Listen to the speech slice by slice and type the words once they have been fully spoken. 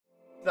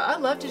But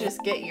I'd love to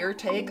just get your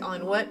take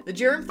on what the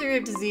germ theory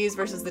of disease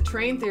versus the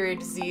terrain theory of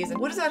disease, and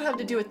what does that have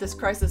to do with this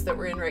crisis that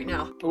we're in right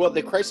now? Well,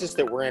 the crisis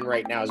that we're in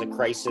right now is a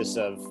crisis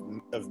of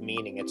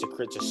meaning. It's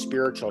a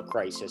spiritual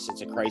crisis.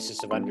 It's a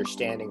crisis of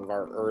understanding of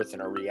our earth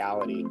and our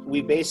reality.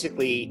 We've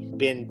basically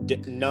been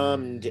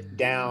numbed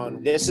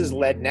down. This has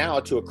led now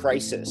to a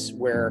crisis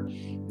where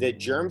the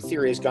germ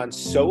theory has gone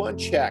so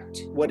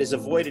unchecked. What is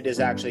avoided is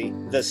actually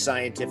the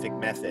scientific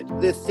method.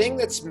 The thing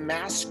that's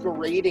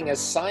masquerading as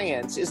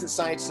science isn't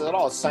science at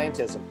all, it's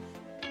scientism.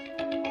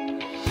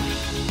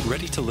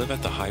 Ready to live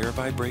at the higher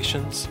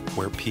vibrations,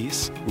 where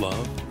peace,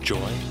 love,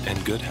 joy,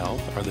 and good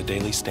health are the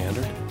daily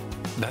standard?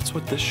 That's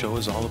what this show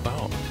is all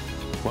about.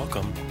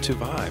 Welcome to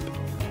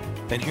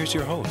Vibe. And here's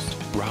your host,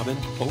 Robin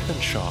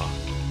Openshaw.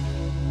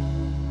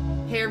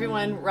 Hey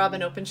everyone,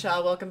 Robin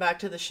Openshaw. Welcome back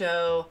to the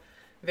show.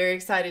 Very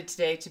excited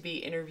today to be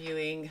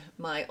interviewing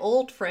my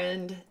old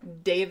friend,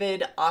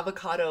 David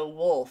Avocado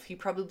Wolfe. He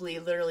probably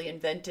literally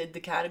invented the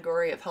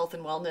category of health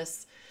and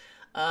wellness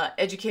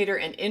educator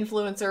and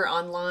influencer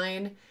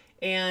online.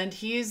 And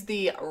he's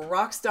the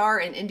rock star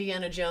and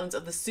Indiana Jones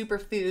of the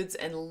superfoods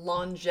and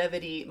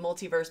longevity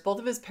multiverse. Both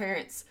of his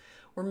parents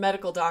were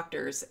medical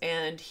doctors,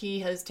 and he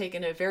has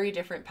taken a very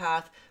different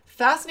path.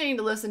 Fascinating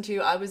to listen to.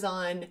 I was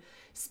on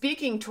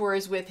speaking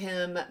tours with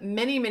him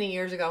many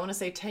years ago. I want to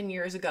say 10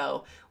 years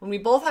ago, when we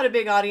both had a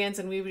big audience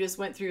and we just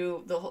went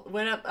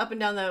up and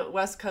down the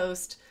West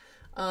Coast.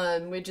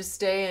 We'd just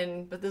stay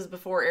in, but this is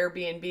before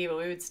Airbnb, but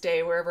we would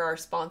stay wherever our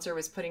sponsor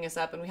was putting us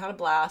up, and we had a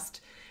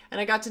blast. And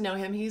I got to know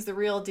him. He's the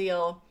real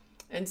deal.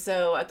 And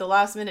so at the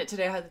last minute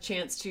today, I had the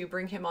chance to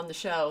bring him on the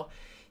show.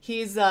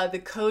 He's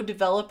the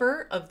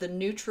co-developer of the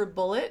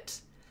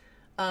NutriBullet.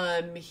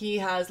 He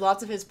has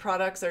lots of his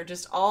products are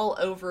just all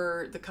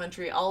over the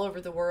country, all over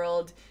the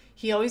world.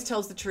 He always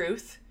tells the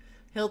truth.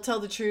 He'll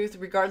tell the truth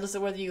regardless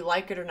of whether you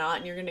like it or not.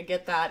 And you're going to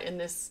get that in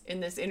this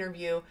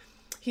interview.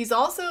 He's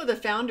also the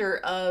founder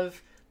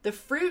of the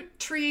Fruit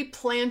Tree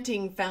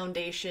Planting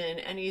Foundation,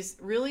 and he's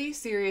really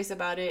serious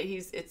about it.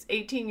 It's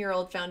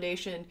 18-year-old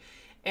foundation,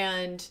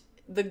 and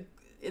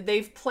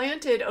they've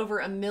planted over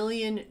 1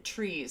 million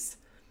trees,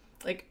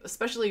 like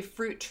especially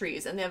fruit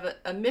trees, and they have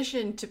a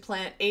mission to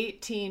plant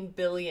 18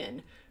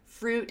 billion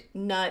fruit,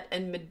 nut,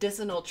 and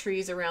medicinal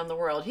trees around the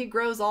world. He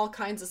grows all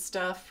kinds of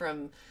stuff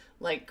from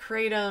like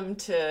kratom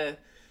to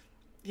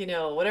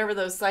whatever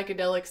those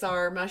psychedelics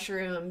are,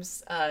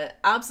 mushrooms.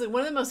 Absolutely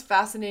one of the most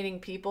fascinating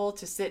people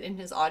to sit in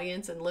his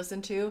audience and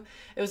listen to.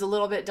 It was a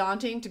little bit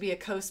daunting to be a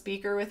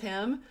co-speaker with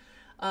him,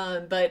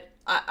 but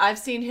I've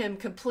seen him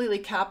completely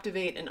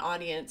captivate an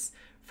audience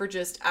for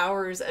just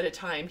hours at a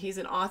time. He's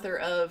an author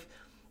of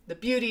The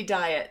Beauty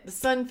Diet, The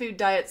Sun Food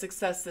Diet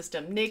Success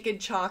System,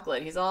 Naked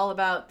Chocolate. He's all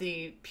about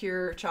the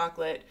pure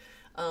chocolate.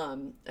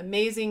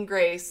 Amazing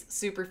Grace,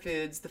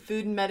 Superfoods, The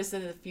Food and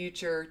Medicine of the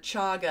Future,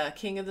 Chaga,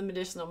 King of the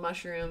Medicinal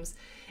Mushrooms,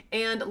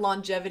 and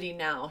Longevity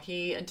Now.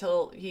 He's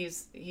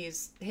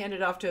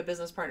handed off to a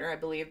business partner, I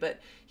believe,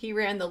 but he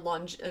ran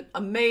the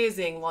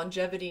amazing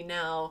Longevity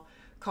Now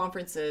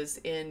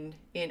conferences in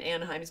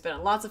Anaheim. He's been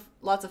on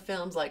lots of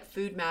films like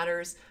Food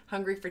Matters,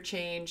 Hungry for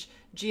Change,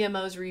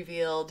 GMOs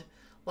Revealed,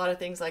 a lot of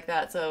things like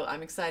that. So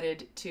I'm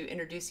excited to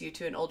introduce you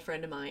to an old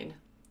friend of mine,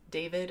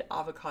 David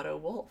Avocado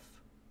Wolfe.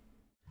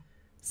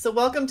 So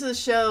welcome to the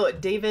show,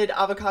 David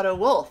Avocado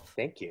Wolfe.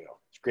 Thank you.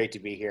 It's great to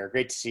be here.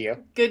 Great to see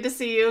you. Good to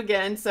see you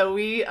again. So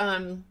we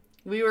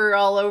were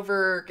all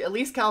over, at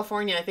least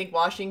California, I think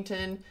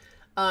Washington,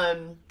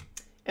 and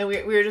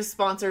we were just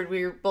sponsored.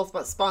 We were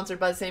both sponsored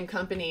by the same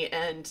company,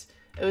 and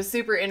it was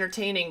super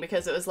entertaining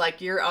because it was like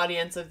your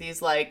audience of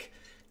these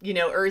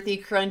earthy,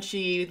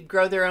 crunchy,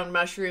 grow their own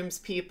mushrooms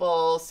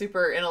people,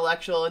 super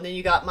intellectual, and then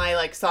you got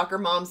my soccer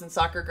moms and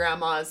soccer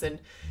grandmas, and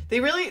they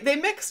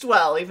mixed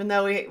well, even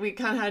though we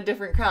kind of had a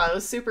different crowd. It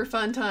was super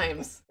fun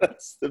times.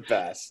 That's the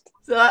best.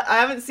 So I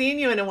haven't seen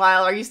you in a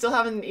while. Are you still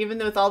having, even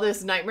with all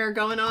this nightmare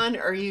going on,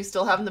 are you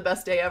still having the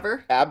best day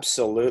ever?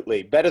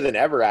 Absolutely. Better than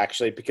ever,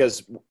 actually,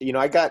 because,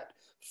 I got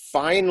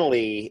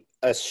finally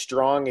a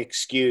strong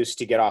excuse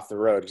to get off the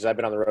road, because I've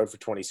been on the road for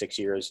 26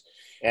 years.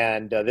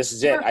 And this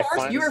is it.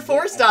 You were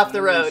forced off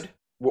the road.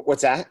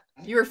 What's that?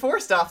 You were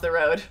forced off the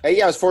road.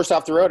 Yeah, I was forced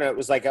off the road, and I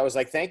was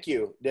like, thank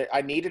you.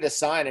 I needed a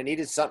sign. I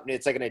needed something.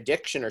 It's like an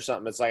addiction or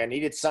something. It's like I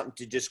needed something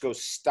to just go,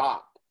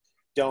 stop.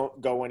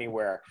 Don't go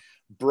anywhere.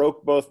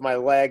 Broke both my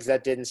legs.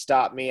 That didn't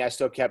stop me. I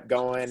still kept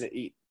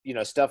going,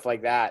 stuff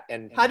like that.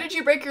 And how did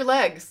you break your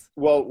legs?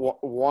 Well,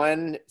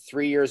 one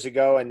 3 years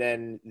ago, and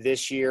then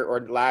this year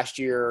or last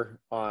year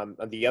on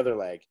the other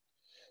leg.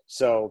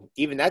 So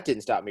even that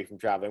didn't stop me from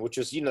traveling, which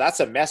was, that's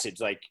a message,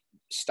 like,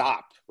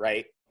 stop,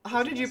 right?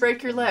 How did you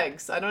break your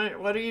legs?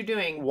 What are you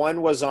doing?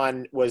 One was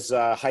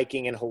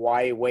hiking in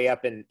Hawaii, way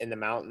up in the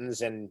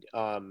mountains. And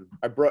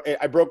I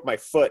broke my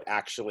foot,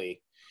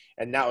 actually.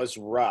 And that was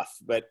rough,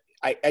 but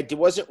it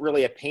wasn't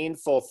really a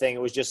painful thing.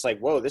 It was just like,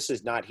 whoa, this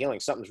is not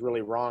healing. Something's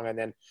really wrong. And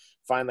then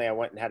finally I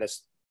went and had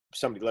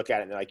somebody look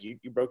at it, and they're like, you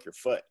broke your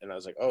foot. And I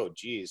was like, oh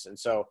geez. And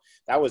so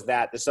that was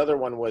that. This other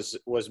one was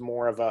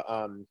more of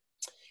a,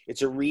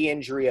 it's a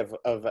re-injury of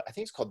I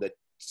think it's called the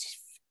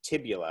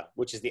tibia,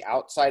 which is the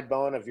outside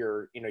bone of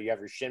your, you have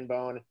your shin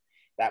bone,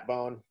 that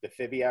bone, the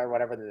fibia or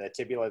whatever, then the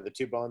tibia, the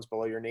two bones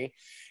below your knee.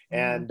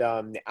 And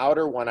the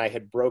outer one, I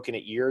had broken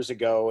it years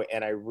ago,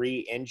 and I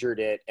re-injured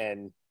it,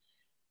 and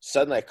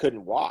suddenly I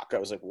couldn't walk. I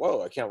was like,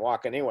 whoa, I can't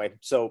walk anyway.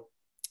 So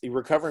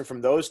recovering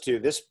from those two,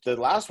 the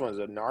last one is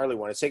a gnarly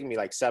one. It's taken me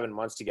like 7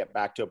 months to get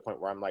back to a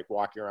point where I'm like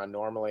walking around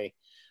normally,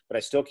 but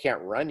I still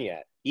can't run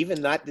yet.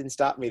 Even that didn't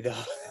stop me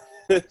though.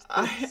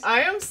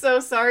 I am so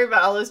sorry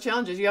about all those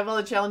challenges. You have all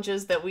the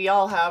challenges that we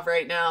all have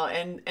right now,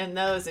 and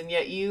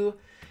yet you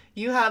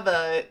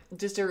have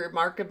just a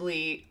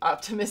remarkably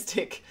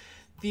optimistic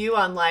view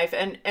on life.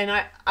 And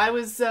I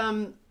was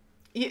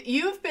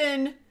you've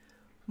been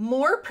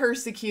more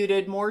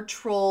persecuted, more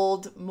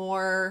trolled,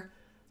 more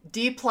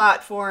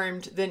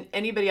deplatformed than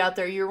anybody out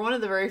there. You're one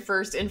of the very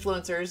first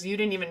influencers.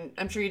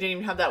 I'm sure you didn't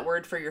even have that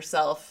word for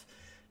yourself.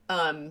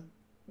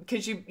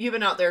 Because you've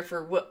been out there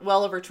for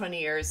well over 20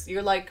 years.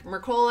 You're like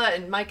Mercola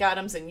and Mike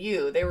Adams and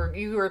you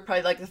were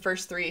probably like the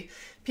first three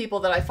people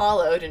that I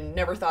followed, and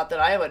never thought that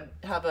I would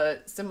have a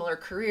similar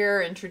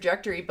career and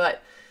trajectory.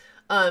 But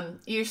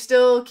you're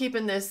still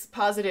keeping this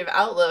positive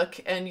outlook,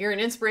 and you're an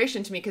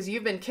inspiration to me because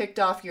you've been kicked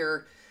off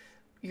your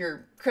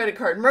credit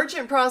card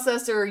merchant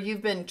processor.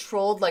 You've been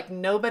trolled like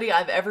nobody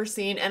I've ever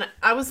seen. And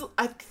I'm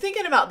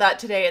thinking about that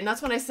today. And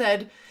that's when I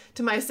said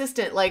to my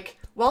assistant, like,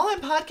 while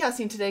I'm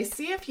podcasting today,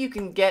 see if you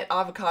can get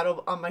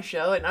Avocado on my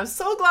show. And I'm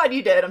so glad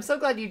you did. I'm so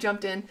glad you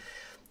jumped in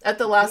at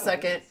the last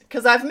second,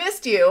 because I've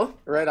missed you.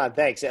 Right on.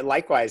 Thanks. And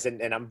likewise.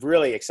 And I'm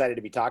really excited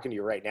to be talking to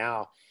you right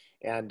now.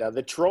 And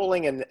the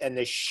trolling and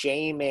the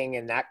shaming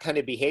and that kind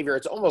of behavior,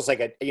 it's almost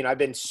like I've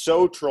been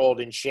so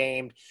trolled and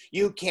shamed.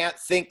 You can't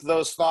think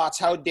those thoughts.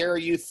 How dare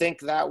you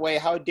think that way?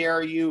 How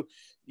dare you,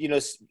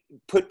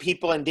 put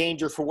people in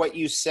danger for what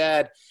you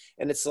said?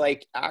 And it's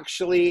like,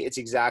 actually, it's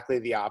exactly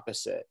the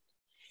opposite.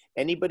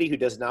 Anybody who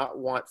does not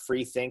want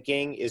free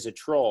thinking is a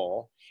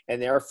troll,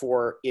 and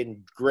therefore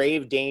in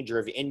grave danger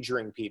of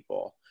injuring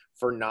people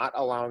for not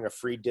allowing a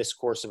free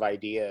discourse of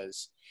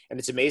ideas. And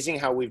it's amazing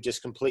how we've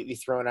just completely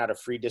thrown out a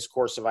free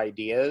discourse of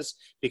ideas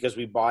because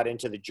we bought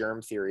into the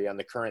germ theory on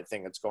the current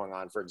thing that's going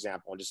on, for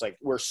example. Just like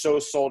we're so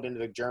sold into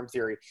the germ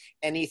theory,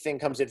 anything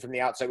comes in from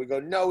the outside, we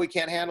go, no, we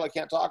can't handle it,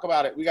 can't talk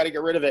about it, we got to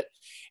get rid of it.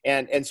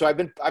 And so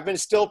I've been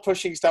still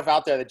pushing stuff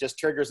out there that just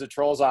triggers the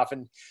trolls off.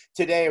 And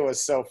today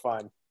was so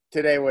fun.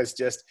 Today was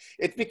just,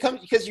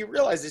 because you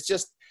realize it's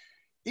just,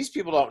 these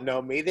people don't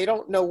know me. They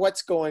don't know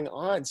what's going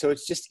on. So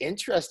it's just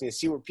interesting to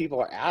see where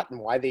people are at and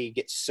why they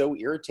get so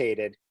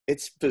irritated.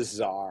 It's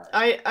bizarre.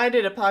 I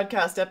did a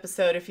podcast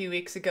episode a few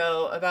weeks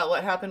ago about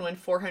what happened when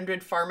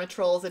 400 pharma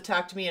trolls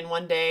attacked me in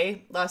one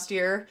day last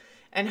year,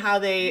 and how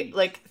they,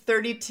 like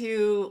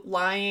 32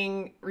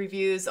 lying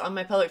reviews on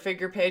my public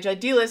figure page. I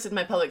delisted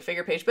my public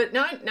figure page, but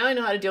now I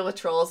know how to deal with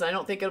trolls, and I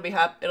don't think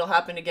it'll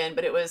happen again.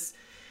 But it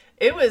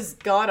was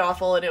god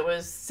awful, and it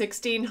was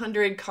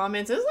 1,600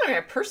 comments. It was on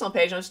my personal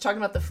page. I was talking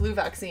about the flu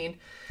vaccine.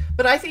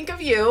 But I think of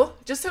you,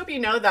 just hope you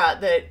know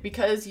that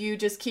because you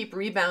just keep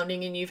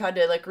rebounding, and you've had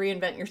to like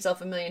reinvent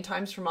yourself a million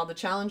times from all the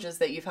challenges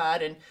that you've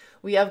had. And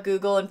we have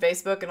Google and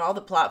Facebook and all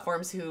the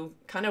platforms who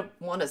kind of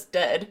want us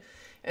dead.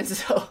 And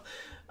so,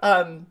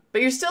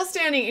 but you're still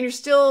standing, and you're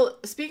still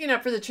speaking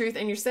up for the truth,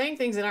 and you're saying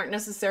things that aren't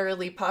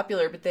necessarily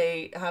popular, but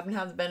they happen to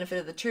have the benefit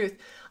of the truth.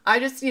 I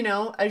just,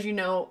 as you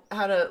know,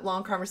 had a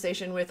long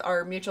conversation with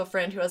our mutual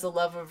friend who has a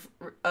love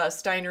of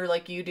Steiner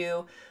like you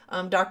do,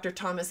 Dr.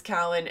 Thomas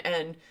Cowan,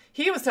 and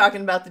he was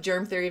talking about the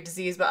germ theory of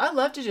disease. But I'd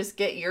love to just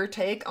get your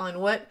take on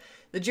what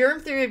the germ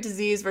theory of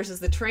disease versus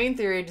the train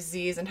theory of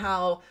disease, and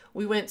how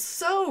we went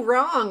so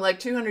wrong like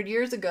 200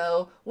 years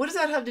ago. What does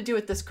that have to do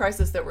with this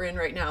crisis that we're in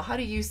right now? How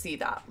do you see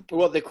that?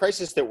 Well, the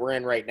crisis that we're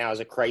in right now is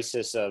a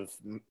crisis of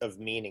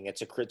meaning.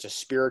 It's a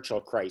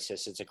spiritual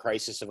crisis. It's a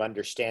crisis of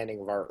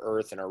understanding of our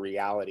earth and our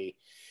reality.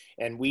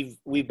 And we've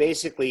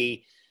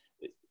basically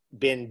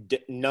been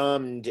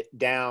numbed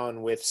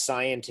down with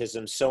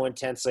scientism so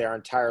intensely our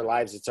entire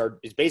lives.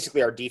 It's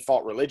basically our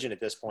default religion at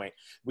this point.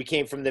 We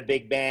came from the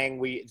Big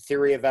Bang,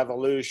 theory of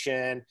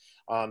evolution,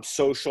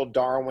 social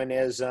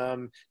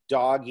Darwinism,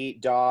 dog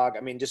eat dog. I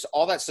mean, just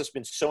all that stuff's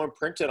been so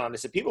imprinted on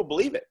us that people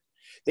believe it.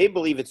 They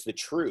believe it's the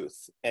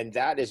truth, and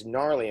that is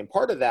gnarly. And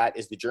part of that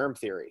is the germ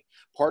theory.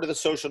 Part of the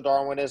social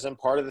Darwinism,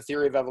 part of the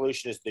theory of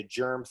evolution is the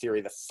germ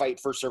theory, the fight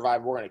for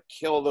survival. We're going to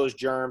kill those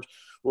germs.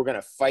 We're going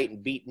to fight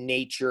and beat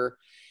nature.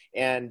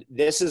 And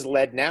this has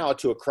led now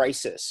to a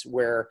crisis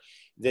where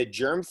the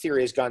germ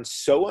theory has gone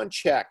so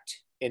unchecked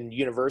in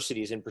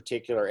universities, in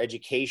particular,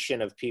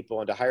 education of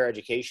people into higher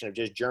education of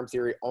just germ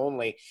theory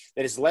only,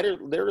 that has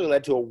literally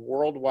led to a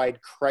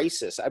worldwide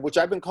crisis, which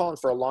I've been calling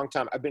for a long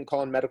time. I've been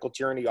calling medical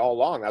tyranny all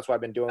along. That's why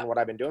I've been doing what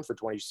I've been doing for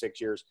 26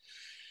 years.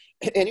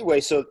 Anyway,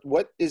 so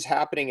what is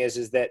happening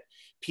is that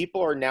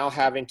people are now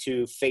having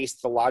to face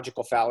the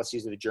logical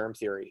fallacies of the germ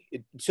theory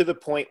to the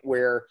point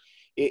where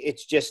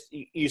it's just,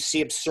 you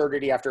see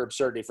absurdity after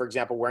absurdity. For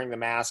example, wearing the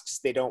masks,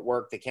 they don't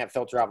work. They can't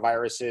filter out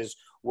viruses.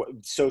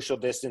 Social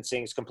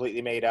distancing is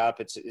completely made up.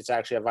 It's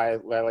actually a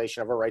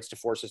violation of our rights to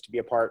force us to be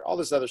apart. All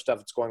this other stuff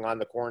that's going on,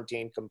 the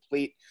quarantine,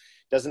 complete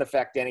doesn't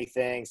affect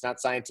anything. It's not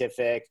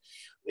scientific.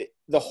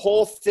 The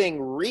whole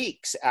thing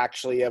reeks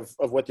actually of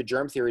what the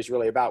germ theory is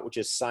really about, which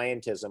is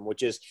scientism,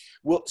 which is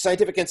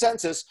scientific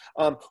consensus.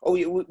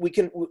 We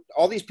can,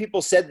 all these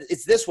people said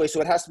it's this way,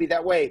 so it has to be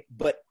that way.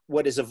 But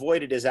what is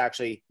avoided is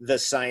actually the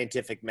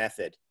scientific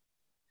method.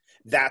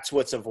 That's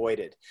what's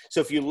avoided.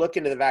 So if you look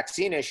into the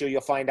vaccine issue,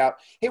 you'll find out,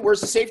 hey,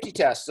 where's the safety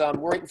tests?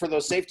 We're waiting for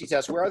those safety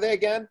tests. Where are they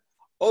again?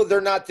 Oh,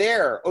 they're not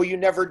there. Oh, you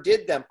never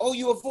did them. Oh,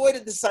 you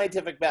avoided the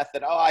scientific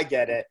method. Oh, I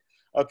get it.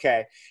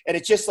 Okay. And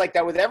it's just like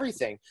that with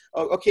everything.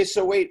 Oh, okay.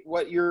 So wait,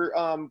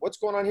 what's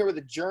going on here with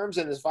the germs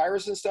and this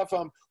virus and stuff?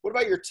 What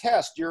about your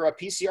test, your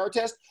PCR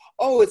test?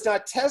 Oh, it's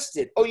not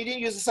tested. Oh, you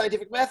didn't use the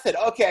scientific method.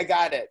 Okay. I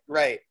got it.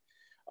 Right.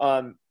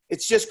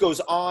 It just goes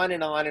on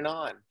and on and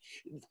on.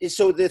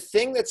 So the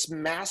thing that's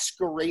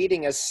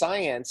masquerading as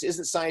science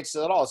isn't science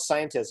at all. It's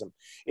scientism.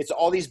 It's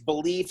all these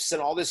beliefs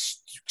and all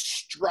this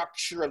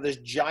structure of this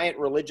giant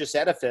religious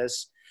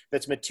edifice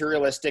that's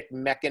materialistic,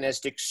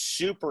 mechanistic,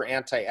 super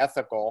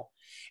anti-ethical.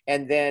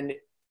 And then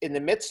in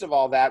the midst of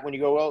all that, when you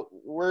go, well,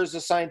 where's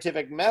the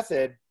scientific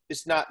method?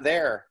 It's not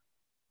there.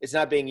 It's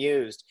not being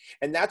used.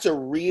 And that's a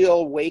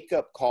real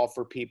wake-up call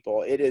for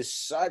people. It is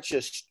such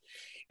a,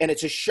 and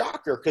it's a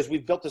shocker because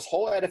we've built this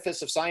whole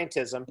edifice of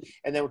scientism.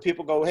 And then when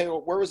people go, hey,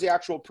 well, where was the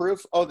actual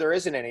proof? Oh, there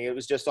isn't any. It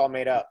was just all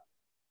made up.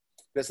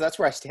 So that's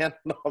where I stand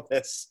on all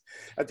this.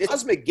 It's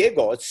cosmic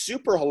giggle. It's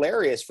super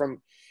hilarious.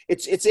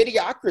 It's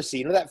Idiocracy.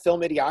 You know that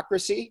film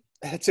Idiocracy?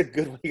 That's a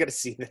good one. You got to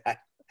see that.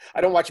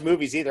 I don't watch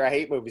movies either. I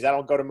hate movies. I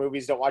don't go to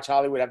movies, don't watch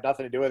Hollywood, have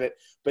nothing to do with it.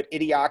 But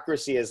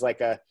Idiocracy is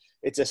like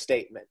it's a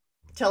statement.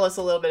 Tell us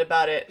a little bit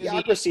about it.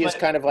 Idiocracy is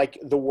kind of like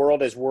the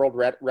world as World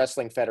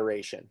Wrestling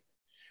Federation,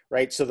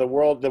 right? So the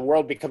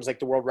world becomes like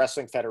the World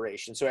Wrestling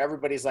Federation. So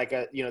everybody's like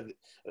a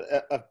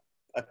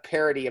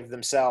parody of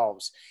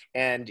themselves,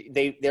 and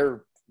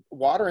they're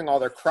watering all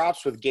their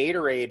crops with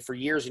Gatorade for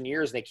years and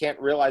years, and they can't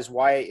realize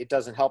why it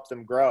doesn't help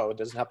them grow. It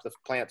doesn't help the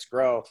plants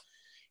grow.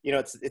 You know,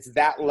 it's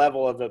that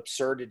level of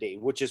absurdity,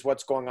 which is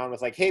what's going on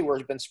with like, hey,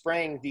 we've been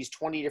spraying these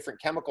 20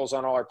 different chemicals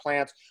on all our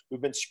plants.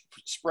 We've been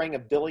spraying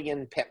 1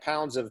 billion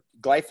pounds of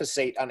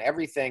glyphosate on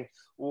everything.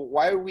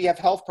 Why do we have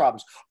health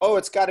problems? Oh,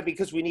 it's got to be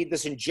because we need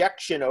this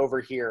injection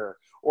over here,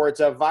 or it's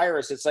a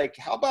virus. It's like,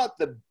 how about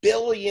the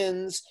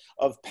billions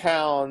of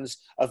pounds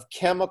of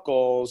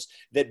chemicals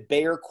that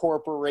Bayer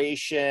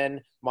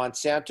Corporation,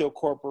 Monsanto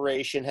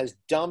Corporation has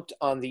dumped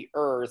on the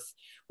earth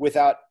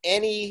without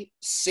any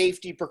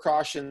safety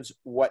precautions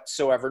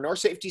whatsoever, nor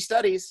safety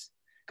studies,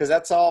 because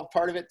that's all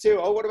part of it too.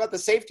 Oh, what about the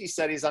safety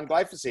studies on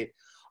glyphosate?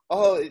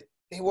 Oh,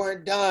 they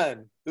weren't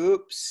done.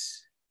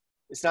 Oops.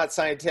 It's not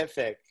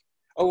scientific.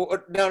 Oh,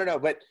 no.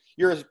 But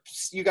you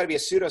got to be a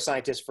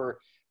pseudoscientist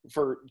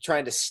for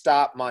trying to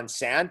stop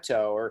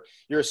Monsanto, or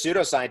you're a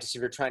pseudoscientist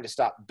if you're trying to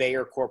stop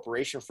Bayer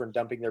Corporation from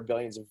dumping their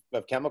billions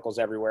of chemicals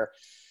everywhere.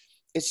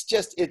 It's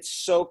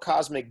so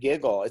cosmic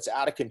giggle. It's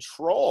out of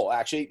control,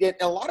 actually. In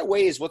a lot of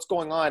ways, what's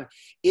going on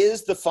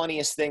is the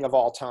funniest thing of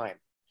all time.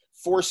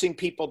 Forcing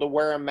people to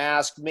wear a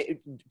mask,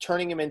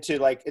 turning them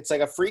into it's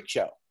like a freak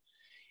show.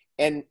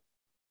 And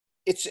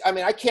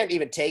I can't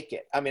even take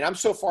it. I'm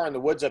so far in the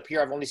woods up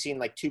here. I've only seen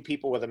like 2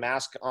 people with a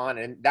mask on,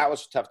 and that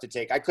was tough to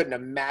take. I couldn't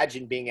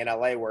imagine being in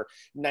LA where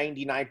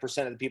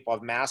 99% of the people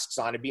have masks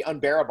on. It'd be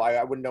unbearable.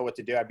 I wouldn't know what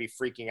to do. I'd be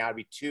freaking out.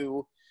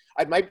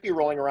 I might be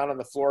rolling around on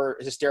the floor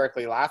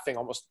hysterically laughing,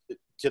 almost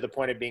to the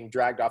point of being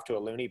dragged off to a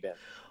loony bin.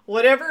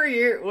 Whatever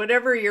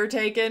you're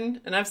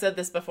taking, and I've said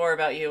this before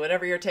about you,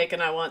 whatever you're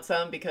taking, I want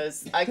some,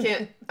 because I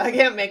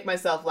can't make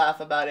myself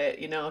laugh about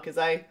it, because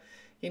I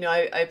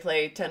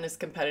play tennis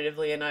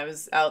competitively, and I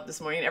was out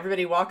this morning.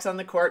 Everybody walks on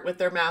the court with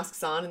their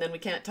masks on, and then we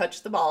can't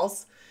touch the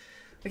balls.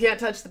 We can't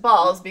touch the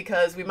balls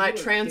because we might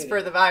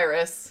transfer the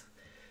virus.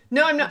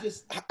 No, I'm not.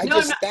 Oh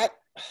my God.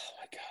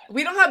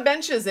 We don't have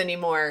benches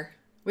anymore.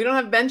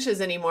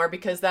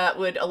 Because that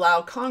would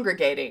allow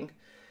congregating.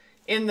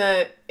 In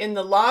the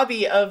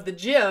lobby of the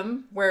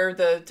gym where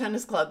the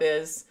tennis club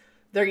is,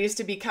 there used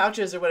to be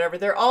couches or whatever.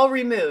 They're all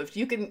removed.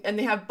 And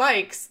they have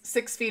bikes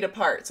 6 feet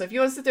apart. So if you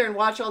want to sit there and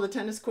watch all the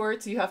tennis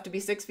courts, you have to be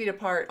 6 feet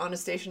apart on a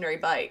stationary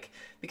bike,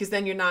 because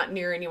then you're not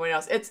near anyone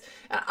else.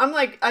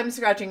 I'm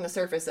scratching the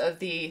surface of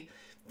the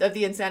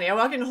insanity. I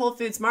walk into Whole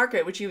Foods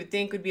Market, which you would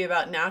think would be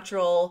about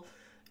natural,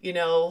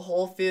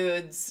 Whole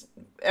Foods,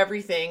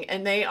 everything.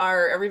 And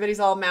everybody's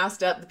all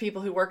masked up, the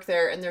people who work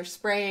there, and they're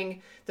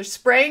spraying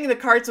the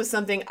carts with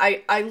something.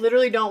 I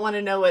literally don't want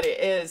to know what it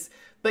is.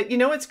 But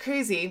what's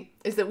crazy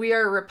is that we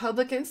are a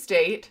Republican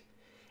state,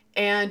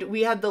 and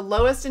we had the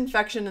lowest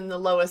infection and the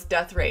lowest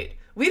death rate.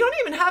 We don't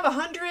even have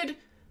 100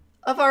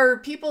 of our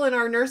people in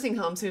our nursing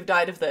homes who've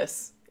died of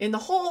this. In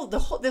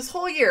this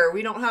whole year,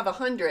 we don't have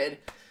 100.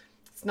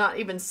 It's not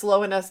even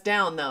slowing us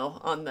down, though,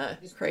 on the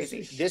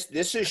crazy.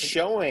 This is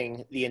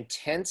showing the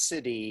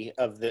intensity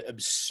of the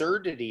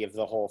absurdity of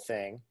the whole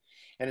thing.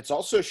 And it's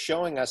also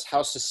showing us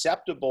how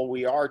susceptible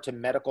we are to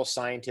medical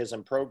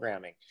scientism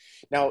programming.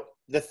 Now,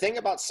 the thing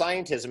about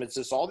scientism, it's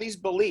just all these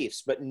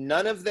beliefs, but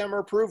none of them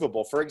are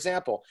provable. For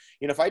example,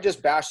 if I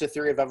just bash the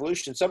theory of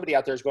evolution, somebody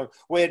out there is going,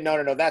 wait,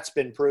 no, that's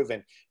been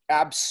proven.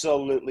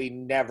 Absolutely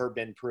never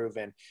been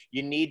proven.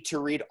 You need to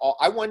read all.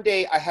 One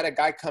day I had a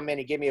guy come in,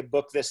 he gave me a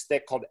book this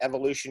thick called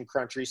Evolution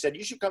Cruncher. He said,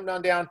 you should come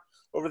down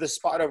over the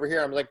spot over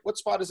here. I'm like, what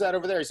spot is that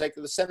over there? He's like,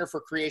 the Center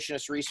for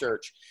Creationist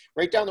Research,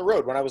 right down the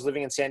road when I was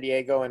living in San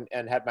Diego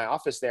and had my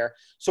office there.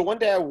 So one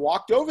day I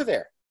walked over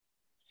there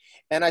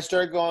and I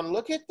started going,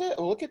 look at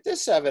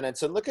this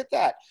evidence and look at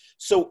that.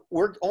 So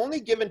we're only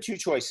given two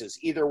choices.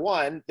 Either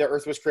one, the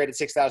earth was created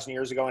 6,000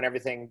 years ago and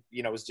everything,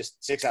 was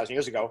just 6,000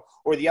 years ago,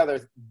 or the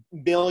other,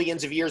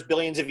 billions of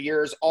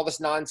years, all this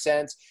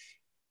nonsense.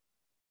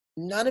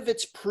 None of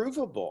it's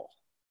provable.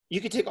 You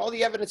could take all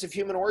the evidence of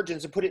human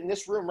origins and put it in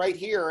this room right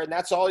here, and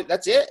that's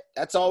it.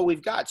 That's all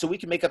we've got. So we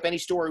can make up any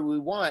story we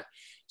want.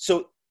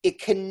 So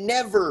it can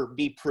never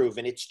be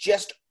proven. It's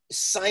just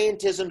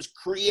scientism's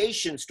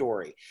creation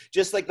story.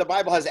 Just like the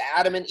Bible has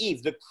Adam and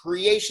Eve, the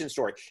creation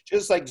story.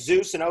 Just like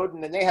Zeus and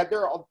Odin, and they had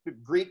all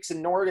Greeks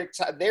and Nordics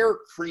had their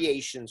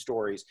creation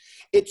stories.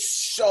 It's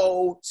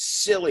so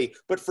silly.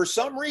 But for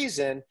some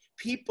reason,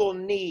 people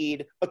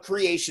need a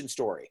creation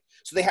story.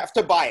 So they have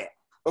to buy it.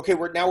 Okay,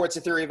 it's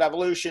a theory of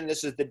evolution.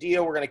 This is the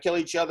deal. We're going to kill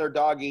each other.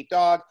 Dog eat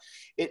dog.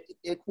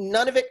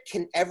 None of it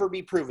can ever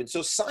be proven.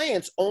 So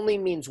science only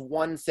means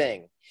one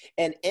thing.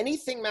 And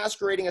anything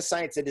masquerading as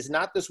science that is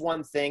not this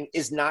one thing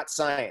is not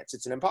science.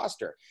 It's an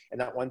imposter.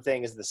 And that one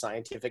thing is the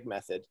scientific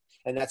method.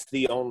 And that's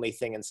the only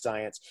thing in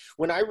science.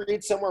 When I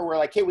read somewhere where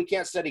like, hey, we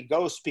can't study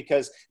ghosts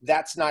because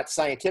that's not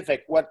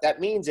scientific, what that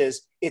means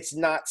is it's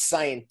not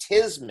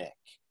scientismic.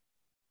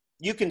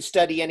 You can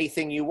study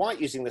anything you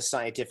want using the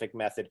scientific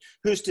method.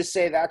 Who's to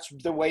say that's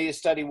the way to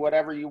study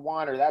whatever you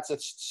want, or that's a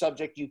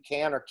subject you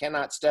can or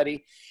cannot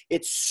study?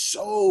 It's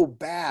so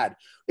bad.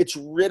 It's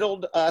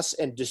riddled us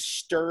and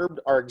disturbed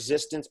our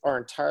existence, our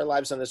entire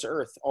lives on this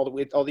earth. All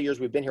the years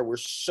we've been here, we're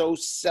so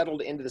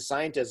settled into the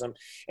scientism.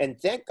 And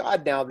thank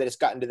God now that it's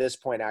gotten to this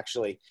point,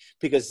 actually,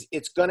 because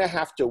somebody's going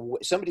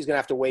to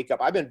have to wake up.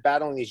 I've been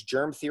battling these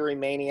germ theory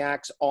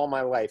maniacs all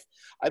my life.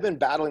 I've been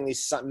battling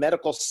these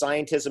medical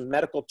scientism,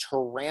 medical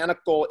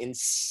tyrannical,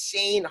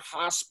 insane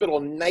hospital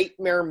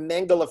nightmare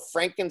Mengele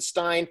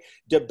Frankenstein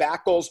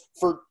debacles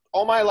for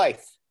all my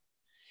life.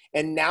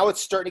 And now it's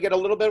starting to get a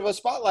little bit of a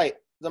spotlight.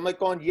 I'm like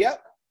going,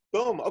 yep,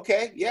 boom,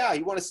 okay, yeah,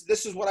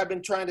 this is what I've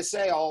been trying to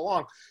say all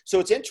along. So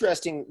it's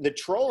interesting, the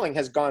trolling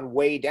has gone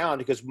way down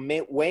because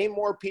way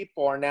more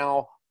people are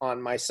now on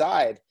my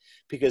side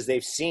because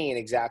they've seen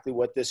exactly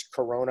what this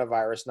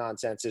coronavirus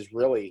nonsense is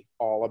really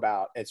all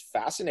about. It's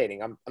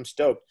fascinating. I'm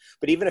stoked.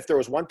 But even if there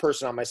was one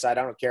person on my side,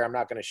 I don't care. I'm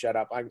not going to shut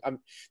up.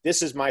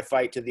 This is my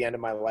fight to the end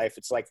of my life.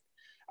 It's like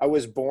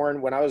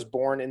when I was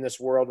born in this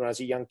world, when I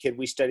was a young kid,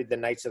 we studied the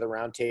Knights of the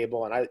Round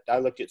Table, and I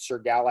looked at Sir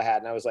Galahad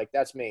and I was like,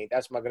 that's me.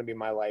 That's going to be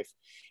my life.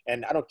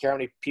 And I don't care how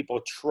many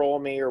people troll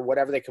me or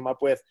whatever they come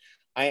up with.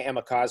 I am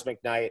a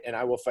cosmic knight and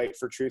I will fight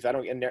for truth. I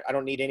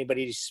don't need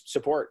anybody's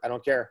support. I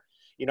don't care.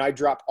 I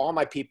drop all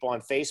my people on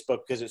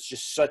Facebook because it's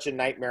just such a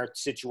nightmare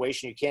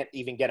situation. You can't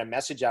even get a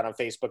message out on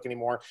Facebook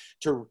anymore.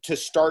 To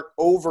start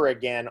over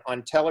again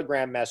on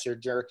Telegram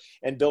Messenger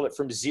and build it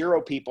from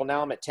 0 people.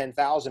 Now I'm at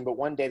 10,000, but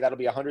one day that'll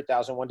be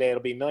 100,000. One day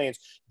it'll be millions,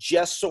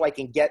 just so I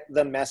can get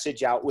the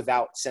message out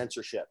without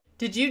censorship.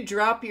 Did you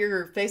drop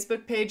your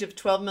Facebook page of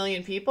 12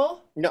 million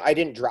people? No, I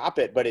didn't drop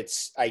it, but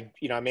I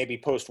maybe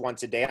post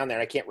once a day on there.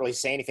 I can't really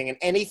say anything. And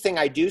anything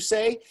I do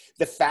say,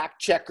 the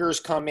fact checkers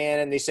come in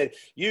and they said,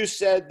 you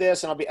said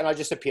this, and I'll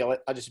just appeal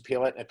it. I'll just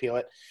appeal it and appeal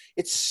it.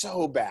 It's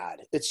so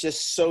bad. It's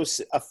just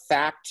a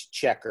fact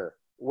checker.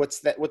 What's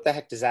that? What the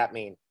heck does that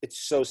mean? It's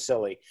so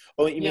silly.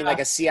 Oh, you mean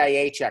like a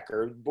CIA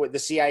checker? The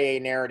CIA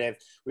narrative.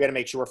 We got to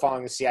make sure we're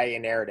following the CIA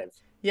narrative.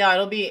 Yeah,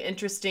 it'll be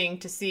interesting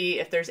to see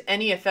if there's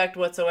any effect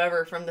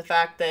whatsoever from the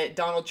fact that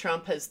Donald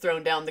Trump has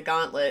thrown down the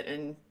gauntlet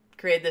and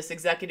created this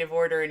executive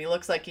order, and he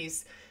looks like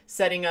he's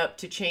setting up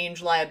to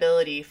change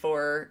liability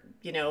for,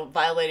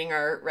 violating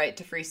our right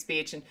to free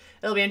speech. And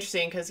it'll be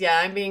interesting because,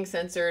 I'm being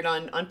censored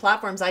on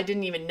platforms I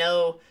didn't even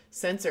know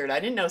censored. I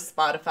didn't know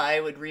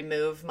Spotify would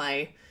remove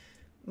my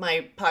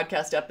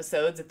podcast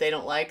episodes if they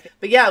don't like.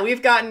 But yeah,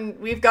 we've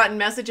gotten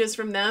messages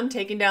from them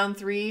taking down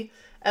 3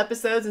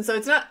 episodes, and so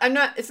it's not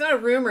a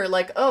rumor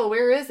like, oh,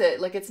 where is it?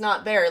 Like, it's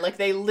not there. Like,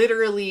 they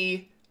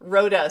literally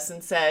wrote us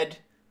and said,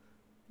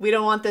 we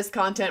don't want this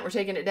content, we're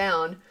taking it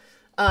down.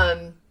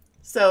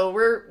 So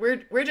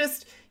we're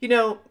just,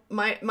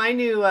 my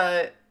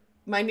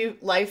new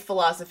life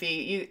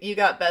philosophy, you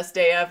got best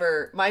day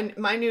ever.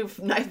 My new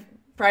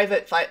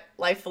private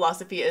life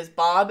philosophy is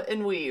bob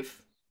and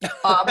weave.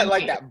 I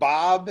like that.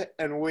 Bob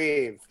and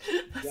weave.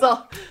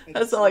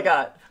 That's all I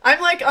got.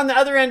 I'm like on the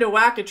other end of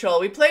Whack-A-Troll.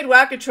 We played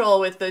Whack-A-Troll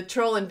with the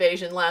troll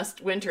invasion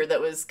last winter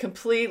that was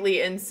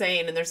completely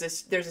insane, and there's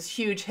this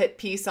huge hit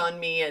piece on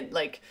me, and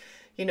like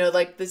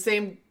the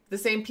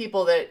same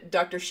people that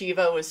Dr.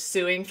 Shiva was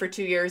suing for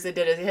 2 years that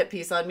did a hit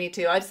piece on me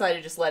too. I decided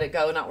to just let it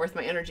go, not worth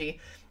my energy.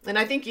 And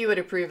I think you would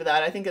approve of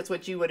that. I think that's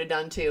what you would have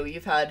done too.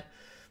 We've had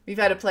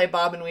to play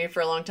bob and weave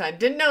for a long time.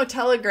 Didn't know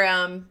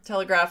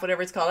Telegraph,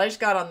 whatever it's called. I just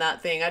got on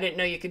that thing. I didn't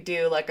know you could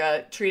do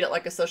treat it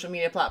like a social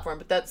media platform,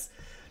 but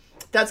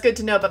that's good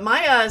to know. But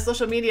my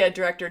social media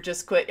director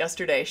just quit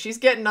yesterday. She's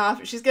getting off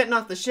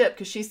the ship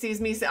because she sees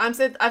me. I've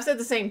said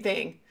the same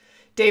thing,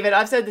 David.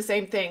 I've said the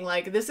same thing.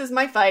 Like, this is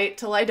my fight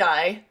till I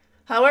die.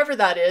 However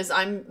that is,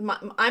 I'm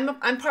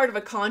part of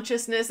a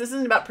consciousness. This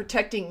isn't about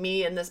protecting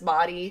me in this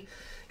body,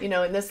 in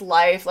this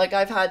life. Like,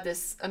 I've had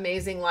this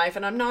amazing life,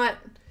 and I'm not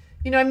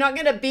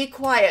going to be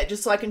quiet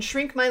just so I can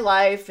shrink my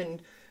life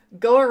and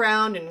go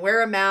around and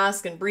wear a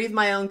mask and breathe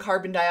my own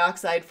carbon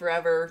dioxide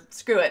forever.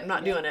 Screw it. I'm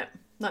not doing it.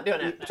 Not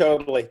doing it.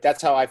 Totally.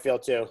 That's how I feel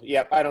too.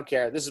 Yep. I don't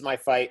care. This is my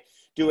fight.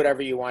 Do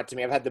whatever you want to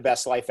me. I've had the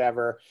best life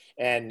ever.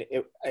 And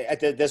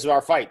this is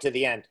our fight to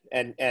the end.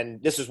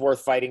 And this is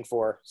worth fighting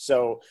for.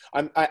 So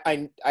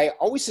I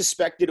always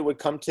suspected it would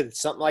come to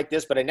something like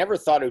this, but I never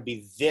thought it would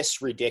be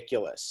this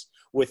ridiculous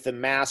with the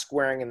mask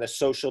wearing and the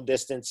social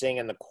distancing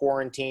and the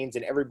quarantines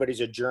and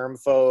everybody's a germ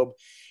phobe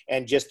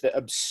and just the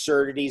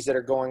absurdities that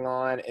are going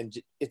on. And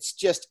it's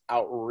just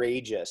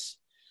outrageous.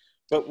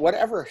 But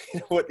whatever,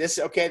 this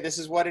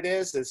is what it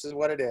is. This is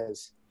what it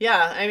is.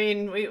 Yeah, I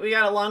mean, we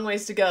got a long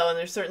ways to go, and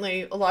there's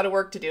certainly a lot of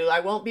work to do. I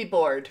won't be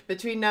bored.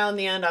 Between now and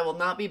the end, I will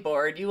not be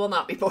bored. You will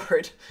not be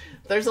bored.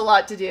 There's a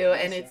lot to do,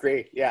 and it's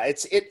great. Yeah,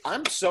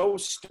 I'm so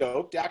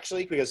stoked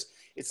actually because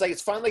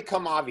it's finally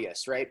come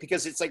obvious, right?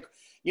 Because it's like,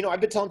 I've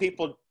been telling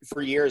people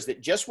for years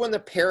that just when the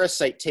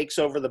parasite takes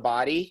over the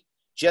body,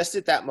 just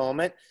at that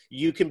moment,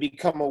 you can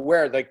become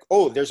aware, like,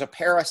 oh, there's a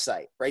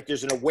parasite, right?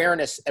 There's an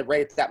awareness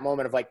right at that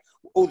moment of like,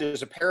 oh,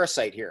 there's a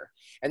parasite here.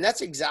 And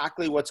that's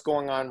exactly what's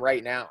going on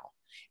right now.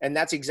 And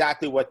that's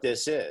exactly what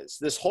this is.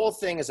 This whole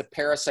thing is a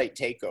parasite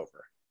takeover.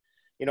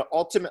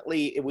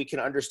 Ultimately, we can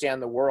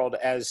understand the world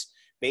as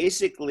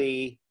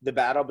basically the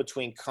battle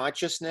between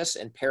consciousness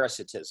and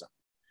parasitism.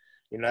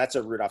 That's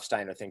a Rudolf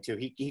Steiner thing too.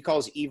 He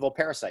calls evil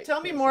parasite. Tell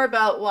me more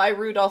about why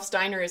Rudolf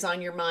Steiner is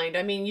on your mind.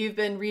 I mean, you've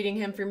been reading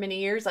him for many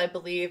years, I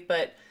believe,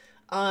 but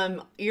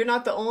you're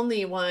not the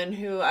only one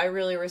who I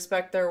really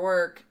respect their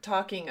work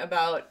talking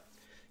about,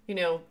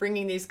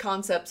 bringing these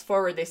concepts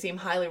forward. They seem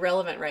highly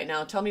relevant right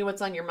now. Tell me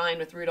what's on your mind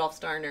with Rudolf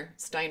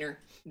Steiner.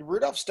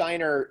 Rudolf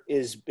Steiner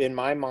is, in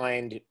my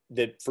mind,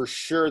 for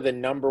sure the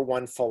number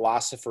one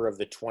philosopher of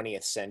the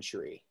 20th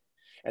century.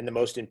 And the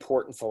most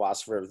important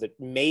philosopher that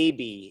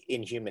maybe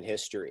in human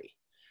history,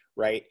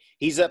 right?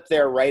 He's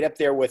right up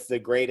there with the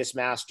greatest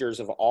masters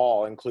of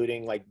all,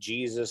 including like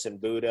Jesus and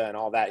Buddha and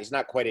all that. He's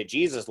not quite at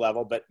Jesus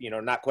level, but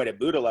not quite at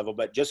Buddha level,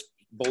 but just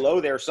below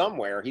there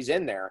somewhere. He's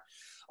in there.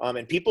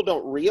 And people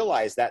don't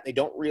realize that. They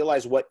don't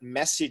realize what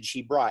message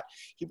he brought.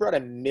 He brought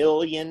 1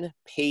 million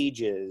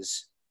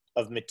pages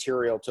of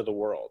material to the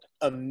world,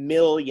 1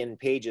 million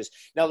pages.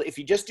 Now, if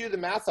you just do the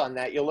math on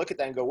that, you'll look at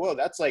that and go, whoa,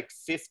 that's like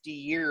 50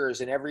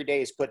 years. And every day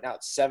he's putting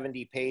out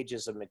 70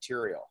 pages of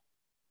material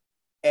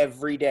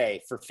every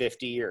day for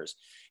 50 years.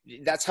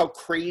 That's how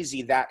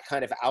crazy that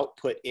kind of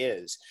output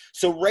is.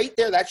 So right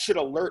there, that should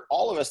alert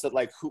all of us that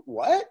like,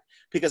 what?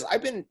 Because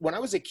when I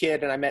was a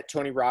kid and I met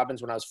Tony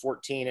Robbins when I was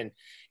 14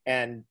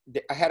 and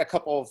I had a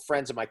couple of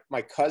friends of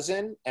my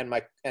cousin and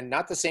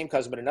not the same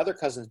cousin, but another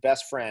cousin's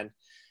best friend,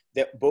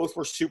 that both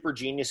were super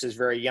geniuses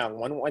very young.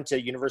 One went to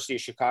University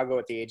of Chicago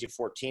at the age of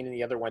 14 and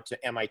the other went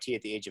to MIT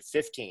at the age of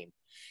 15.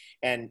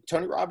 And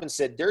Tony Robbins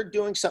said, they're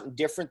doing something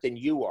different than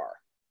you are.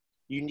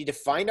 You need to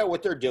find out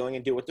what they're doing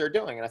and do what they're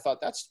doing. And I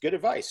thought, that's good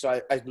advice. So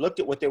I looked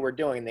at what they were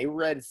doing and they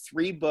read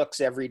 3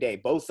 books every day,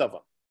 both of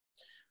them.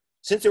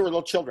 Since they were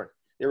little children,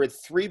 they read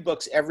 3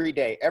 books every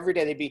day. Every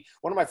day they'd be,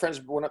 one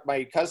of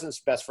my cousin's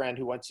best friend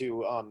who went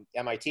to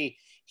MIT,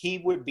 he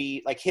would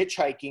be like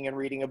hitchhiking and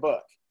reading a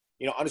book,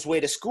 on his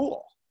way to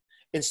school.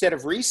 Instead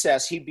of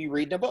recess, he'd be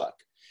reading a book.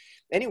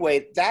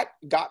 Anyway, that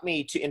got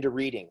me into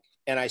reading.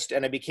 And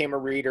I became a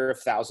reader of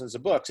thousands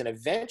of books. And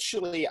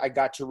eventually I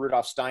got to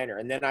Rudolf Steiner.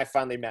 And then I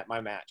finally met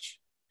my match.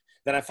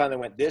 Then I finally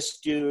went, this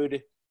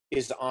dude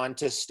is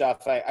onto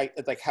stuff.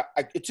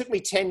 It took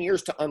me 10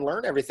 years to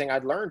unlearn everything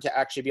I'd learned to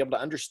actually be able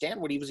to understand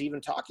what he was even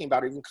talking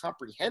about, or even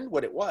comprehend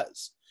what it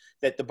was,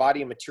 that the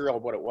body and material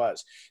of what it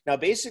was. Now,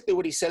 basically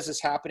what he says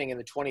is happening in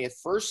the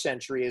 21st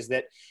century is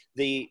that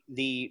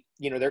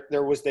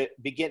there was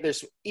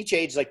there's each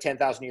age is like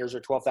 10,000 years or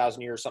 12,000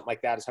 years, something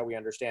like that is how we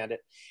understand it.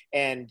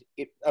 And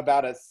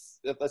about a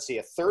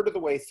third of the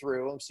way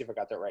through, let me see if I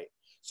got that right.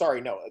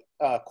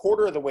 A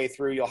quarter of the way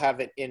through, you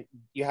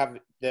have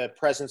the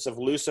presence of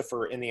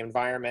Lucifer in the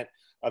environment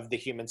of the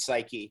human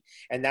psyche.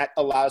 And that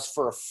allows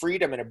for a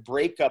freedom and a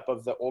breakup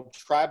of the old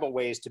tribal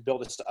ways to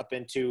build us up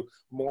into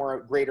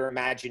greater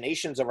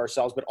imaginations of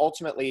ourselves, but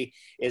ultimately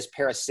is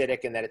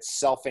parasitic in that it's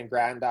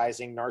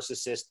self-aggrandizing,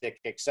 narcissistic,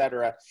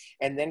 etc.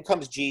 And then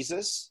comes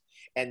Jesus,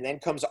 and then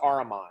comes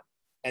Ahriman.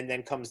 and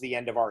then comes the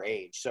end of our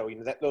age. So,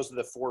 those are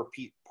the four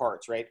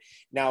parts, right?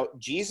 Now,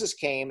 Jesus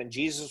came, and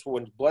Jesus,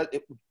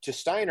 to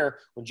Steiner,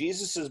 when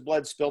Jesus's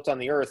blood spilt on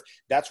the earth,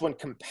 that's when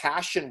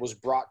compassion was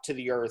brought to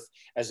the earth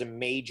as a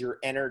major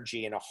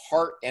energy, and a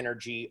heart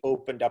energy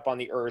opened up on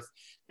the earth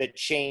that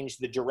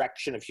changed the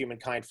direction of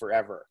humankind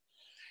forever.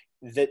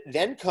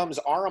 Then comes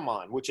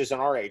Ahriman, which is in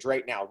our age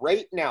right now.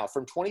 Right now,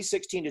 from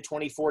 2016 to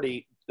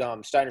 2040,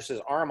 Steiner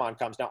says Ahriman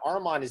comes. Now,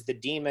 Ahriman is the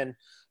demon,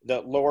 the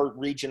lower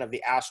region of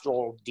the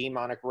astral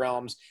demonic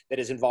realms that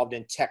is involved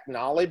in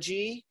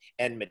technology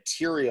and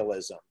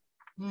materialism,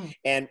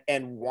 and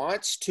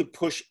wants to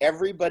push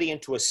everybody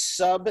into a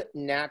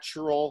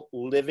sub-natural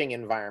living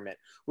environment,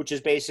 which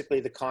is basically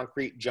the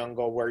concrete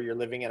jungle where you're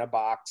living in a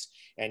box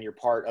and you're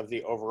part of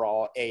the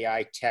overall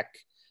AI tech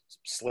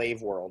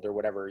slave world, or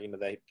whatever,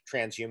 the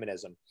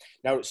transhumanism.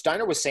 Now,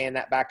 Steiner was saying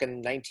that back in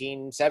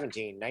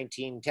 1917,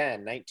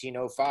 1910,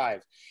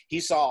 1905. He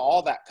saw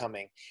all that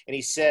coming, and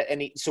he said,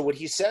 so what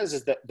he says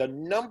is that the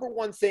number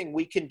one thing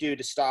we can do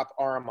to stop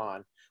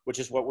Ahriman, which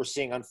is what we're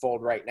seeing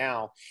unfold right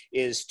now,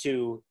 is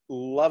to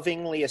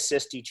lovingly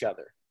assist each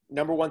other.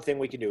 Number one thing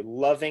we can do,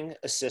 loving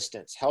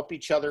assistance, help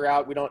each other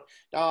out. We don't,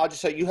 no, I'll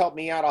just say, you help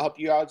me out, I'll help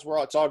you out as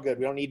well. It's all good.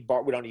 We don't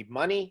need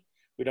money.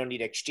 We don't need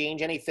to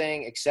exchange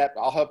anything, except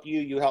I'll help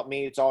you, you help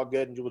me. It's all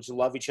good. And we'll just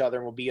love each other.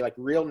 And we'll be like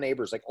real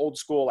neighbors, like old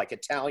school, like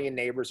Italian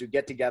neighbors who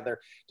get together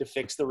to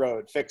fix the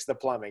road, fix the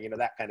plumbing,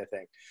 that kind of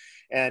thing.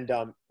 And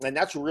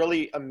that's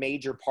really a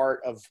major part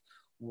of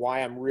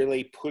why I'm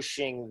really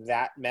pushing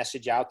that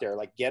message out there.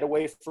 Like, get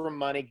away from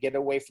money, get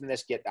away from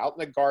this, get out in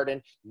the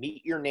garden,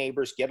 meet your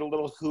neighbors, get a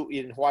little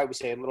in Hawaii, we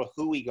say a little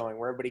hui going,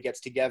 where everybody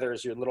gets together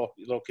as your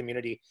little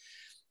community.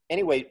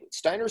 Anyway,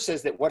 Steiner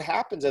says that what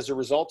happens as a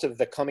result of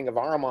the coming of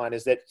Ahriman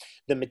is that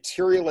the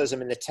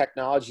materialism and the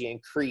technology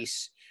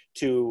increase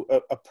to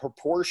a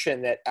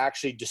proportion that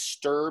actually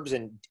disturbs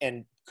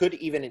and could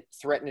even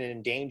threaten and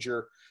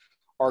endanger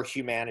our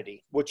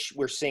humanity, which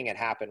we're seeing it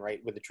happen,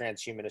 right, with the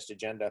transhumanist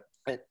agenda.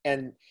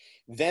 And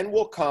then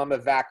will come a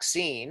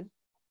vaccine,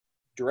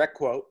 direct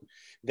quote,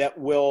 that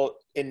will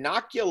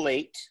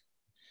inoculate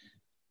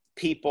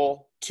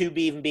people to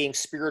even being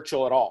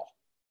spiritual at all.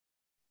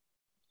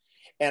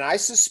 And I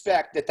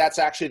suspect that that's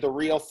actually the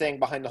real thing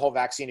behind the whole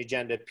vaccine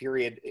agenda,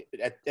 period.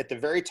 At the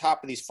very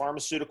top of these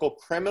pharmaceutical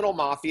criminal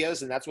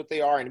mafias, and that's what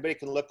they are. Anybody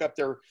can look up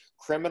their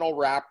criminal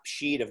rap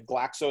sheet of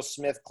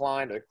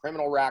GlaxoSmithKline, or the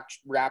criminal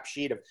rap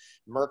sheet of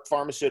Merck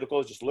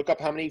Pharmaceuticals. Just look up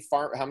how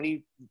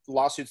many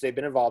lawsuits they've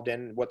been involved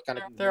in, what kind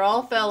of... They're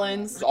all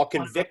felons. All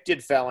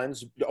convicted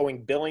felons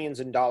owing billions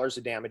in dollars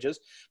of damages.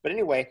 But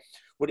anyway,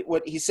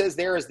 what he says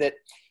there is that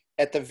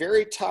at the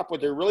very top, what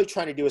they're really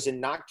trying to do is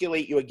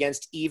inoculate you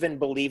against even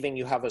believing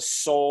you have a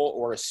soul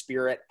or a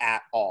spirit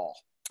at all.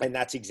 And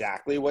that's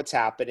exactly what's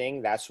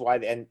happening. That's why,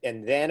 and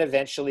then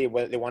eventually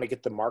they want to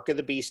get the mark of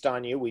the beast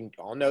on you. We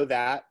all know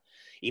that.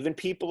 Even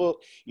people,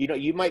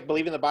 you might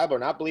believe in the Bible or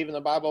not believe in the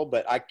Bible,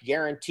 but I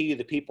guarantee you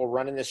the people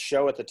running this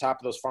show at the top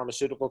of those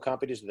pharmaceutical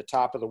companies, at the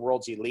top of the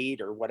world's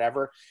elite or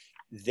whatever,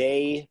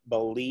 they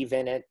believe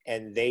in it,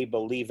 and they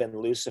believe in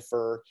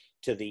Lucifer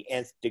to the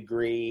nth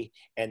degree,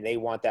 and they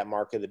want that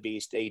mark of the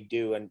beast. They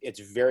do. And it's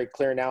very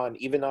clear now. And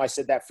even though I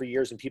said that for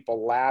years and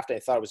people laughed, I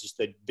thought it was just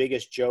the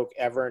biggest joke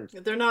ever. And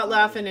they're not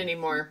laughing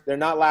anymore. They're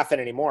not laughing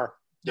anymore.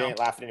 They No. ain't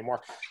laughing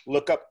anymore.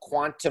 Look up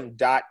quantum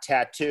dot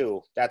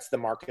tattoo. That's the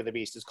mark of the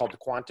beast. It's called the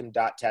quantum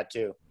dot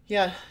tattoo.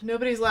 Yeah,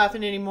 nobody's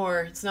laughing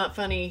anymore. It's not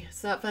funny.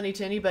 It's not funny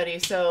to anybody.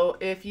 So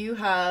if you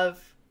have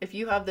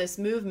this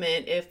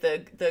movement, if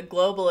the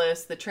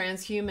globalists, the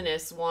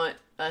transhumanists want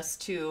us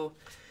to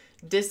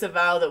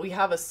disavow that we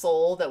have a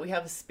soul, that we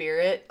have a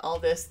spirit, all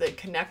this that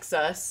connects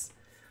us,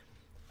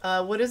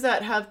 what does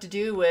that have to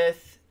do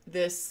with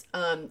this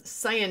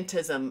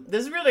scientism?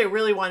 This is really, I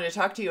really wanted to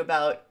talk to you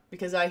about,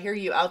 because I hear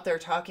you out there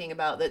talking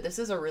about that this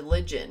is a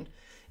religion.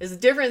 It's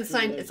different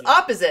science. It's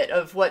opposite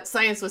of what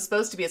science was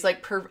supposed to be. It's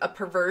like a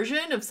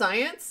perversion of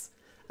science,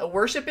 a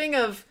worshiping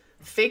of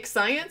fake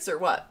science, or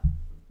what?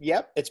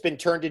 Yep. It's been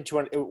turned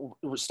into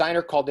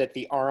Steiner called it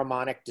the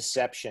Ahrimanic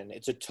deception.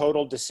 It's a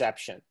total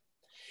deception.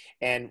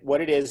 And what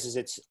it is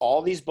it's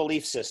all these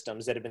belief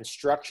systems that have been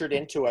structured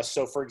into us.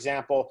 So, for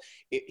example,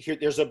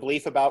 there's a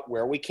belief about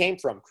where we came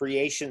from,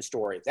 creation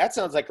story. That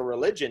sounds like a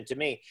religion to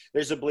me.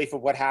 There's a belief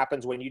of what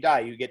happens when you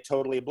die. You get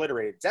totally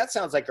obliterated. That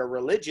sounds like a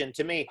religion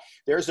to me.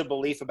 There's a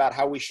belief about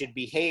how we should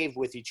behave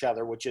with each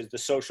other, which is the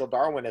social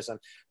Darwinism,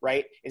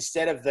 right?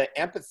 Instead of the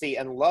empathy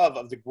and love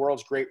of the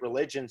world's great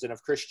religions and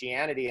of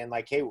Christianity and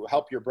like, hey,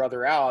 help your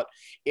brother out,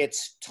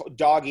 it's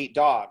dog eat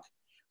dog.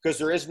 Because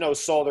there is no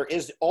soul. There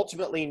is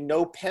ultimately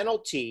no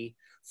penalty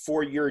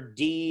for your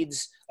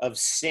deeds of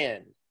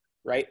sin,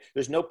 right?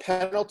 There's no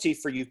penalty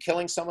for you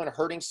killing someone,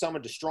 hurting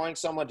someone, destroying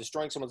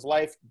someone's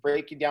life,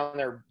 breaking down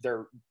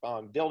their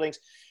buildings.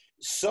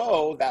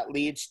 So that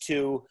leads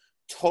to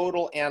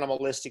total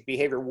animalistic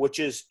behavior, which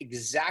is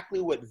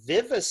exactly what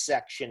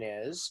vivisection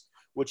is,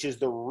 which is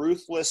the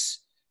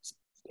ruthless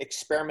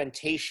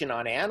experimentation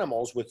on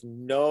animals with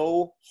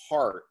no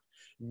heart,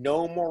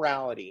 no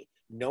morality,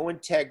 no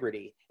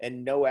integrity,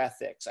 and no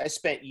ethics. I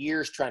spent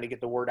years trying to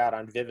get the word out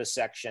on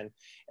vivisection.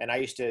 And I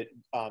used to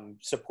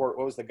support,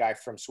 what was the guy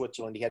from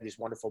Switzerland? He had these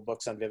wonderful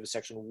books on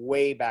vivisection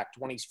way back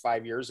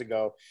 25 years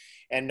ago.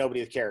 And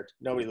nobody cared.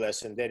 Nobody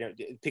listened. They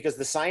didn't, because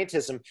the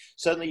scientism,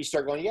 suddenly you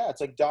start going, yeah,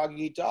 it's like dog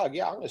eat dog.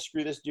 Yeah, I'm going to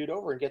screw this dude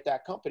over and get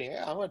that company.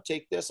 Yeah, I'm going to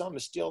take this. I'm going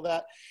to steal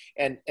that.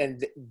 And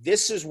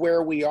this is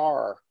where we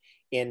are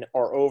in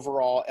our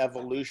overall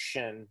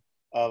evolution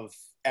of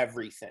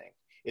everything.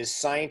 Is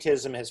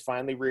scientism has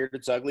finally reared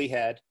its ugly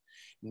head.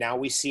 Now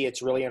we see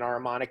it's really an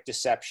Ahrimanic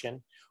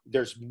deception.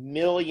 There's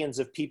millions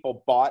of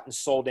people bought and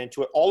sold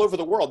into it all over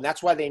the world. And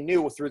that's why they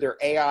knew through their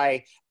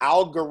AI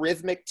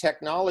algorithmic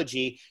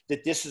technology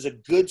that this is a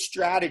good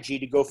strategy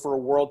to go for a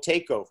world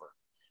takeover,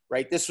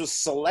 right? This was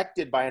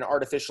selected by an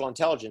artificial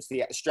intelligence,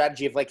 the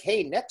strategy of like,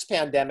 hey, next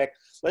pandemic,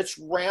 let's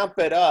ramp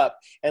it up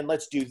and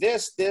let's do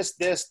this,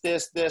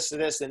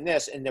 and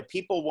this. And the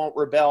people won't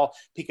rebel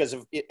because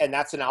of it. And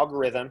that's an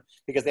algorithm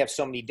because they have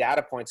so many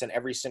data points on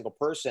every single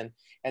person.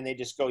 And they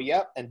just go,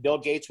 yep. And Bill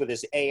Gates with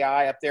his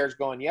AI up there is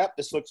going, yep,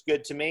 this looks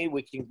good to me.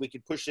 We can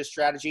push this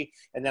strategy.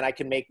 And then I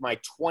can make my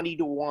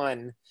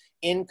 20-to-1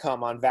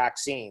 income on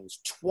vaccines,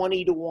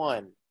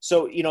 20-to-1.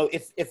 So, you know,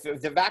 if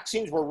the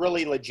vaccines were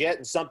really legit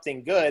and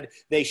something good,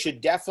 they should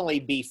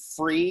definitely be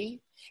free,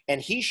 and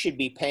he should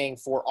be paying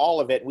for all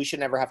of it. We should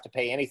never have to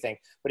pay anything.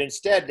 But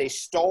instead, they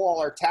stole all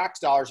our tax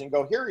dollars and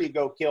go, here you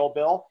go, Kill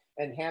Bill,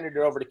 and handed it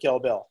over to Kill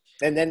Bill.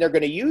 And then they're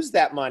going to use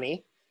that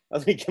money.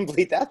 Let me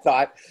complete that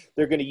thought.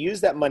 They're going to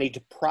use that money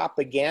to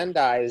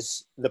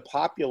propagandize the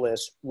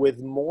populace with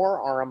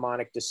more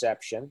Ahrimanic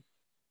deception.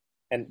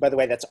 And by the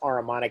way, that's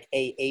Ahrimanic,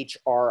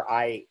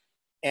 Ahriman,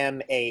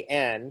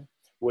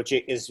 which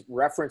is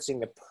referencing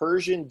the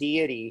Persian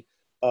deity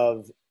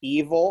of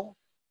evil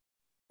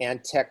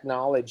and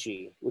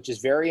technology, which is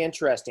very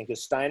interesting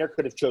because Steiner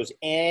could have chose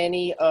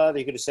any other.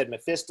 He could have said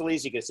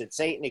Mephistopheles, he could have said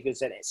Satan, he could have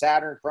said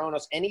Saturn,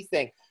 Kronos,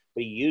 anything,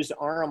 but he used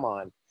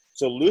Ahriman.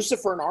 So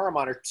Lucifer and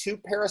Ahriman are two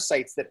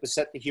parasites that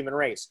beset the human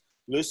race.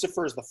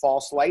 Lucifer is the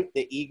false light,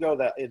 the ego,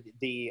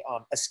 the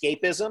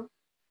escapism,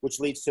 which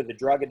leads to the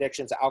drug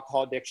addictions,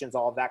 alcohol addictions,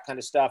 all of that kind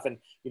of stuff. And,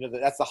 you know,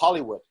 that's the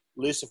Hollywood,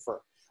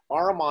 Lucifer.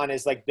 Ahriman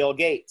is like Bill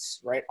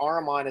Gates, right?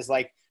 Ahriman is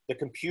like the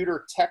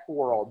computer tech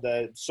world,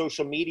 the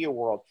social media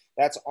world.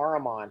 That's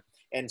Ahriman.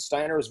 And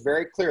Steiner was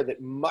very clear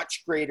that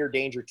much greater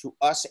danger to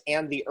us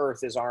and the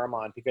earth is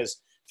Ahriman,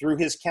 because through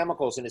his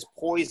chemicals and his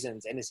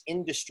poisons and his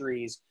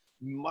industries,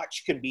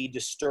 much can be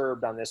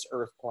disturbed on this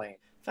earth plane.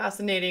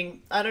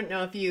 Fascinating. I don't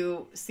know if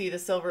you see the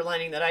silver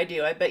lining that I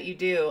do. I bet you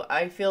do.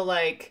 I feel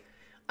like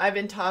I've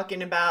been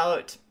talking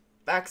about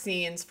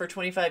vaccines for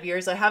 25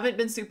 years. I haven't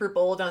been super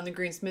bold on the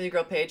Green Smoothie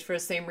Girl page for the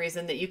same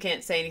reason that you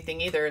can't say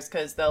anything either, is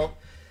because they'll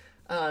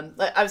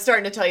I was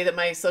starting to tell you that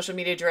my social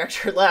media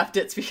director left.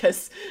 It's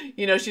because,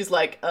 you know, she's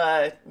like,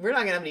 we're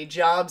not gonna have any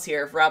jobs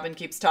here if Robin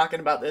keeps talking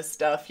about this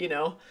stuff, you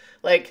know,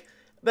 like,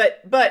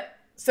 but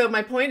so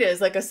my point is,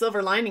 like, a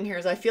silver lining here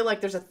is I feel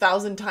like there's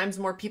 1,000 times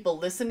more people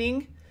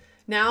listening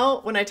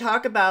now when I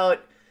talk about,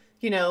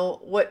 you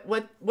know,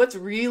 what's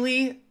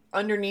really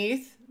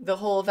underneath the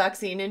whole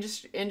vaccine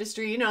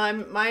industry. You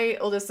know, my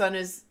oldest son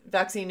is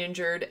vaccine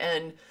injured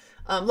and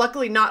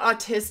luckily not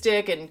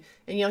autistic, and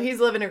you know, he's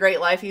living a great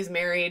life. He's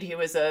married. He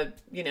was a,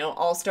 you know,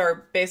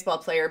 all-star baseball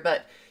player,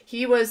 but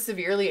he was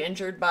severely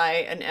injured by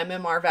an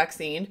MMR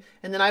vaccine.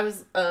 And then I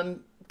was a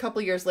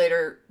couple years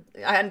later,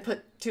 I hadn't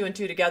put two and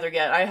two together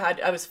yet.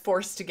 I was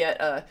forced to get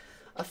a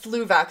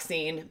flu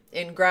vaccine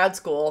in grad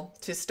school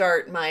to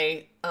start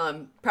my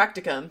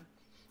practicum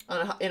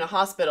in a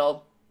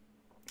hospital.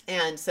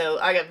 And so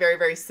I got very,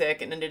 very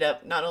sick and ended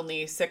up not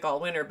only sick all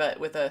winter, but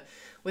with an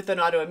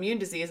autoimmune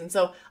disease. And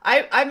so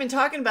I've been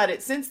talking about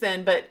it since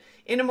then, but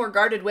in a more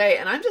guarded way.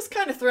 And I'm just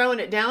kind of throwing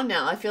it down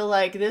now. I feel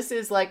like this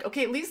is like,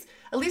 okay, at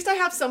least I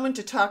have someone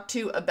to talk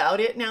to about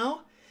it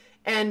now.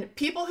 And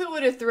people who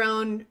would have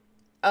thrown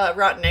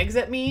rotten eggs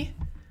at me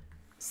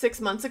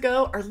 6 months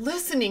ago are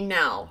listening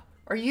now.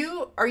 Are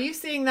you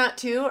seeing that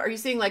too? Are you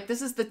seeing like,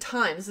 this is the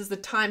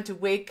time to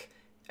wake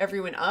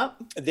everyone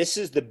up? This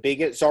is the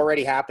biggest, it's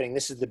already happening.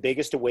 This is the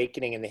biggest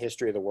awakening in the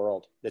history of the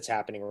world that's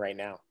happening right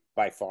now,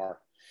 by far.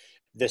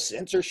 The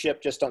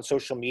censorship just on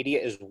social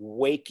media is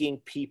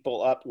waking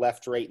people up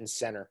left, right, and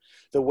center.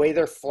 The way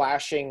they're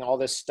flashing all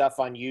this stuff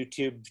on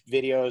YouTube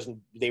videos,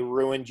 and they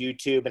ruined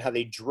YouTube, and how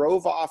they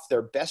drove off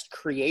their best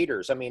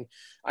creators. I mean,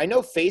 I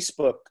know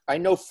Facebook, I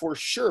know for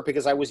sure,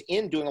 because I was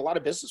doing a lot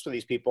of business with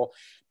these people.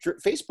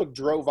 Facebook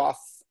drove off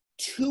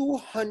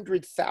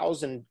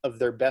 200,000 of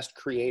their best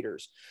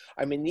creators.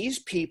 I mean, these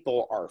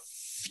people are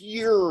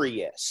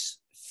furious.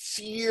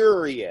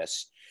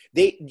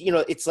 They, you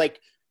know, it's like,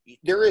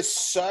 there is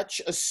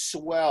such a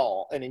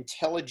swell, an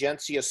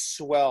intelligentsia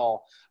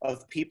swell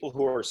of people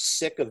who are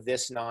sick of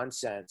this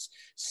nonsense,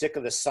 sick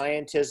of the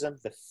scientism,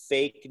 the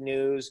fake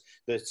news,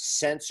 the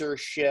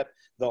censorship,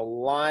 the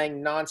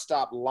lying,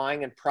 nonstop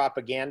lying and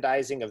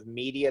propagandizing of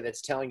media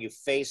that's telling you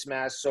face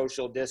masks,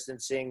 social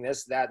distancing,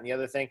 this, that, and the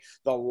other thing,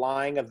 the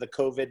lying of the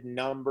COVID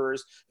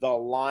numbers, the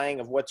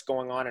lying of what's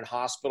going on in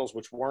hospitals,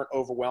 which weren't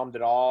overwhelmed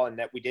at all, and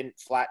that we didn't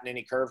flatten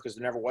any curve because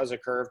there never was a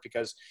curve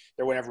because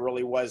there never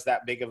really was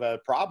that big of a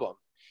problem.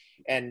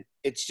 And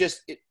it's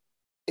just,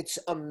 it's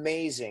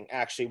amazing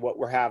actually what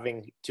we're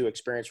having to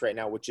experience right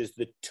now, which is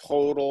the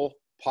total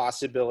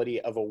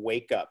possibility of a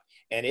wake up,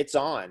 and it's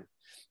on.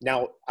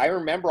 Now, I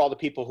remember all the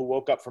people who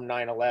woke up from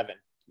 9/11,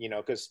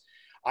 because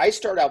I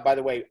started out, by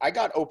the way, I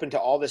got open to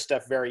all this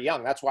stuff very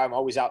young. That's why I'm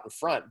always out in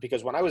front,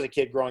 because when I was a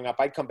kid growing up,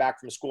 I'd come back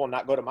from school and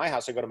not go to my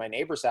house. I'd go to my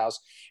neighbor's house,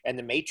 and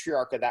the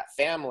matriarch of that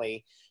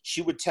family,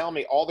 she would tell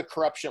me all the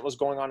corruption that was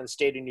going on in the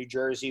state of New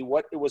Jersey,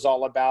 what it was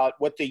all about,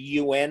 what the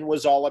UN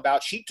was all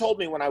about. She told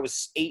me when I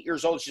was 8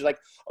 years old, she's like,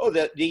 oh,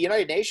 the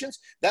United Nations,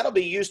 that'll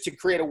be used to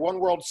create a one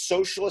world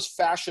socialist,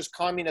 fascist,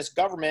 communist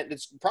government.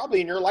 That's probably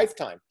in your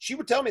lifetime. She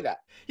would tell me that.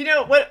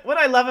 What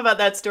I love about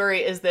that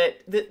story is that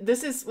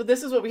this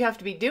is what we have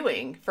to be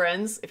doing,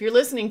 friends. If you're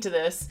listening to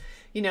this,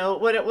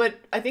 what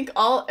I think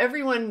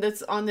everyone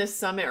that's on this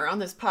summit or on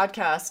this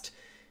podcast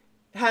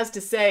has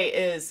to say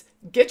is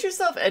get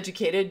yourself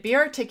educated, be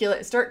articulate,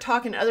 and start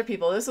talking to other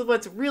people. This is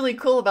what's really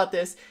cool about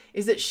this,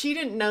 is that she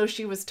didn't know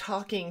she was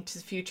talking to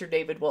future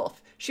David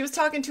Wolfe. She was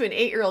talking to an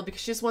 8-year-old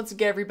because she just wants to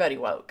get everybody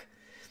woke.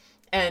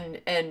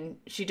 And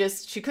she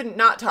couldn't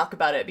not talk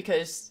about it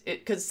because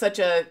such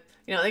a,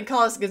 they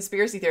call us a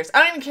conspiracy theorist. I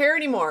don't even care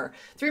anymore.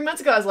 3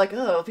 months ago, I was like,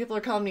 oh, people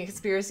are calling me a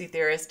conspiracy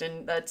theorist.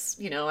 And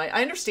that's,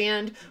 I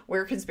understand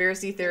where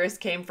conspiracy theorists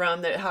came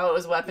from, how it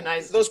was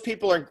weaponized. Those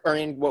people are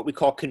in what we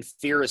call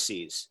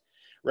conspiracies,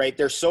 right?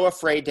 They're so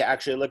afraid to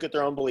actually look at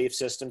their own belief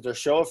systems. They're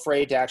so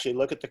afraid to actually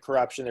look at the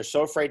corruption. They're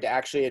so afraid to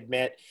actually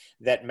admit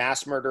that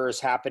mass murder is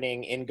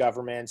happening in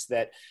governments,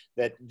 that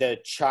the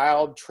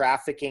child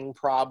trafficking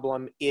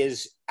problem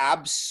is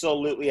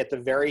absolutely at the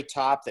very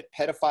top, that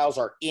pedophiles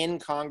are in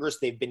Congress.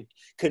 They've been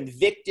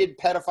convicted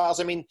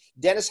pedophiles. I mean,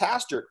 Dennis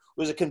Hastert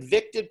was a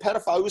convicted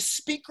pedophile. He was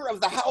Speaker of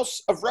the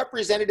House of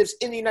Representatives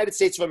in the United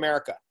States of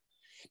America.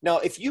 Now,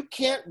 if you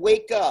can't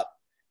wake up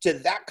to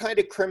that kind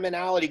of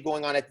criminality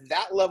going on at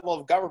that level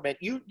of government,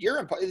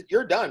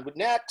 you're done.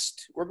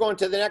 Next, we're going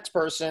to the next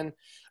person,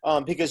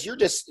 because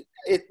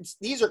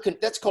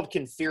that's called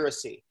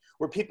conspiracy,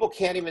 where people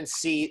can't even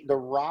see the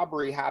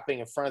robbery happening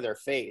in front of their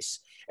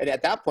face, and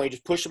at that point,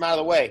 just push them out of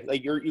the way.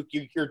 Like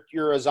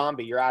you're a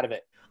zombie. You're out of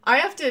it. I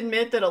have to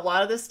admit that a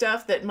lot of the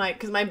stuff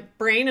because my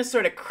brain is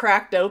sort of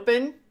cracked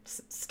open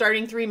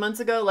starting 3 months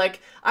ago.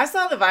 Like, I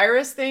saw the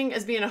virus thing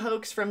as being a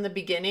hoax from the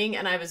beginning,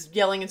 and I was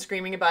yelling and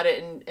screaming about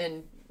it,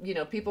 and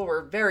people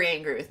were very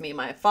angry with me.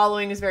 My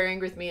following is very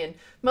angry with me, and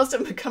most of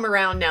them have come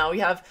around now.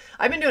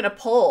 I've been doing a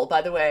poll,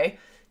 by the way,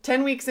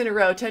 10 weeks in a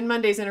row, 10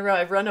 Mondays in a row.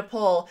 I've run a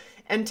poll,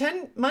 and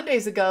 10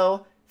 Mondays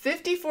ago,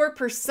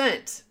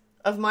 54%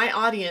 of my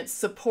audience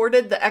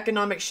supported the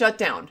economic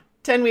shutdown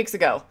 10 weeks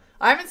ago.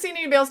 I haven't seen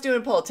anybody else doing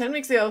a poll. 10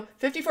 weeks ago,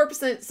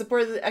 54%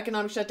 supported the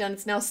economic shutdown.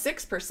 It's now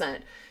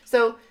 6%.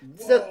 So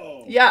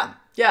yeah,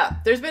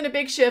 there's been a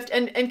big shift.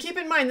 And keep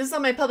in mind, this is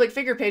on my public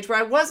figure page where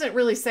I wasn't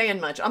really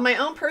saying much. On my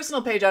own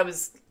personal page, I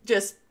was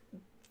just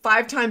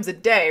 5 times a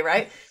day,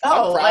 right?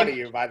 I'm proud of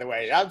you, by the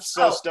way. I'm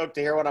so stoked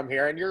to hear what I'm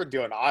hearing. You're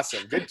doing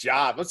awesome. Good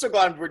job. I'm so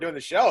glad we're doing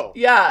the show.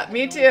 Yeah,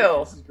 me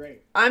too. This is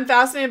great. I'm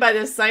fascinated by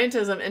this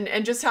scientism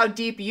and just how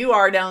deep you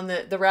are down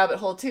the rabbit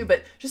hole too.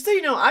 But just so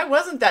you know, I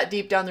wasn't that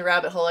deep down the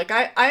rabbit hole. Like,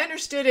 I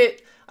understood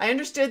it. I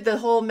understood the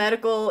whole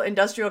medical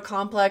industrial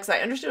complex. I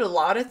understood a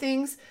lot of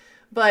things.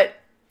 But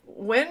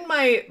when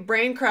my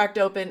brain cracked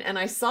open and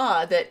I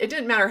saw that it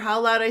didn't matter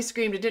how loud I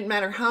screamed, it didn't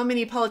matter how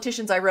many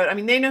politicians I wrote. I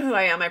mean, they know who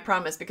I am, I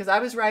promise, because I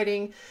was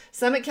writing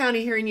Summit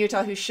County here in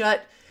Utah, who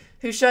shut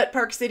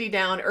Park City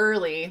down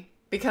early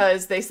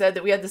because they said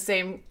that we had the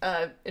same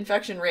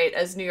infection rate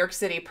as New York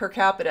City per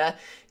capita.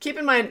 Keep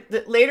in mind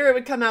that later it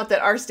would come out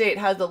that our state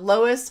had the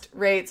lowest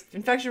rates,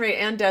 infection rate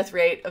and death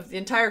rate of the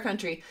entire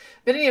country.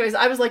 But anyways,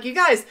 I was like, you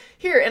guys,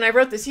 here, and I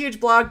wrote this huge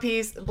blog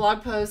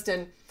post,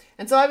 and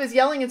so I was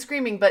yelling and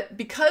screaming, but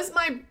because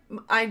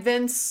I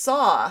then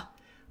saw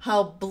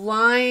how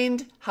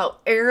blind, how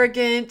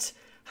arrogant,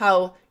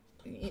 how,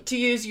 to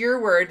use your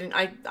word, and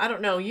I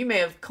don't know, you may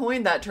have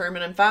coined that term,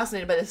 and I'm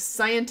fascinated by this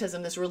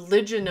scientism, this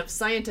religion of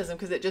scientism,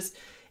 because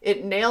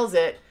it nails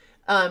it.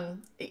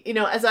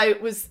 As I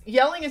was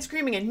yelling and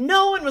screaming and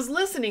no one was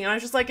listening, and I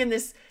was just like in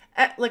this,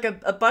 like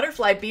a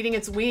butterfly beating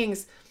its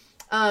wings,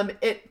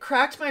 it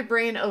cracked my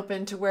brain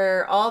open to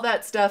where all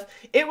that stuff,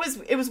 it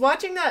was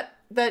watching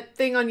that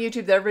thing on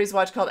YouTube that everybody's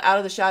watched called Out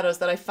of the Shadows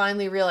that I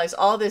finally realized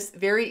all this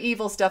very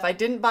evil stuff. I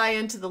didn't buy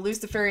into the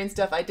Luciferian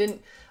stuff. I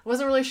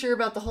wasn't really sure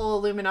about the whole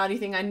Illuminati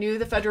thing. I knew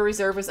the Federal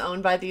Reserve was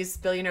owned by these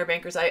billionaire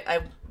bankers.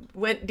 I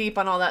went deep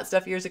on all that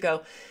stuff years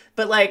ago.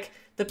 But like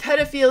the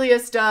pedophilia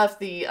stuff,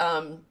 the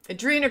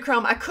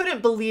adrenochrome, I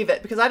couldn't believe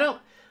it because I don't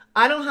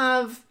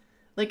have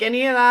like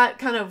any of that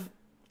kind of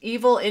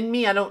evil in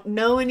me. I don't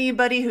know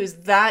anybody who's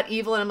that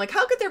evil. And I'm like,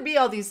 how could there be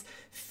all these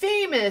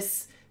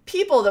famous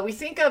people that we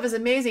think of as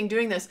amazing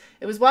doing this.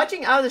 It was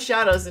watching Out of the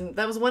Shadows, and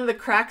that was one of the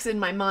cracks in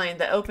my mind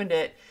that opened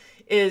it,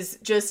 is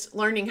just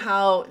learning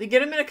how they get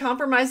them in a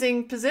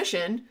compromising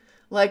position,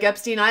 like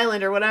Epstein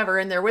Island or whatever,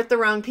 and they're with the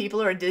wrong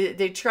people, or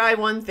they try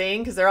one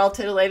thing because they're all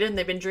titillated and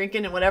they've been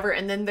drinking and whatever,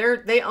 and then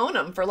they own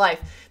them for life.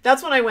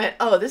 That's when I went,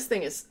 oh, this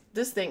thing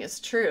is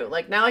true.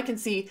 Like, now I can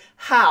see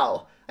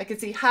how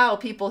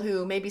people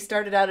who maybe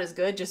started out as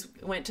good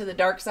just went to the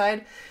dark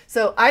side.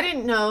 So I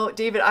didn't know,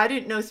 David,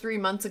 3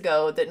 months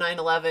ago that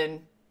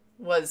 9/11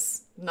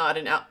 was not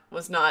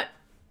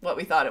what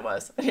we thought it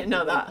was. I didn't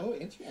know that. Oh,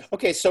 interesting.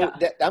 Okay, so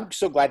I'm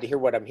so glad to hear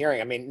what I'm hearing.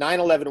 I mean,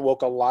 9/11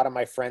 woke a lot of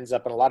my friends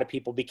up, and a lot of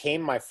people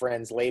became my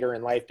friends later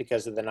in life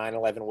because of the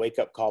 9/11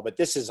 wake-up call. But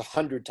this is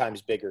 100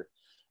 times bigger,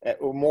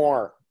 or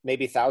more,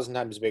 maybe 1,000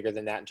 times bigger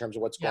than that in terms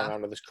of what's going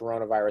on with this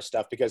coronavirus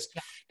stuff. Because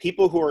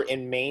people who are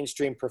in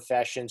mainstream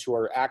professions who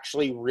are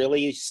actually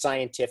really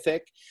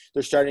scientific,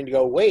 they're starting to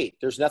go, wait,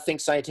 there's nothing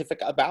scientific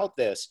about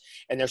this.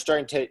 And they're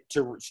starting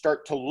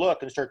to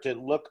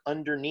look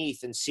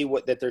underneath and see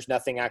that there's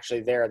nothing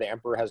actually there. The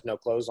emperor has no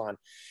clothes on.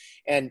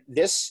 And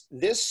this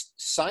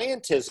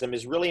scientism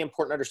is really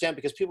important to understand,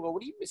 because people go,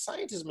 what do you mean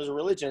scientism is a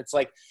religion? It's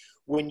like,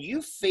 when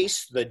you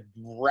face the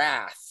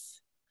wrath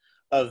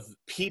of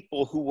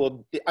people who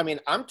will, I mean,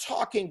 I'm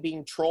talking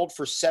being trolled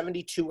for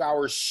 72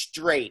 hours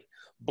straight,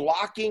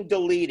 blocking,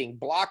 deleting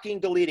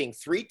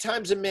 3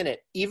 times a minute,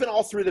 even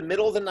all through the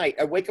middle of the night.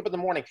 I wake up in the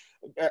morning,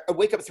 I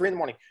wake up at 3 in the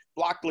morning,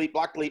 block, delete,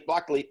 block, delete,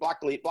 block, delete, block,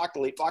 delete, block,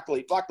 delete, block,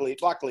 delete, block, delete,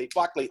 block, delete,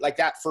 block, delete, like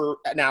that for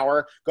an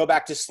hour, go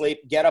back to sleep,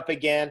 get up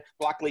again,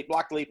 block, delete,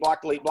 block, delete,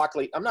 block, delete, block,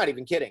 delete. I'm not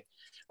even kidding.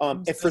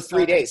 And for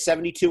 3 days,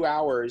 72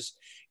 hours,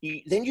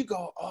 then you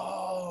go,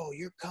 oh,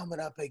 you're coming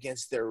up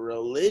against their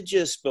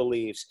religious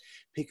beliefs,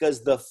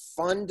 because the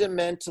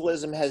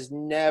fundamentalism has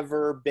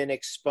never been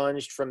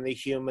expunged from the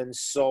human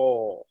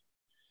soul.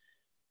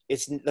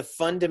 It's the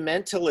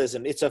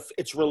fundamentalism.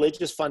 It's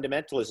religious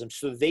fundamentalism.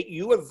 So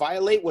you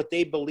violate what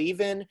they believe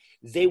in,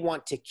 they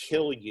want to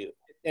kill you.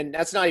 And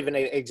that's not even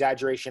an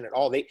exaggeration at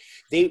all.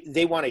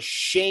 They want to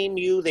shame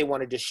you. They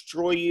want to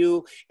destroy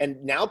you.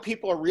 And now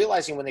people are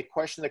realizing, when they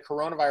question the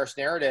coronavirus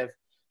narrative,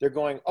 they're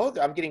going, oh,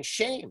 I'm getting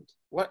shamed.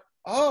 What?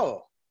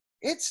 Oh,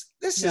 this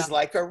is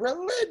like a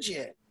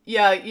religion.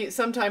 Yeah,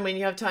 sometime when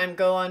you have time,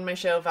 go on my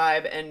show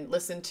Vibe and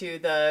listen to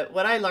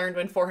what I learned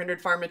when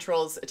 400 pharma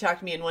trolls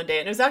attacked me in one day.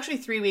 And it was actually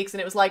 3 weeks,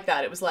 and it was like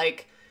that. It was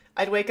like,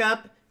 I'd wake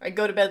up, I'd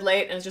go to bed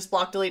late, and it was just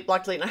block, delete,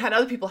 block, delete. And I had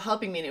other people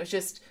helping me, and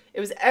it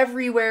was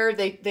everywhere.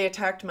 They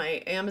attacked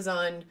my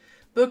Amazon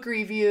book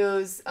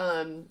reviews,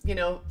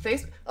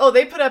 Facebook. Oh,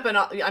 they put up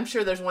I'm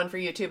sure there's one for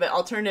you too, but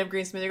alternative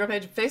green smoothie girl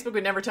page. Facebook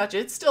would never touch it.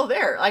 It's still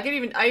there. I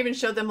even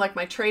showed them like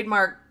my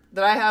trademark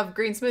that I have,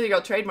 green smoothie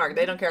girl trademark.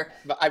 They don't care.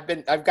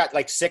 I've got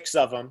like 6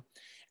 of them,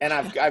 and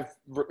I've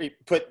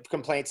put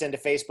complaints into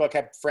Facebook.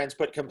 Have friends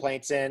put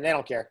complaints in. They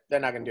don't care. They're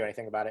not going to do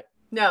anything about it.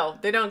 No,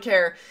 they don't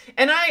care.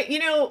 And I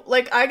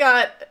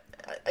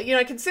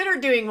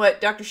considered doing what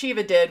Dr.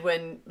 Shiva did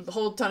when the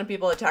whole ton of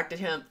people attacked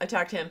him.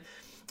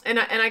 And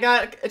I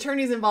got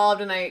attorneys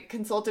involved, and I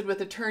consulted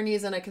with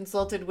attorneys, and I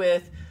consulted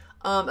with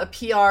a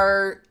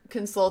PR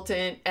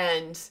consultant,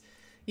 and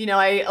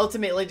I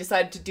ultimately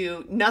decided to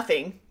do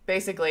nothing,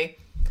 basically.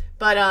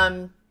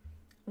 But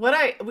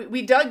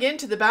we dug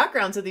into the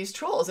backgrounds of these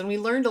trolls, and we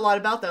learned a lot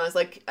about them.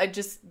 I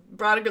just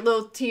brought a good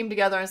little team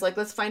together. I was like,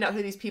 let's find out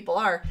who these people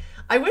are.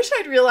 I wish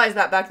I'd realized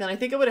that back then. I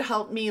think it would have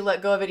helped me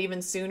let go of it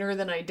even sooner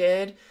than I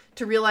did,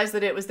 to realize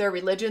that it was their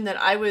religion, that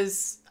I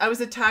was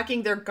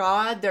attacking their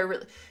God.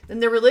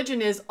 And their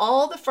religion is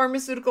all the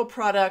pharmaceutical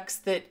products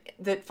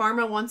that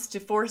pharma wants to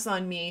force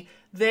on me.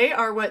 They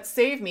are what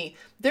saved me.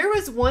 There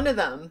was one of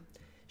them.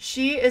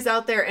 She is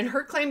out there, and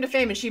her claim to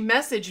fame, and she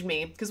messaged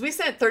me, because we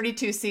sent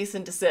 32 cease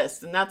and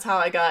desist, and that's how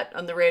I got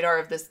on the radar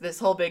of this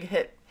whole big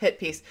hit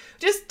piece.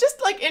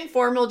 Just like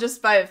informal,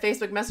 just by a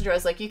Facebook Messenger. I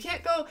was like, you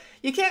can't go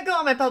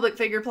on my public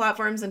figure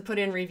platforms and put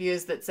in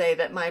reviews that say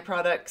that my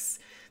products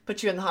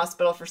put you in the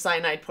hospital for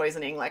cyanide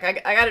poisoning. Like,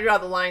 I got to draw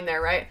the line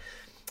there, right?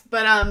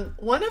 But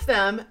one of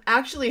them,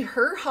 actually,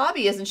 her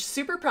hobby is, and she's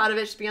super proud of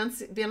it, she's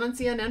been on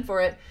CNN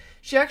for it,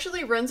 she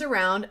actually runs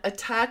around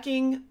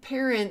attacking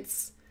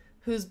parents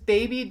whose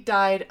baby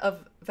died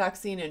of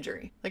vaccine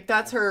injury. Like,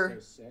 that's her.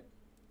 So sick.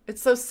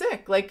 It's so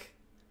sick. Like,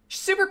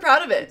 she's super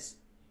proud of it.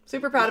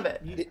 Super proud of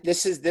it.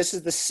 This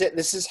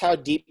is how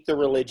deep the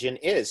religion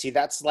is. See,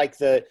 that's like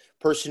the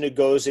person who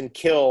goes and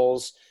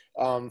kills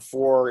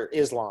for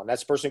Islam.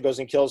 That's the person who goes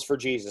and kills for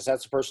Jesus.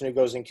 That's the person who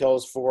goes and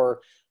kills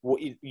for,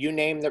 you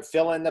name the,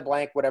 fill in the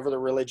blank, whatever the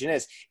religion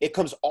is. It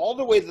comes all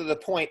the way to the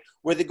point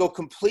where they go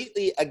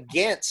completely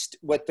against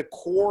what the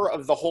core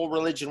of the whole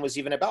religion was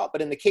even about.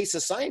 But in the case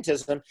of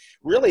scientism,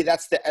 really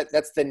that's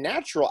the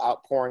natural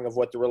outpouring of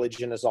what the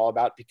religion is all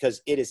about,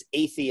 because it is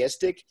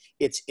atheistic,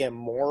 it's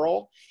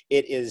immoral,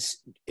 it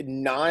is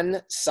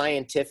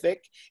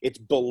non-scientific, it's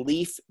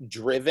belief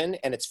driven,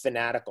 and it's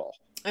fanatical.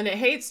 And it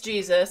hates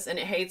Jesus, and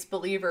it hates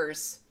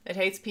believers. It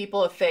hates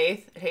people of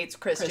faith. It hates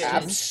Christians.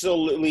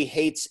 Absolutely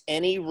hates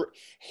any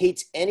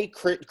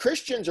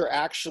Christians are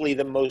actually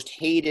the most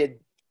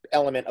hated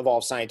element of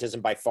all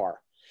scientism by far.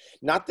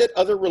 Not that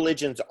other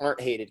religions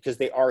aren't hated, because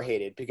they are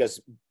hated,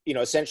 because,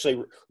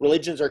 essentially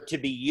religions are to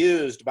be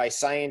used by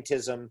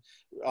scientism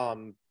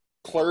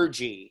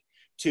clergy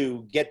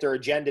to get their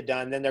agenda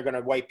done. Then they're going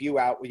to wipe you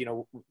out,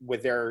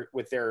 with their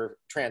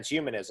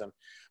transhumanism.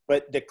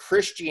 But the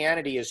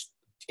Christianity is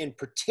in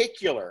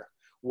particular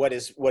what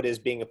is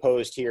being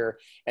opposed here.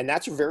 And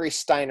that's a very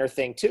Steiner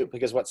thing too,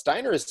 because what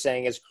Steiner is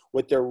saying is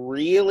what they're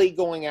really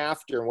going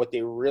after and what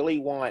they really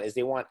want is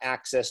they want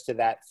access to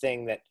that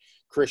thing that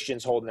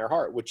Christians hold in their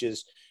heart, which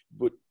is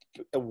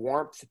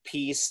warmth,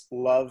 peace,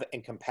 love,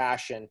 and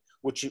compassion,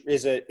 which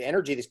is an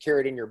energy that's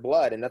carried in your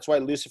blood. And that's why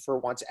Lucifer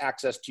wants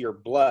access to your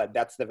blood.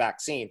 That's the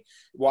vaccine.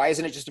 Why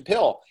isn't it just a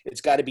pill?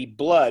 It's got to be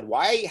blood.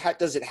 Why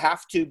does it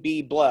have to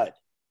be blood?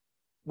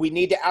 We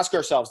need to ask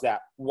ourselves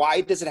that.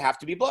 Why does it have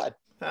to be blood?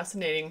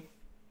 Fascinating.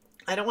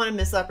 I don't want to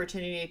miss the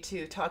opportunity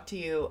to talk to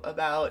you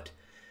about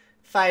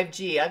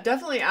 5G. I've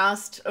definitely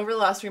asked, over the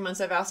last 3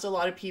 months, I've asked a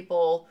lot of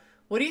people,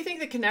 what do you think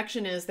the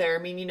connection is there?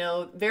 I mean,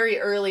 very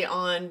early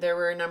on, there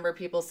were a number of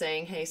people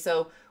saying, hey,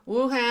 so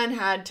Wuhan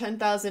had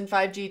 10,000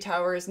 5G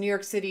towers. New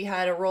York City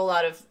had a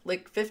rollout of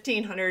like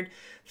 1,500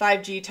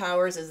 5G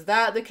towers. Is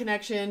that the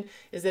connection?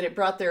 Is that it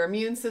brought their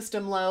immune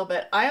system low?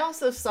 But I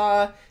also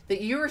saw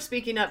that you were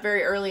speaking up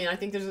very early, and I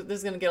think this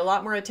is going to get a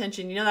lot more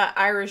attention. that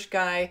Irish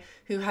guy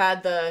who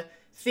had the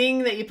thing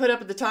that you put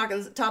up at the top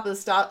of the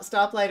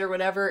stoplight or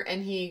whatever,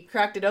 and he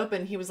cracked it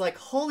open. He was like,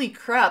 holy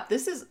crap,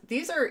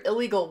 these are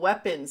illegal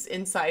weapons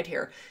inside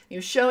here. He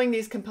was showing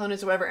these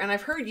components or whatever, and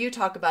I've heard you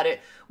talk about it.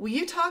 Will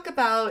you talk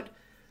about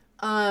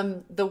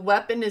the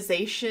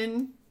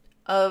weaponization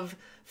of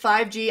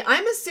 5G?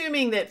 I'm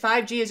assuming that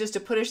 5G is just to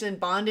put us in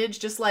bondage,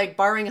 just like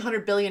borrowing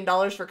 $100 billion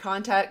for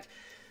contact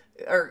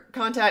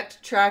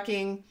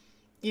tracking,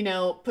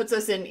 puts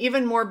us in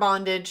even more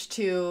bondage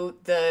to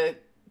the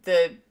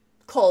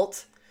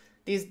cult,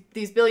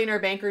 these billionaire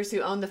bankers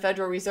who own the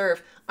Federal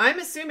Reserve. I'm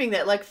assuming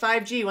that like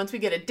 5G, once we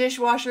get a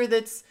dishwasher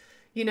that's,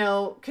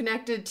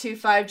 connected to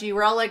 5G,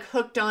 we're all like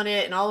hooked on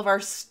it and all of our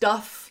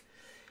stuff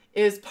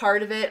is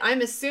part of it.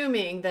 I'm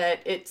assuming that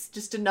it's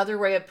just another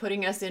way of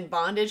putting us in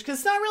bondage because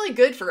it's not really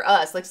good for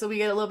us. Like, so we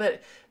get a little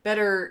bit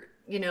better,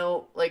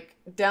 like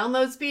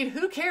download speed.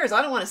 Who cares?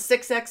 I don't want to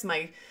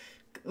 6x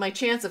my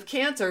chance of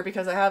cancer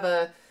because I have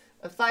a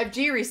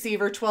 5G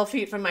receiver 12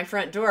 feet from my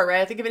front door, right?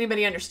 I think if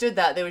anybody understood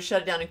that, they would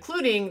shut it down,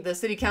 including the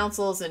city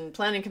councils and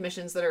planning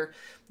commissions that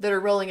are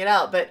rolling it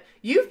out. But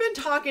you've been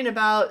talking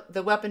about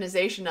the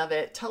weaponization of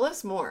it. Tell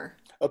us more.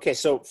 Okay,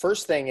 so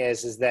first thing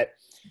is that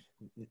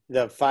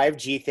the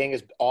 5G thing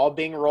is all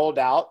being rolled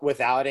out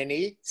without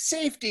any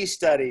safety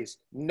studies,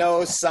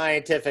 no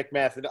scientific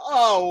method.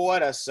 Oh,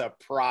 what a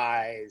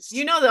surprise.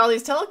 You know that all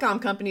these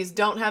telecom companies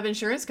don't have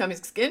insurance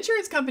companies.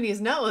 Insurance companies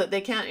know that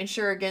they can't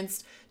insure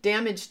against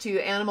damage to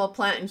animal,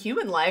 plant, and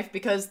human life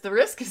because the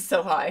risk is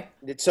so high.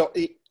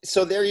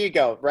 So there you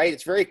go, right?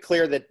 It's very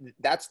clear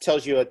that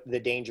tells you the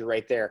danger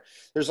right there.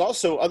 There's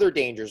also other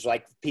dangers,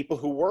 like people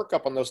who work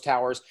up on those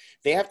towers,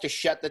 they have to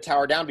shut the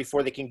tower down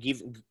before they can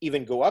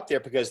even go up there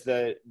because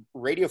the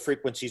radio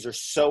frequencies are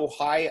so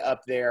high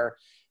up there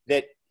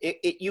that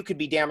you could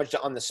be damaged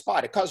on the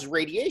spot. It causes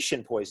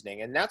radiation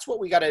poisoning. And that's what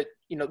we got to,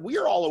 we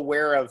are all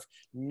aware of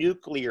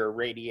nuclear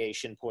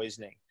radiation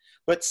poisoning.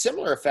 But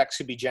similar effects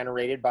could be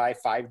generated by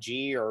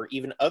 5G or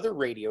even other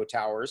radio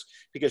towers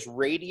because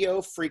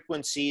radio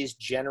frequencies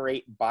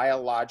generate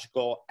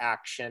biological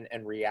action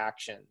and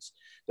reactions.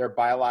 They're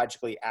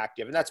biologically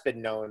active, and that's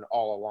been known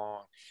all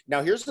along.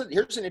 Now, here's an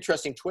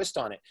interesting twist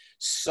on it.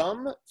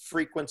 Some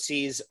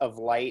frequencies of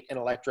light and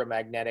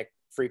electromagnetic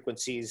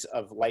frequencies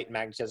of light and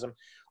magnetism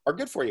are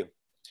good for you,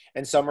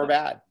 and some are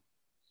bad.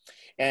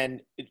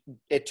 And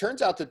it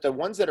turns out that the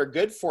ones that are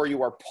good for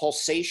you are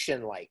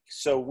pulsation-like.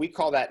 So we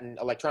call that in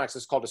electronics,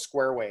 it's called a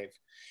square wave,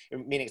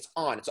 meaning it's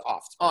on, it's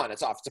off, it's on,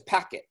 it's off. It's a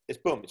packet. It's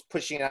boom, it's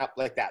pushing it out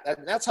like that.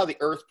 That's how the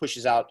Earth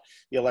pushes out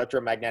the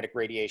electromagnetic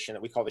radiation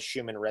that we call the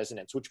Schumann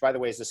resonance, which, by the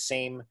way, is the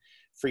same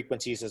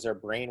frequencies as our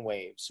brain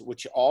waves,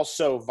 which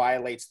also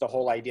violates the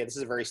whole idea. This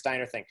is a very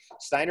Steiner thing.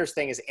 Steiner's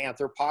thing is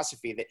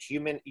anthroposophy, that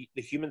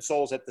the human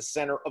soul is at the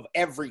center of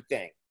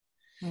everything.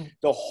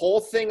 The whole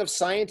thing of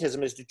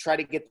scientism is to try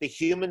to get the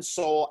human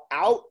soul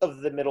out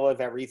of the middle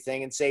of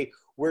everything and say,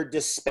 we're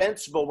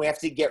dispensable. We have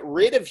to get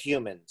rid of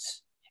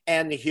humans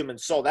and the human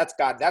soul. That's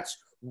God. That's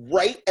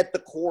right at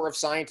the core of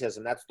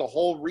scientism. That's the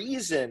whole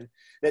reason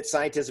that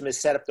scientism is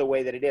set up the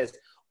way that it is.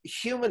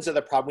 Humans are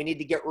the problem. We need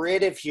to get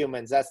rid of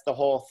humans. That's the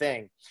whole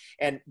thing.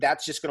 And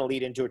that's just going to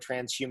lead into a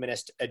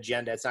transhumanist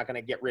agenda. It's not going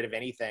to get rid of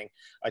anything.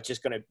 It's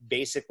just going to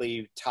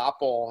basically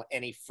topple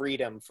any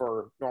freedom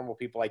for normal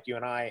people like you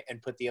and I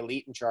and put the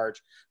elite in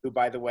charge, who,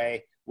 by the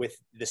way, with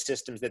the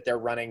systems that they're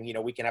running,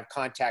 we can have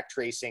contact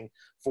tracing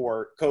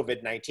for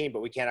COVID-19,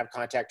 but we can't have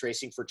contact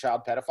tracing for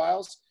child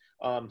pedophiles.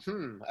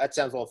 That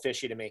sounds a little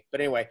fishy to me. But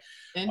anyway.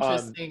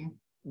 Interesting.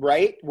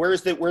 Right?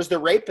 Where's the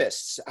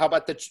rapists? How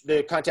about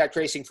the contact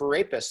tracing for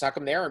rapists? How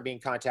come they aren't being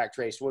contact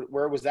traced?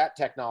 Where was that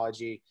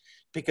technology?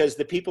 Because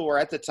the people who are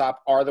at the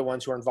top are the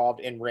ones who are involved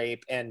in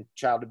rape and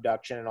child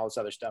abduction and all this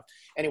other stuff.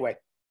 Anyway,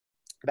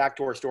 back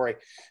to our story.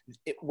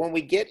 When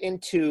we get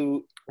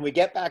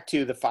back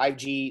to the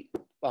 5G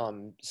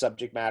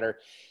subject matter,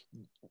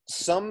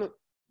 some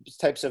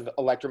types of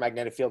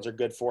electromagnetic fields are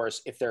good for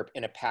us if they're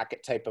in a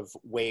packet type of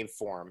wave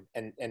form,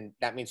 and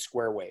that means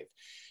square wave.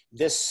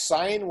 This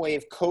sine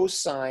wave,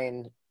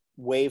 cosine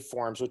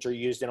waveforms, which are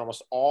used in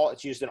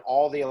it's used in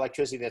all the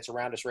electricity that's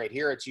around us right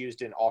here. It's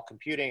used in all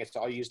computing. It's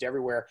all used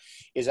everywhere,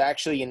 is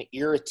actually an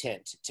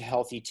irritant to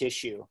healthy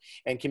tissue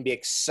and can be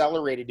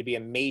accelerated to be a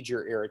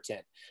major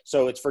irritant.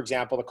 So it's, for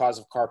example, the cause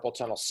of carpal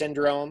tunnel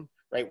syndrome,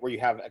 right? Where you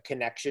have a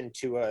connection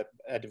to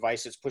a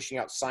device that's pushing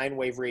out sine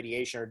wave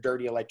radiation or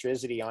dirty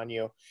electricity on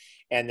you.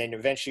 And then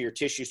eventually your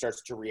tissue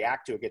starts to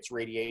react to it, gets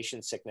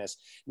radiation sickness.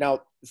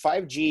 Now,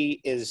 5G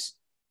is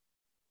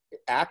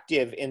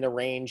active in the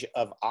range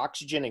of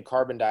oxygen and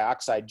carbon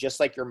dioxide, just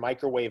like your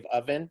microwave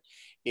oven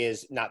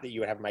is. Not that you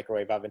would have a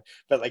microwave oven,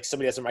 but like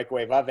somebody has a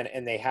microwave oven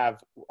and they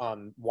have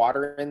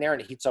water in there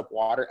and it heats up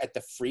water at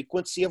the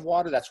frequency of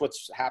water. That's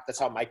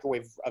how a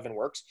microwave oven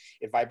works.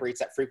 It vibrates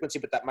that frequency,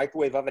 but that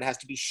microwave oven has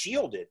to be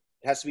shielded.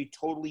 It has to be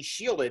totally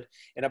shielded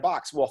in a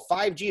box. Well,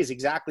 5G is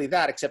exactly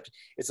that, except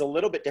it's a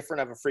little bit different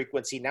of a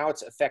frequency. Now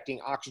it's affecting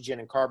oxygen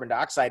and carbon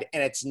dioxide,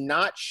 and it's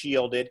not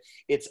shielded.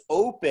 It's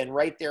open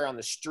right there on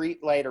the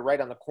street light or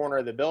right on the corner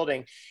of the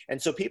building.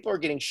 And so people are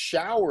getting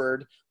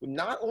showered with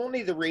not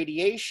only the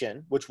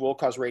radiation, which will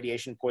cause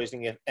radiation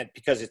poisoning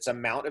because it's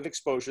amount of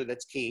exposure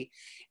that's key.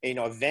 And,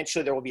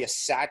 eventually there will be a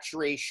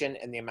saturation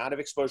and the amount of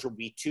exposure will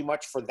be too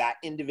much for that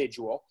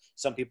individual.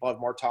 Some people have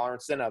more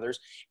tolerance than others.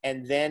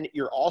 And then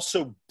you're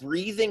also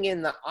breathing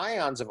in the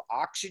ions of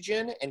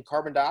oxygen and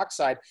carbon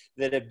dioxide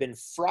that have been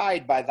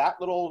fried by that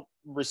little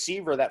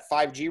receiver, that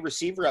 5G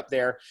receiver up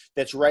there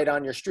that's right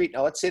on your street.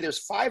 Now, let's say there's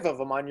 5 of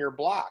them on your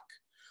block.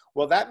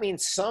 Well, that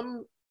means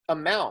some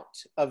amount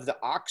of the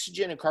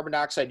oxygen and carbon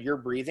dioxide you're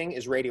breathing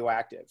is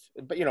radioactive,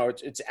 but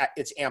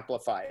it's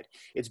amplified.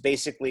 It's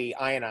basically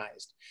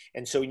ionized.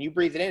 And so when you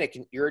breathe it in, it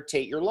can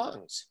irritate your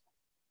lungs.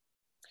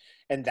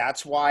 And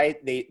that's why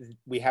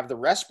we have the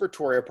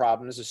respiratory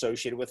problems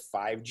associated with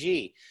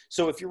 5G.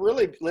 So if you're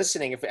really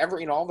listening, if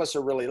ever, all of us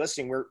are really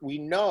listening, we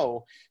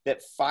know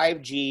that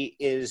 5G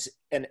is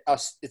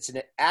it's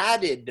an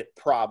added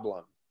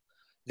problem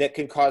that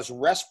can cause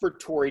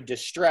respiratory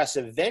distress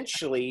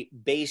eventually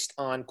based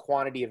on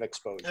quantity of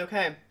exposure.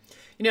 Okay.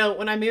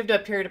 When I moved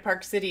up here to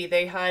Park City,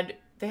 they had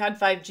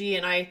 5G,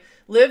 and I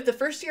lived the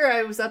first year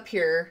I was up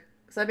here,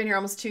 because I've been here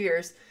almost 2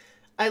 years.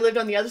 I lived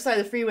on the other side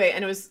of the freeway,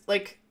 and it was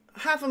like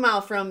half a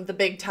mile from the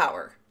big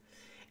tower.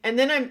 And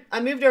then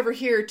I moved over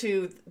here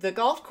to the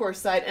golf course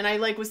side, and I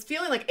was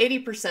feeling like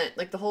 80%,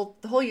 like the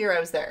whole year I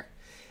was there.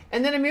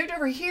 And then I moved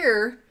over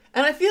here,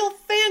 and I feel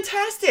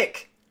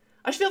fantastic.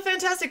 I feel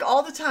fantastic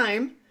all the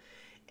time.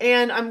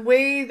 And I'm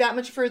way that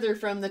much further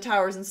from the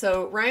towers. And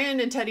so Ryan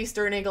and Teddy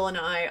Sternagel and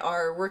I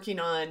are working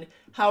on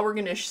how we're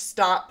going to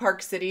stop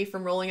Park City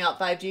from rolling out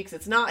 5G, because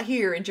it's not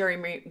here in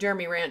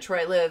Jeremy Ranch where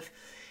I live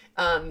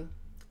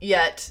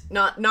yet.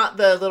 Not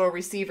the little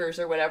receivers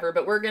or whatever,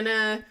 but I'm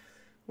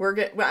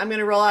going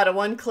to roll out a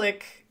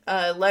one-click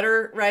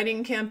letter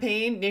writing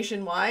campaign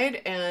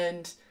nationwide,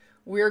 and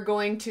we're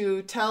going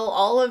to tell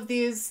all of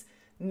these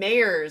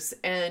mayors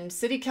and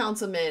city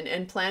councilmen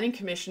and planning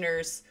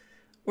commissioners,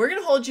 we're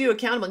going to hold you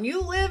accountable. And you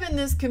live in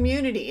this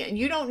community and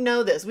you don't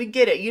know this. We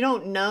get it. You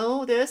don't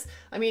know this.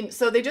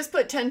 So they just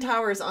put 10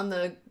 towers on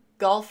the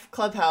golf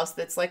clubhouse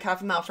that's like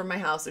half a mile from my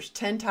house. There's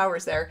 10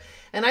 towers there.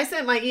 And I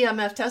sent my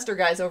EMF tester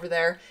guys over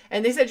there,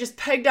 and they said just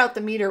pegged out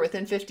the meter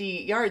within 50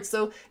 yards.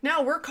 So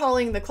now we're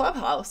calling the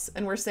clubhouse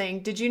and we're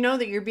saying, did you know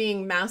that you're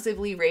being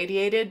massively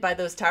radiated by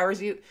those towers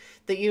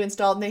that you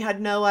installed? And they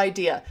had no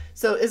idea.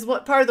 So is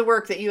what part of the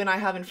work that you and I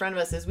have in front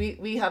of us is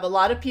we have a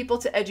lot of people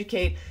to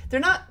educate. They're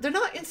not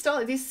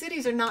installing, these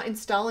cities are not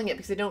installing it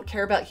because they don't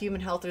care about human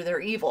health or they're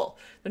evil.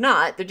 They're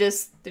not. They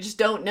just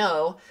don't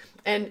know.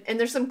 And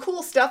there's some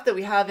cool stuff that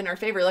we have in our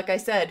favor. Like I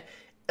said,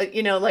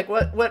 like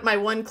what my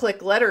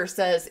one-click letter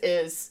says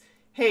is,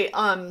 hey,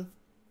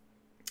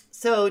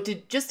 so to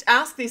just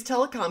ask these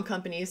telecom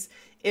companies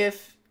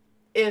if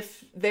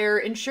they're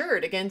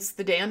insured against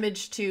the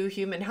damage to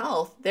human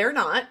health. They're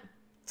not.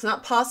 It's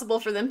not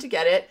possible for them to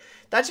get it.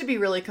 That should be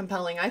really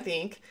compelling, I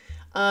think.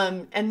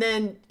 And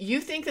then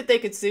you think that they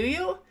could sue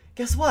you?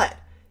 Guess what?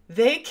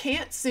 They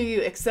can't sue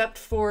you except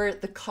for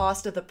the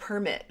cost of the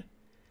permit.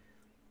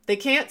 They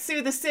can't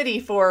sue the city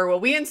for, well,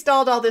 we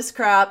installed all this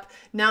crap.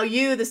 Now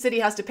the city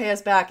has to pay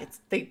us back.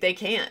 They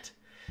can't.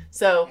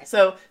 So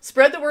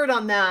spread the word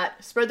on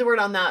that. Spread the word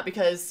on that,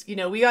 because,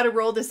 we got to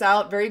roll this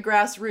out very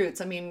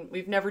grassroots.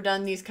 We've never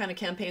done these kind of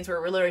campaigns where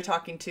we're literally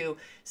talking to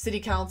city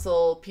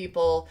council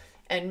people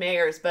and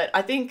mayors. But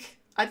I think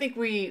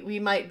we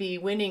might be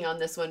winning on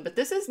this one. But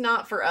this is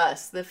not for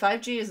us. The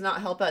 5G does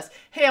not help us.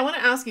 Hey, I want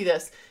to ask you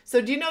this.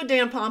 So do you know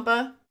Dan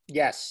Pompa?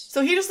 Yes.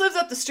 So he just lives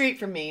up the street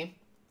from me.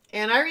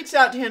 And I reached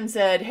out to him and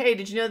said, hey,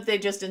 did you know that they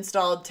just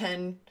installed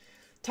 10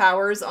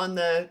 towers on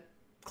the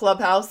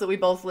clubhouse that we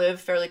both live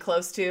fairly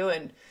close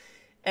to?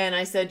 And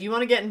I said, you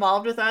want to get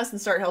involved with us and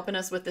start helping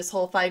us with this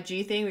whole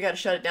 5G thing? We got to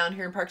shut it down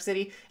here in Park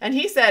City. And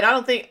he said,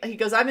 he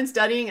goes, I've been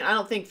studying and I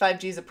don't think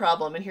 5G is a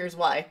problem. And here's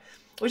why.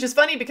 Which is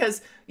funny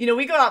because,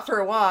 we go out for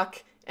a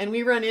walk and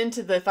we run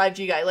into the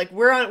 5G guy. Like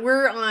we're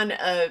on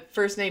a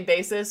first name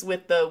basis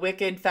with the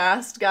wicked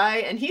fast guy.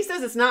 And he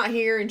says it's not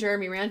here in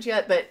Jeremy Ranch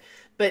yet, but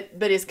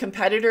his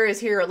competitor is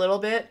here a little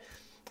bit.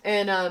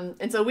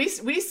 And so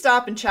we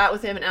stop and chat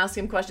with him and ask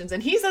him questions.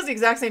 And he says the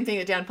exact same thing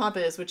that Dan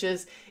Pompa is, which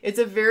is it's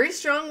a very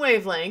strong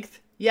wavelength.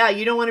 Yeah,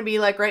 you don't want to be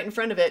like right in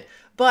front of it,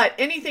 but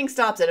anything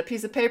stops it. A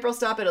piece of paper will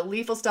stop it. A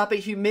leaf will stop it.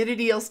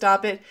 Humidity will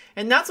stop it.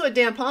 And that's what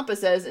Dan Pompa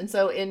says. And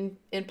so in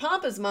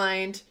Pompa's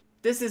mind,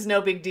 this is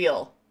no big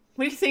deal.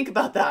 What do you think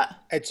about that?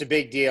 It's a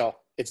big deal.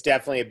 It's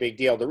definitely a big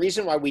deal. The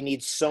reason why we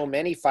need so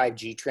many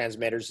 5G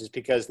transmitters is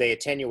because they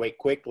attenuate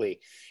quickly,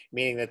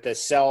 meaning that the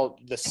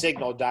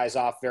signal dies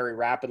off very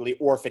rapidly,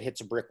 or if it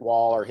hits a brick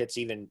wall or hits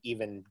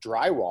even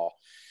drywall.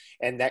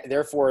 And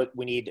therefore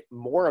we need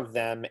more of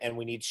them, and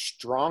we need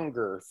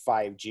stronger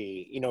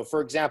 5G.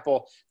 For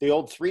example, the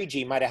old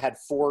 3G might have had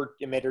 4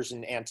 emitters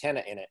and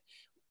antenna in it.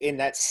 In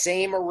that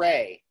same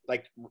array,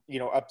 like,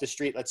 up the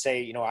street, let's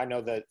say, I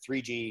know the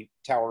 3G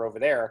tower over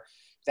there,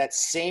 that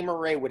same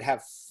array would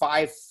have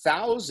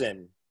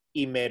 5,000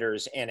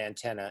 emitters and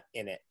antenna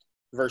in it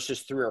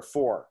versus 3 or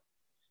 4.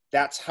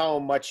 That's how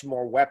much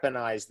more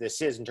weaponized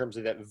this is in terms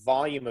of that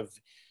volume of,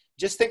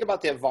 just think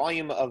about the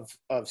volume of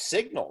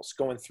signals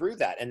going through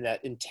that and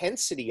the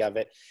intensity of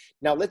it.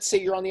 Now, let's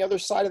say you're on the other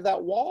side of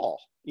that wall.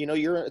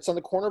 It's on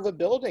the corner of a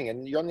building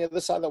and you're on the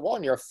other side of the wall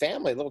and you're a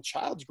family, a little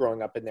child's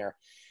growing up in there.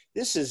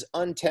 This is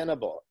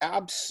untenable,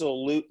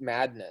 absolute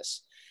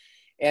madness.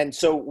 And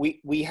so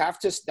we have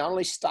to not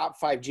only stop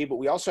 5G, but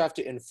we also have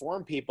to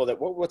inform people that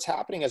what's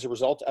happening as a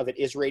result of it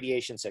is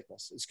radiation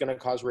sickness. It's going to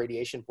cause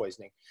radiation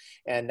poisoning.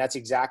 And that's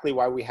exactly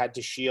why we had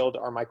to shield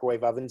our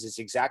microwave ovens. It's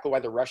exactly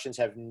why the Russians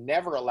have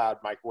never allowed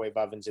microwave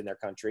ovens in their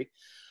country.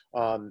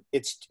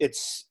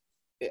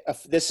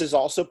 This is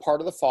also part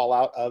of the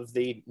fallout of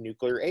the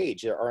nuclear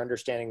age, our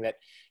understanding that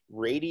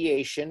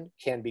radiation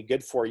can be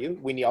good for you.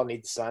 We all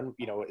need the sun.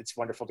 It's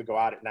wonderful to go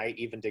out at night,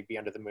 even to be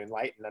under the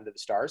moonlight and under the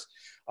stars.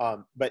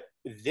 But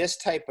this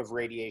type of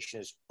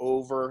radiation is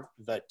over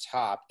the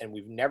top, and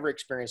we've never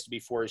experienced it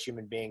before as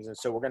human beings. And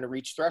so we're going to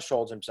reach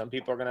thresholds, and some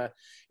people are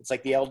it's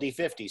like the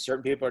LD50.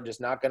 Certain people are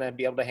just not going to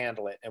be able to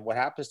handle it. And what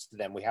happens to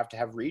them? We have to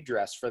have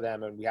redress for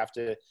them, and we have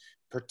to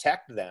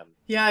protect them.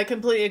 Yeah, I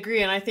completely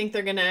agree. And I think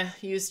they're going to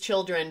use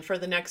children for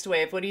the next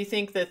wave. What do you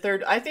think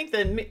I think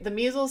the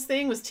measles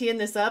thing was teeing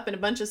this up, and a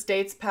bunch of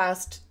states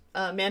passed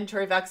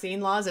mandatory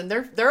vaccine laws, and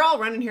they're all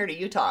running here to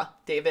Utah,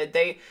 David.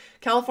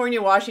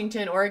 California,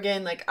 Washington,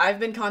 Oregon, like I've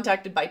been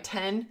contacted by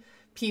 10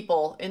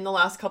 people in the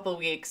last couple of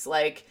weeks,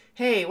 like,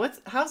 hey,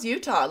 how's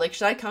Utah? Like,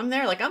 should I come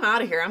there? Like, I'm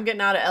out of here. I'm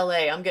getting out of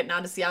LA. I'm getting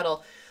out of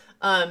Seattle.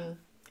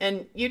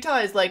 And Utah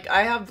is like,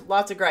 I have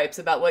lots of gripes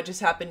about what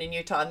just happened in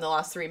Utah in the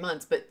last 3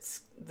 months, but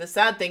the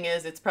sad thing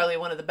is it's probably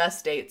one of the best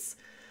states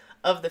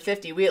of the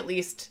 50. We at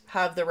least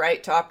have the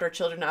right to opt our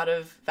children out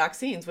of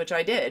vaccines, which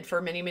I did for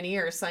many, many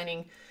years,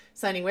 signing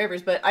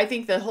waivers. But I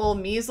think the whole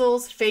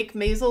fake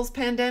measles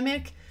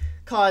pandemic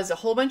caused a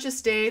whole bunch of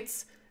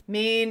states,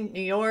 Maine, New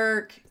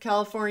York,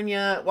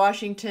 California,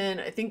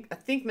 Washington, I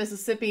think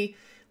Mississippi,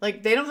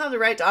 like they don't have the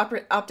right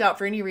to opt out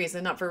for any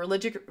reason, not for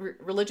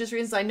religious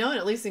reasons. I know, and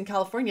at least in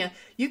California,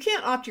 you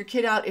can't opt your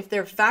kid out if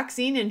they're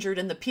vaccine injured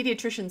and the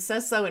pediatrician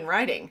says so in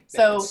writing.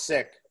 So that's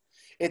sick.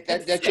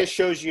 That just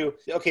shows you,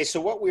 okay, so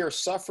what we are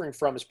suffering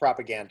from is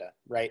propaganda,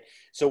 right?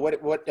 So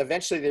what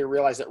eventually they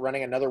realize that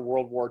running another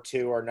World War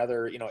II or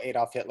another,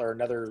 Adolf Hitler,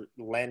 another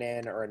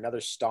Lenin or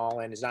another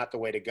Stalin is not the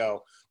way to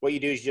go. What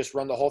you do is you just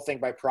run the whole thing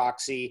by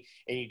proxy,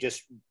 and you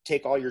just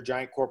take all your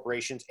giant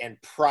corporations and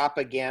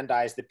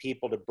propagandize the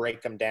people to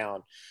break them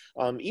down.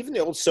 Even the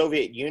old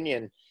Soviet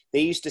Union,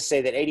 they used to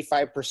say that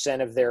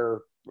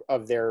 85%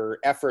 of their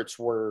efforts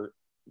were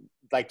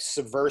like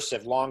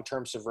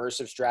long-term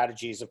subversive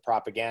strategies of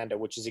propaganda,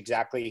 which is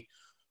exactly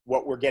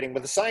what we're getting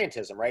with the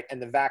scientism, right?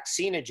 And the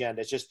vaccine agenda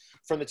is just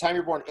from the time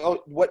you're born.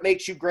 Oh, what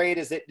makes you great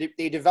is that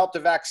they developed a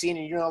vaccine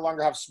and you no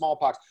longer have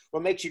smallpox.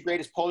 What makes you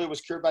great is polio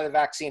was cured by the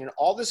vaccine, and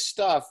all this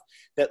stuff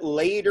that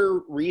later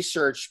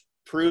research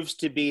proves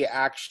to be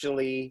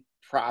actually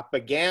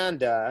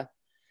propaganda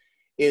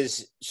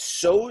is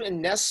so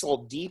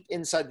nestled deep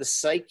inside the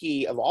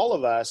psyche of all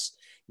of us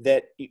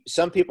that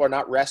some people are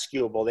not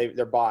rescuable.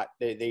 They're bought.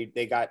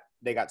 They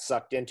got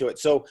sucked into it.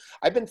 So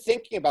I've been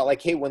thinking about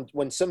like, hey,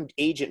 when some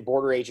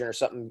border agent or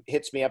something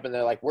hits me up and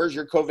they're like, where's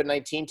your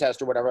COVID-19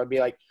 test or whatever? I'd be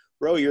like,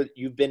 bro,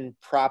 you've been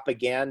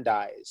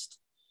propagandized.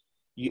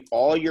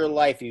 All your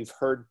life, you've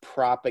heard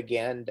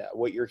propaganda.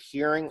 What you're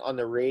hearing on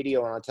the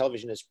radio and on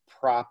television is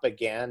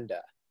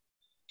propaganda.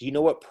 Do you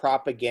know what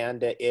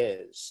propaganda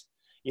is?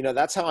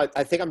 That's how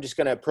I think I'm just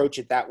going to approach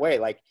it that way.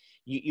 Like,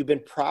 you've been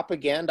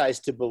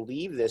propagandized to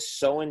believe this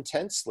so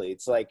intensely.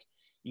 It's like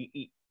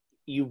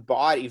you've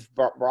brought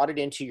it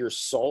into your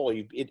soul.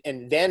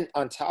 And then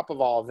on top of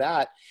all of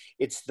that,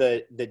 it's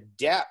the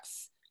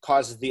depth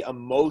causes the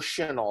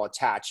emotional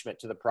attachment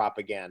to the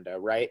propaganda,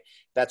 right?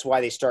 That's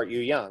why they start you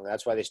young.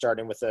 That's why they start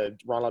in with the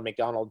Ronald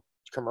McDonald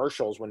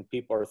commercials when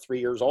people are 3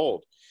 years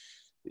old.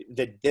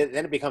 Then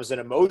it becomes an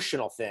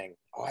emotional thing.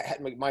 Oh,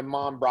 my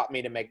mom brought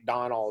me to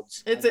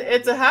McDonald's.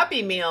 It's a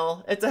happy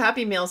meal. It's a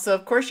happy meal. So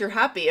of course you're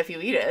happy if you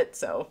eat it.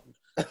 So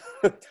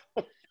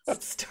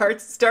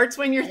starts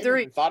when you're 3. I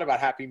haven't thought about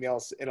Happy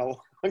Meals in a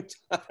long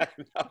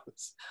time.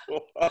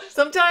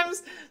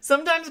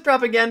 Sometimes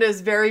propaganda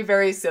is very,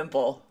 very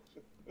simple.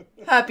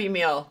 Happy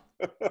Meal.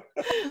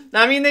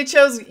 I mean, they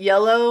chose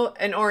yellow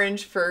and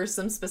orange for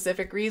some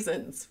specific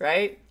reasons,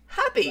 right?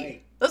 Happy.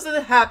 Right. Those are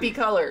the happy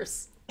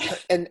colors.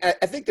 And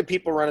I think the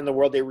people running the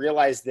world, they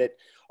realize that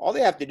all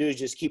they have to do is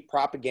just keep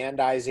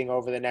propagandizing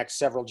over the next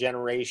several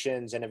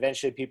generations, and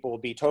eventually people will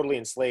be totally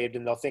enslaved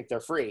and they'll think they're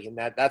free. And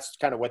that's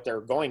kind of what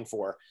they're going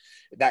for.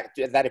 That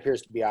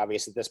appears to be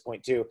obvious at this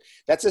point too.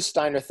 That's a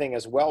Steiner thing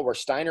as well, where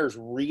Steiner's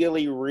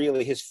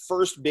really, his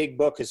first big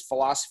book, his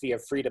Philosophy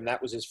of Freedom,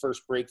 that was his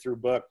first breakthrough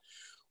book.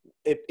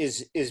 It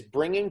is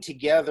bringing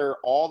together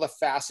all the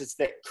facets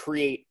that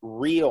create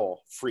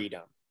real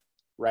freedom.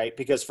 Right?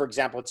 Because, for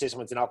example, let's say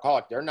someone's an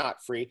alcoholic, they're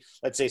not free.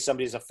 Let's say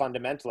somebody's a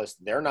fundamentalist,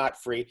 they're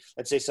not free.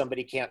 Let's say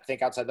somebody can't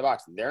think outside the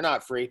box, they're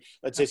not free.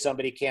 Let's say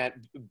somebody can't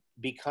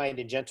be kind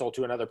and gentle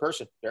to another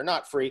person, they're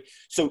not free.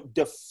 So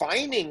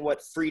defining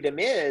what freedom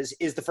is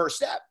the first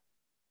step.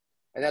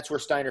 And that's where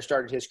Steiner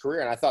started his career.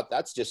 And I thought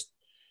that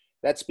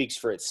speaks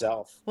for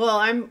itself. Well,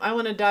 I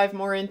want to dive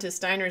more into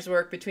Steiner's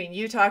work. Between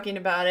you talking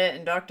about it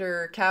and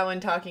Dr. Cowan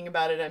talking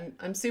about it,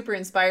 I'm super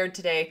inspired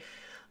today.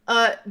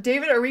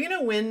 David, are we going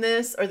to win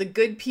this? Are the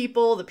good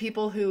people, the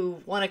people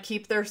who want to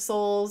keep their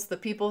souls, the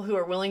people who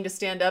are willing to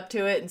stand up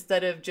to it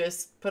instead of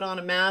just put on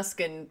a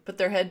mask and put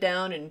their head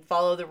down and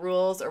follow the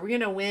rules? Are we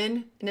going to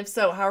win? And if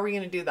so, how are we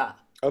going to do that?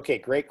 Okay,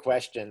 great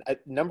question.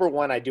 Number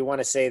one, I do want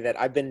to say that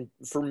I've been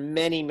for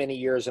many, many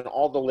years in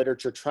all the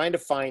literature trying to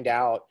find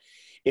out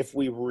if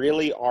we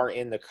really are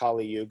in the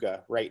Kali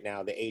Yuga right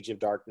now, the age of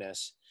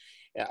darkness.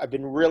 I've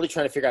been really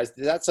trying to figure out, is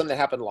that something that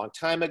happened a long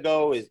time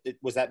ago?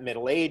 Was that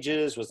Middle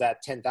Ages? Was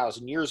that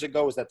 10,000 years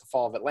ago? Was that the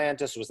fall of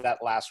Atlantis? Was that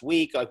last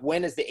week? Like,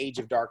 when is the age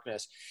of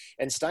darkness?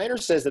 And Steiner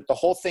says that the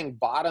whole thing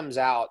bottoms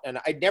out. And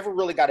I never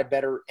really got a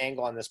better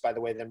angle on this, by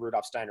the way, than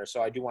Rudolf Steiner.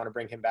 So I do want to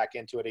bring him back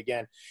into it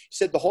again. He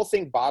said the whole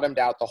thing bottomed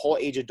out, the whole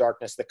age of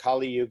darkness, the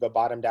Kali Yuga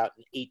bottomed out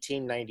in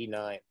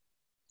 1899.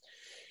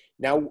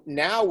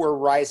 Now we're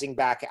rising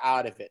back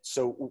out of it.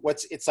 So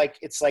it's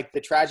like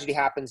the tragedy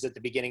happens at the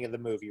beginning of the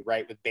movie,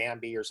 right? With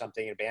Bambi or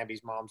something, and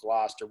Bambi's mom's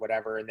lost or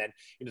whatever. And then,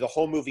 the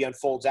whole movie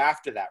unfolds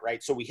after that,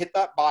 right? So we hit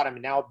that bottom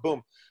and now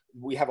boom,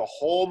 we have a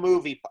whole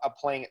movie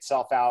playing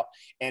itself out.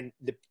 And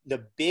a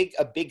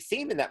big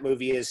theme in that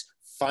movie is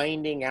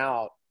finding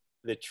out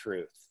the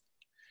truth,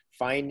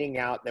 finding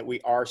out that we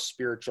are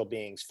spiritual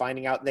beings,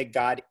 finding out that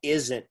God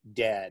isn't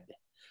dead.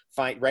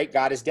 Right?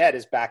 God is dead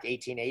is back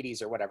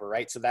 1880s or whatever,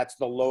 right? So that's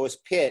the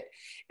lowest pit.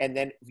 And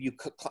then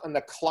on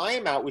the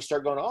climb out, we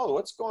start going, oh,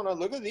 what's going on?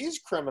 Look at these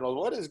criminals.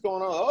 What is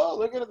going on? Oh,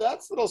 look at that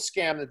little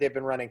scam that they've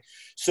been running.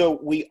 So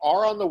we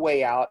are on the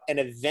way out, and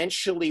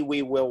eventually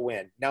we will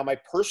win. Now, my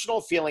personal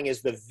feeling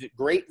is the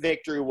great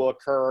victory will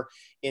occur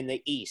in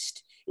the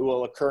East. It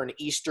will occur in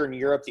Eastern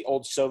Europe, the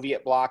old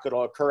Soviet bloc.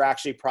 It'll occur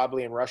actually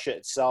probably in Russia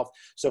itself.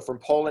 So from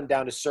Poland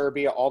down to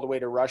Serbia, all the way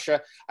to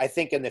Russia. I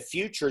think in the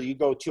future, you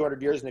go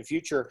 200 years in the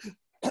future,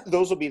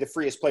 those will be the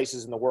freest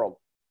places in the world.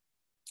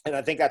 And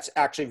I think that's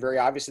actually very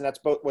obvious. And that's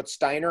both what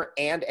Steiner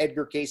and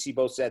Edgar Cayce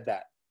both said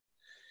that.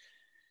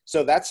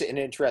 So that's an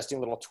interesting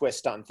little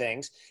twist on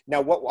things. Now,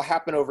 what will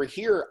happen over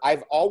here,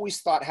 I've always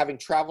thought, having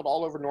traveled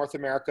all over North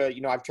America,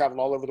 I've traveled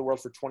all over the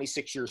world for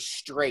 26 years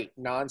straight,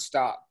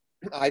 nonstop.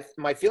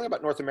 My feeling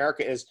about North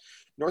America is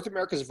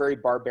a very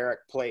barbaric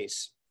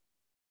place.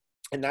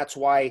 And that's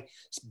why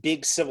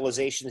big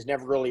civilizations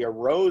never really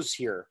arose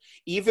here.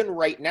 Even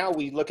right now,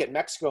 we look at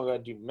Mexico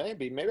and go,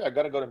 maybe I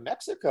got to go to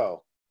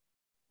Mexico,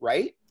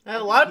 right? A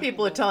lot of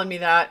people are telling me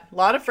that. A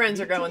lot of friends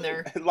are going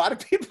there. A lot of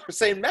people are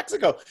saying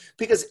Mexico,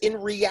 because in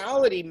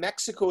reality,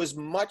 Mexico is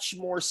much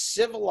more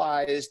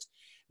civilized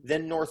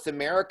than North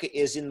America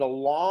is in the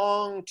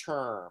long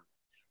term,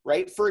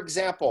 right? For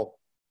example,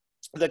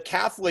 the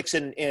Catholics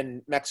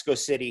in Mexico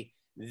City,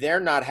 they're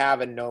not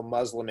having no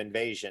Muslim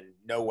invasion.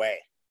 No way.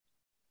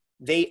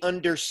 They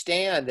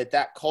understand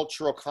that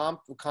cultural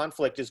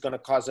conflict is going to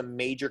cause a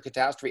major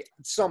catastrophe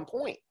at some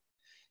point.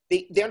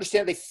 They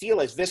understand, they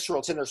feel it's visceral,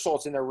 it's in their soul,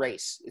 it's in their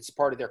race. It's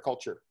part of their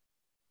culture.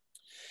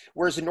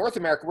 Whereas in North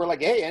America, we're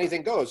like, hey,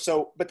 anything goes.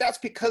 But that's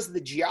because the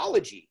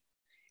geology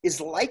is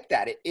like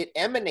that. It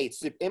emanates,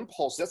 the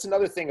impulse. That's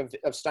another thing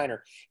of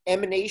Steiner.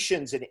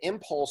 Emanations and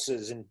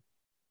impulses and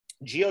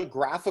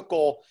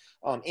geographical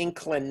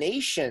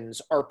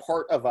inclinations are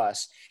part of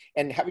us.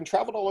 And having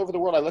traveled all over the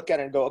world, I look at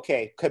it and go,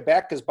 okay,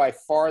 Quebec is by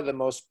far the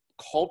most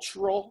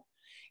cultural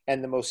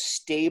and the most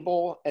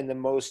stable and the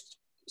most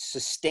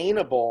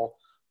sustainable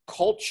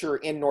culture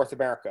in North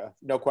America.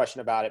 No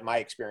question about it, my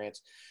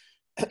experience.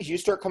 You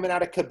start coming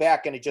out of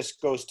Quebec and it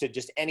just goes to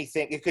just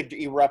anything. It could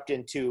erupt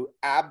into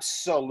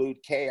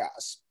absolute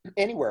chaos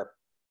anywhere.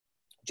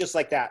 just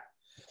like that,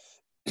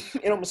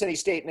 in almost any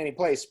state, in any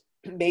place.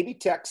 Maybe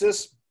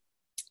Texas.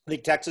 I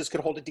think Texas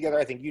could hold it together.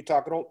 I think Utah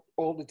could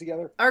hold it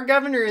together. Our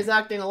governor is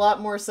acting a lot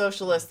more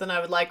socialist than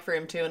I would like for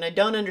him to, and I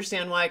don't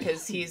understand why,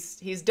 because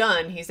he's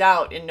done. He's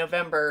out in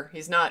November.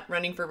 He's not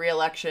running for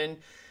re-election.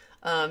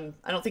 I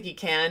don't think he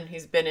can.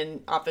 He's been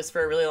in office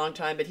for a really long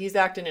time, but he's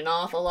acting an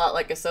awful lot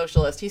like a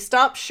socialist. He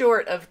stopped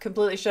short of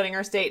completely shutting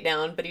our state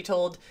down, but he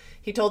told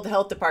the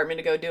health department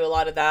to go do a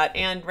lot of that.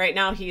 And right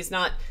now he's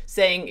not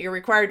saying you're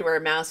required to wear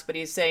a mask, but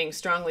he's saying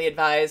strongly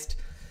advised.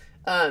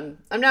 I'm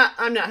not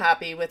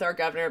happy with our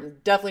governor. I'm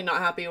definitely not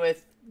happy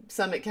with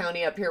Summit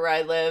County up here where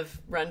I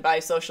live, run by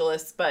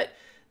socialists, but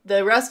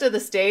the rest of the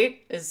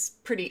state is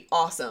pretty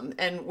awesome.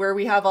 And where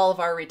we have all of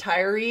our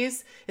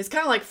retirees, it's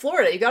kind of like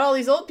Florida. You got all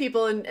these old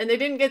people and they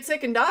didn't get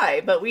sick and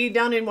die, but we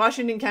down in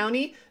Washington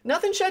County,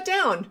 nothing shut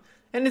down.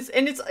 And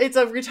it's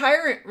a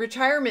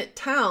retirement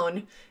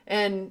town,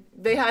 and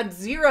they had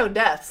 0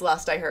 deaths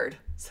last I heard.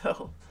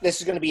 So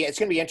it's going to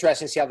be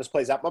interesting to see how this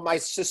plays out. But my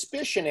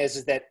suspicion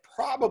is that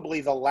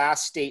probably the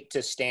last state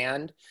to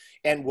stand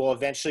and will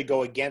eventually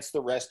go against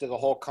the rest of the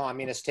whole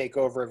communist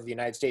takeover of the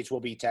United States will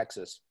be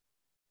Texas.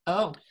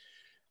 Oh.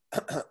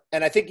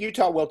 And I think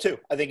Utah will too.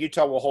 I think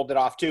Utah will hold it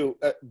off too.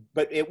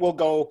 But it will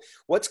go,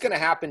 what's going to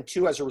happen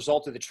too as a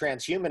result of the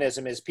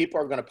transhumanism is people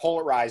are going to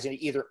polarize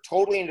either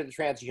totally into the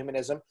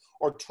transhumanism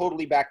or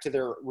totally back to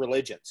their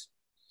religions.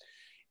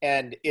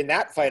 And in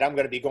that fight, I'm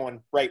going to be going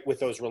right with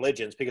those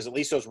religions, because at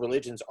least those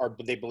religions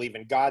they believe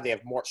in God. They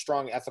have more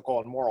strong ethical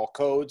and moral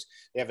codes.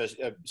 They have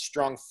a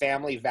strong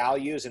family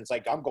values. And it's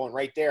like, I'm going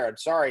right there. I'm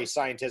sorry,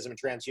 scientism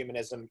and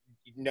transhumanism,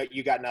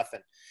 you got nothing.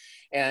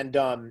 And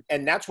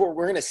that's where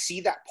we're going to see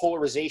that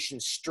polarization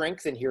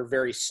strengthen here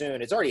very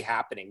soon. It's already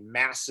happening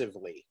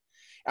massively.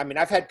 I mean,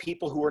 I've had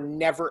people who were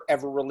never,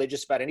 ever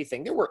religious about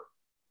anything. They were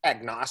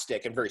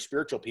agnostic and very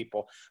spiritual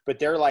people, but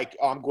they're like,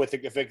 oh, I'm with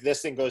it. If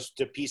this thing goes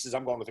to pieces,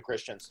 I'm going with the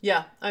Christians.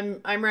 Yeah,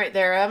 I'm right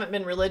there. I haven't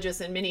been religious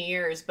in many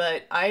years,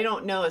 but I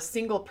don't know a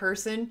single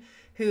person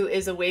who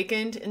is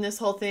awakened in this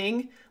whole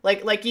thing.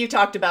 Like you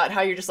talked about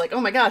how you're just like,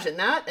 oh my gosh, and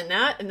that, and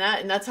that, and that.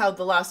 And that's how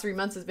the last 3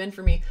 months has been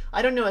for me.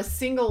 I don't know a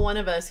single one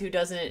of us who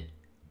doesn't,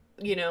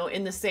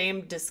 in the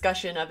same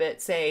discussion of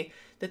it, say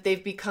that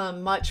they've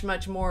become much,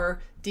 much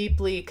more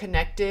deeply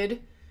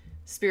connected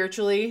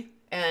spiritually.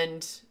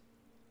 And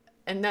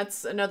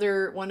that's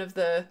another one of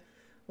the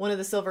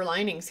silver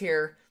linings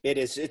here. It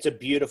is. It's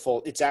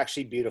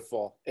actually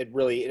beautiful.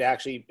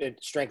 It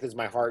strengthens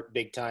my heart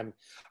big time.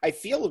 I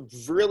feel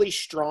really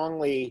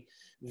strongly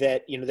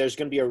that, there's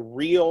going to be a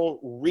real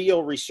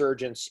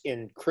resurgence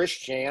in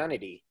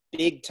Christianity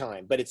big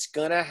time, but it's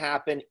going to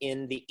happen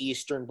in the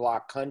Eastern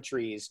Bloc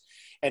countries,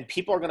 and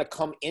people are going to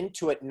come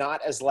into it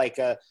not as like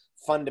a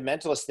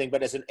fundamentalist thing,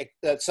 but as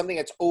something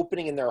that's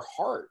opening in their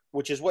heart,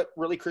 which is what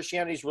really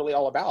Christianity is really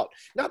all about.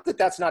 Not that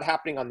that's not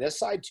happening on this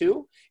side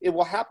too. It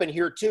will happen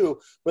here too,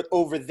 but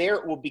over there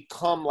it will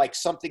become like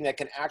something that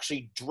can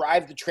actually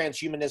drive the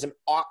transhumanism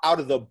out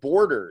of the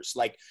borders.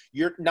 Like,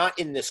 you're not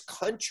in this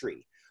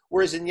country.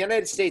 Whereas in the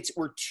United States,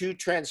 we're too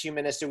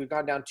transhumanistic. We've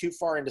gone down too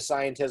far into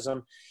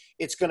scientism.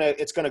 It's gonna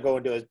go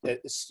into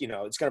it's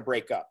gonna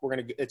break up.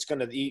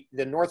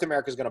 The North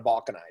America is gonna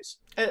balkanize.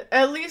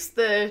 At least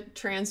the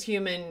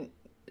transhumanism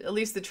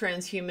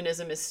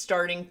is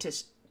starting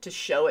to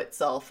show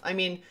itself. I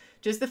mean,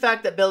 just the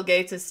fact that Bill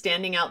Gates is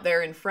standing out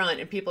there in front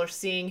and people are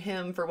seeing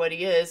him for what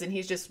he is, and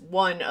he's just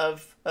one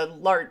of a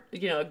large,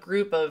 a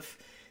group of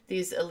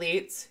these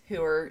elites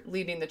who are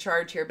leading the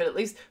charge here. But at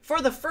least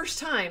for the first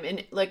time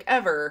in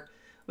ever,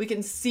 we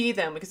can see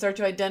them. We can start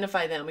to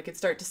identify them. We can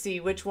start to see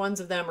which ones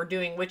of them are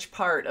doing which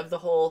part of the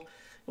whole,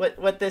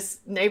 what this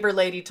neighbor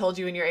lady told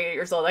you when you're 8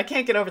 years old. I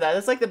can't get over that.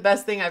 That's like the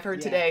best thing I've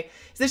heard today.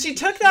 Is that she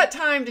took that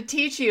time to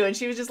teach you, and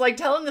she was just like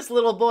telling this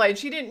little boy, and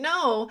she didn't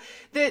know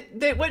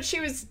that what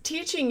she was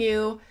teaching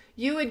you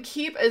would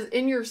keep as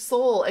in your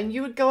soul, and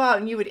you would go out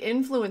and you would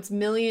influence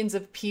millions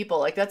of people.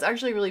 Like, that's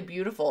actually really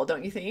beautiful,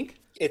 don't you think?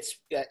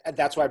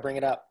 That's why I bring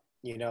it up.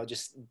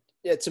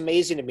 It's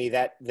amazing to me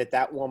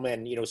that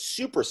woman,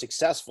 super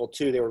successful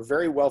too. They were a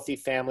very wealthy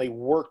family,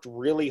 worked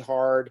really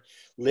hard,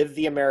 lived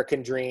the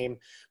American dream.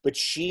 But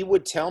she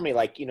would tell me,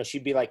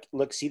 she'd be like,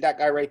 look, see that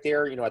guy right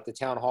there, at the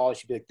town hall?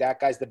 She'd be like, that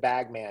guy's the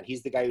bag man.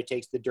 He's the guy who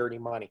takes the dirty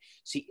money.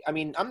 See, I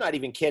mean, I'm not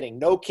even kidding.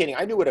 No kidding.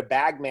 I knew what a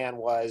bag man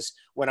was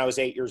when I was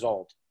 8 years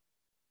old.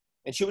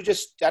 And she would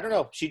just, I don't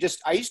know.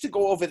 I used to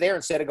go over there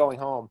instead of going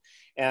home.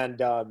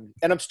 And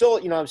I'm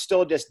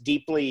still just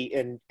deeply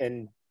in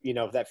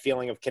that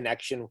feeling of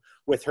connection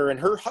with her. And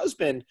her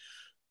husband,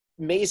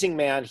 amazing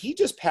man, he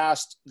just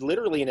passed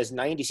literally in his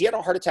 90s. He had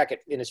a heart attack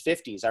in his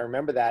 50s. I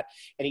remember that.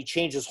 And he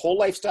changed his whole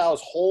lifestyle,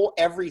 his whole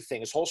everything,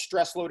 his whole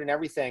stress load and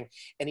everything.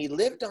 And he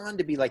lived on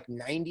to be like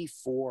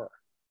 94.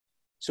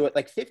 So at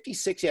like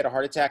 56, he had a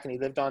heart attack, and he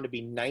lived on to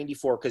be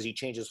 94 because he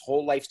changed his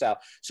whole lifestyle.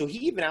 So he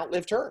even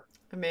outlived her.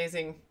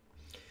 Amazing.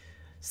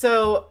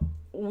 So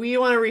we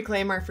want to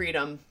reclaim our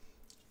freedom.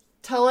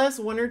 tell us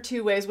one or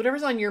two ways,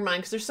 whatever's on your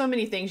mind, because there's so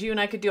many things. You and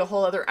I could do a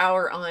whole other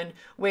hour on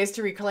ways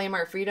to reclaim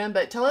our freedom,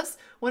 but tell us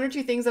one or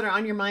two things that are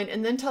on your mind,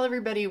 and then tell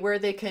everybody where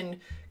they can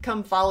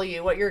come follow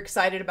you, what you're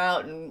excited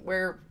about, and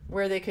where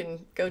they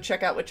can go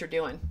check out what you're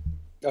doing.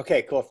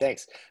 Okay, cool.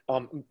 Thanks.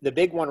 The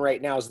big one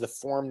right now is the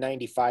Form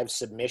 95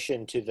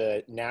 submission to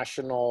the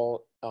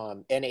National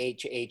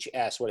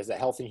NHHS. What is that?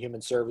 Health and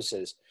Human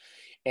Services.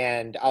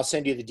 And I'll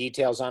send you the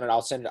details on it.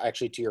 I'll send it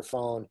actually to your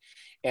phone.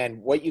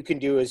 And what you can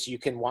do is you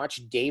can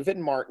watch David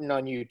Martin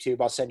on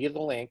YouTube. I'll send you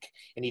the link.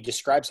 And he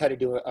describes how to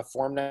do a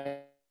Form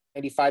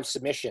 95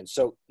 submission.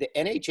 So the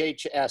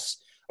NHHS,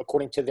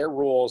 according to their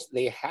rules,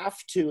 they have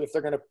to, if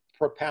they're going to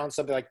propound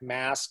something like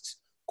masks,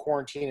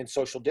 quarantine, and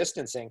social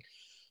distancing,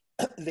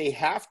 they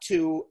have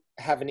to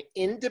have an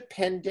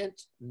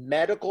independent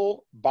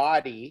medical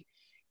body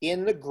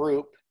in the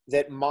group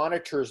that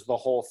monitors the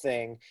whole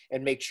thing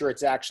and make sure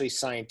it's actually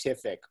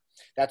scientific.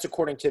 That's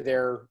according to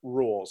their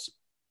rules.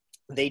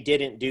 They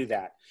didn't do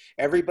that.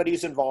 Everybody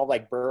who's involved,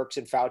 like Birx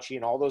and Fauci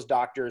and all those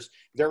doctors,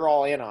 they're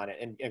all in on it,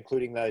 and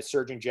including the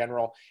Surgeon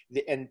General,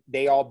 and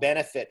they all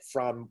benefit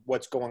from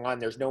what's going on.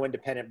 There's no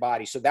independent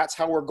body. So that's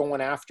how we're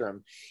going after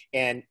them.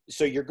 And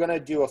so you're going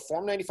to do a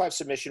Form 95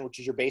 submission, which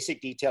is your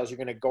basic details. You're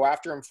going to go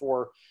after them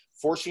for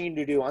forcing you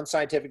to do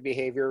unscientific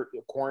behavior,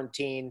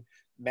 quarantine,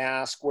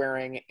 mask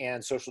wearing,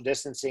 and social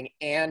distancing,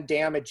 and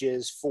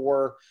damages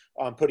for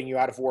putting you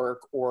out of work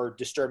or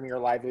disturbing your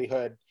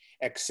livelihood,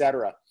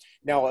 etc.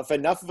 Now, if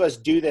enough of us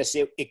do this,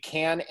 it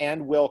can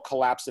and will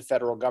collapse the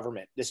federal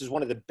government. This is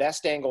one of the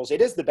best angles.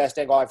 It is the best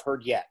angle I've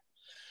heard yet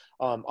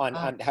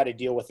on how to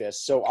deal with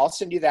this. So I'll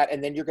send you that,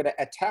 and then you're going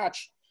to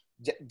attach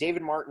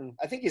David Martin.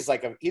 I think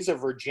he's a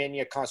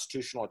Virginia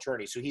constitutional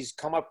attorney. So he's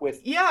come up with.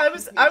 Yeah,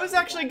 I was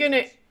actually going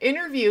to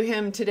interview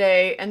him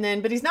today,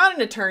 but he's not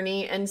an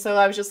attorney, and so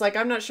I was just like,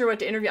 I'm not sure what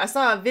to interview. I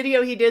saw a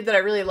video he did that I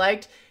really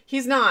liked.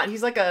 He's not.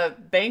 He's like a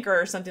banker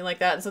or something like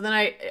that. And so then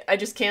I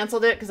just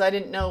canceled it because I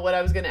didn't know what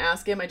I was going to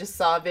ask him. I just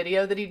saw a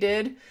video that he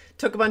did,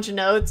 took a bunch of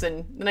notes,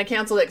 and then I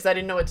canceled it because I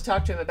didn't know what to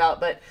talk to him about.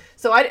 But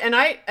so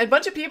a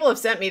bunch of people have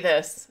sent me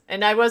this,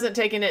 and I wasn't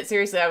taking it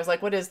seriously. I was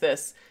like, what is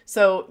this?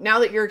 So now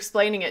that you're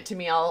explaining it to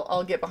me,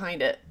 I'll get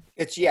behind it.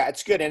 It's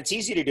good. And it's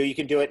easy to do. You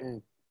can do it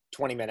in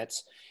 20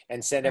 minutes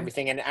and send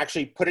everything, and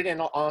actually put it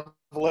in an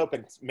envelope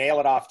and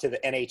mail it off to the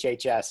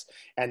NHHS.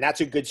 And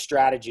that's a good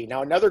strategy.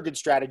 Now, another good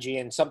strategy,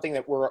 and something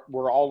that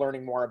we're all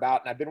learning more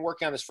about, and I've been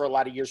working on this for a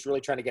lot of years, really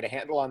trying to get a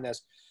handle on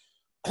this,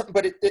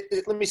 but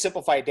let me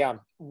simplify it down.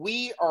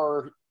 We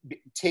are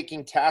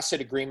taking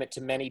tacit agreement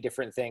to many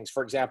different things.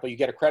 For example, you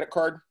get a credit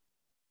card.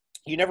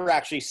 You never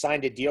actually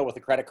signed a deal with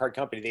a credit card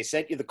company. They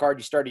sent you the card,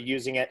 you started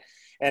using it,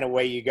 and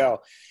away you go.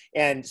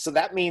 And so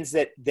that means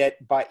that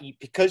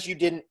because you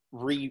didn't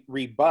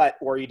rebut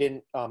or you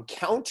didn't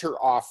counter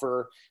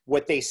offer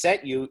what they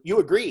sent you, you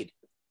agreed.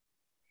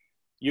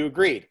 You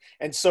agreed.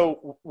 And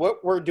so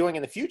what we're doing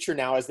in the future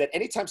now is that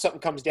anytime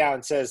something comes down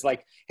and says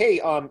like, hey,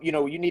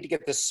 you need to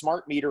get this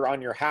smart meter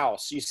on your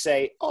house, you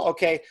say, oh,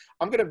 okay,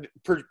 I'm going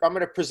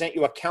to present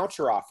you a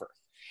counter offer.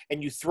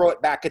 And you throw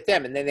it back at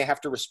them, and then they have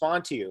to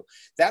respond to you.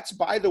 That's,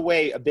 by the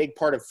way, a big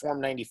part of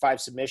Form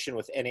 95 submission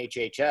with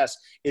NHHS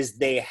is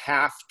they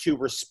have to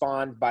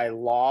respond by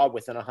law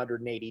within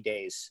 180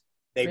 days.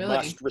 They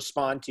must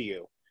respond to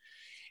you.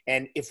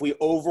 And if we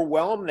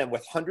overwhelm them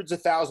with hundreds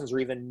of thousands or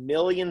even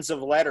millions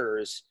of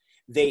letters,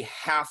 they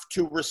have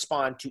to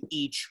respond to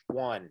each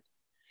one.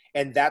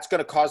 And that's going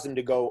to cause them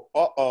to go,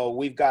 uh-oh,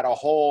 we've got a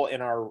hole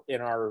in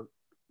our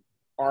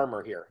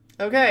armor here.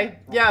 Okay.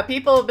 Yeah.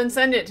 People have been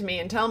sending it to me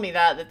and tell me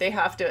that they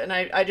have to. And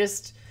I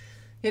just,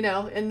 in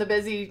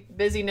the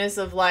busyness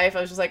of life,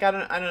 I was just like, I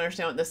don't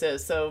understand what this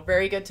is. So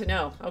very good to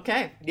know.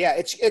 Okay.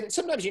 Yeah. And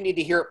sometimes you need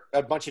to hear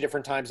a bunch of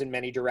different times in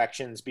many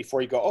directions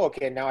before you go, oh,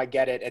 okay, now I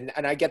get it.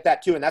 And I get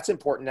that too. And that's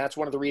important. That's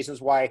one of the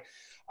reasons why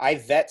I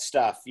vet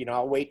stuff.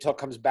 I'll wait till it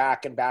comes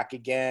back and back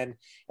again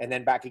and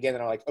then back again.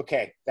 And I'm like,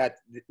 okay, let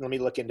me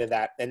look into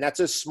that. And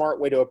that's a smart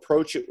way to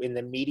approach it in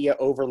the media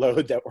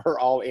overload that we're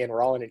all in.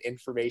 We're all in an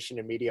information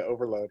and media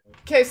overload.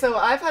 Okay. So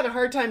I've had a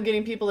hard time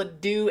getting people to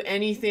do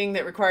anything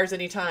that requires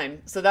any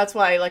time. So that's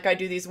why I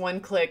do these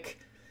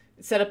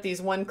set up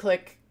these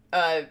one-click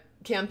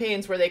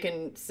campaigns where they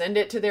can send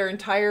it to their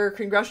entire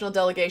congressional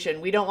delegation.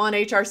 We don't want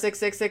HR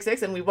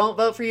 6666 and we won't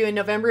vote for you in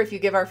November if you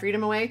give our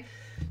freedom away.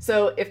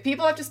 So if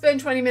people have to spend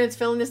 20 minutes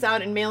filling this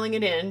out and mailing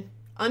it in,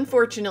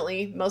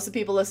 unfortunately, most of the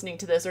people listening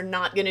to this are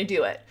not going to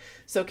do it.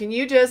 So can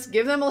you just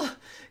give them a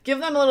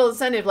little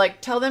incentive,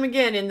 tell them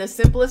again in the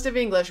simplest of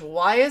English,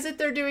 why is it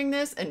they're doing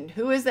this and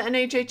who is the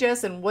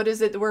NHHS and what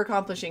is it that we're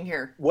accomplishing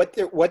here? What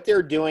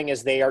they're doing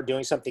is they are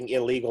doing something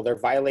illegal. They're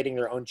violating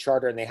their own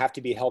charter and they have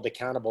to be held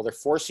accountable. They're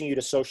forcing you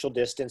to social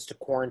distance, to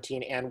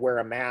quarantine, and wear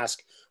a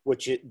mask,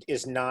 which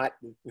is not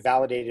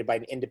validated by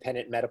an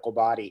independent medical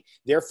body.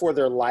 Therefore,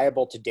 they're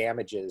liable to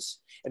damages,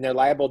 and they're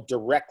liable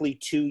directly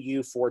to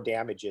you for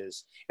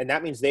damages. And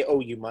that means they owe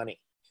you money.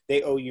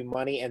 They owe you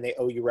money and they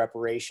owe you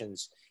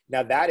reparations.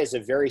 Now, that is a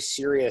very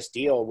serious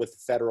deal with the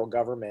federal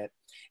government.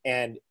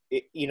 And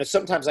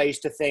sometimes I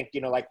used to think,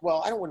 like,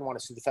 well, wouldn't want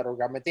to sue the federal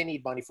government. They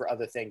need money for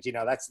other things.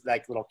 That's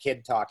like little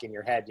kid talk in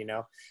your head.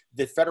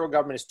 The federal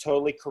government is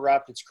totally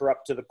corrupt. It's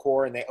corrupt to the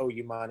core, and they owe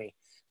you money.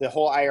 The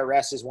whole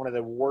IRS is one of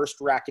the worst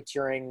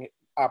racketeering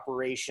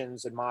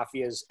operations and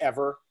mafias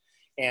ever,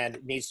 and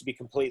it needs to be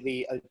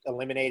completely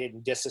eliminated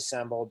and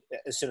disassembled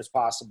as soon as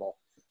possible.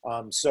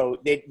 So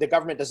the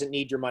government doesn't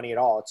need your money at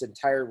all. It's an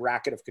entire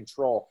racket of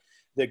control.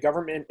 The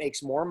government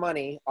makes more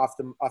money off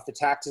the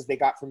taxes they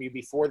got from you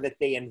before that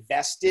they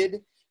invested.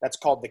 That's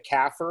called the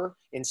CAFR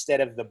instead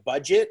of the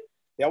budget.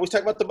 They always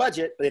talk about the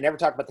budget, but they never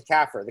talk about the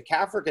CAFR. The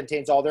CAFR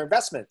contains all their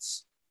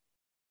investments,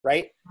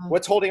 right?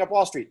 What's holding up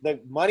Wall Street? The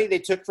money they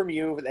took from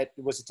you that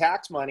was the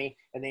tax money,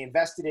 and they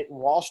invested it in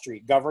Wall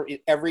Street.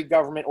 Every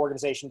government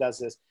organization does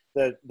this.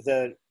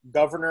 The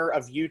governor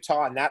of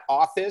Utah in that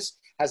office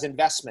has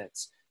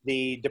investments.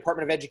 The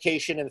Department of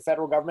Education and the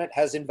federal government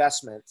has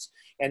investments.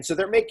 And so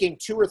they're making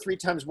 2 or 3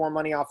 times more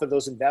money off of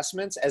those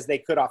investments as they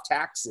could off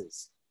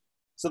taxes.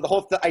 So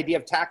the idea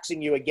of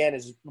taxing you again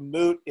is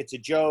moot. It's a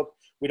joke.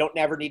 We don't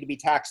never need to be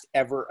taxed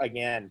ever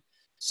again.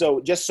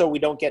 So just so we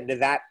don't get into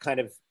that kind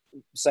of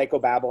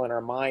psychobabble in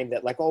our mind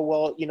that like, oh,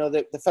 well,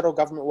 the federal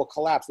government will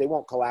collapse. They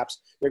won't collapse.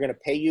 They're going to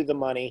pay you the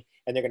money,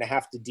 and they're going to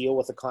have to deal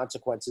with the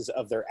consequences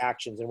of their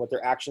actions. And what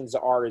their actions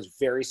are is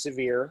very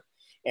severe.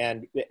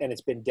 And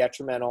it's been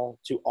detrimental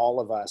to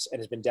all of us, and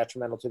it's been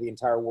detrimental to the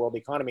entire world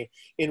economy,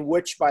 in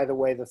which, by the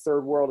way, the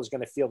third world is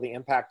going to feel the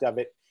impact of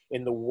it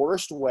in the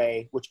worst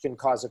way, which can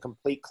cause a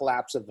complete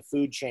collapse of the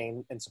food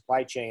chain and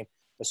supply chain,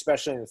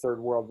 especially in the third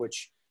world,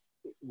 which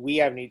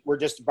we're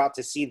just about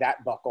to see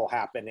that buckle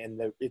happen, and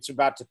it's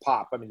about to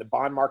pop. I mean, the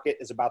bond market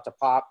is about to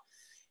pop,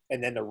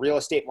 and then the real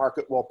estate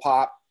market will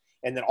pop.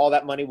 And then all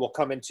that money will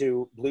come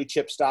into blue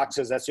chip stocks,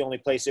 because that's the only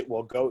place it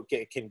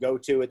can go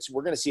to.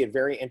 We're going to see a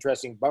very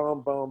interesting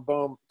boom, boom,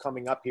 boom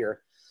coming up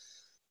here.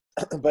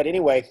 But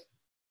anyway,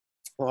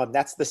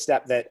 that's the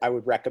step that I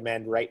would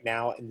recommend right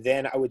now. And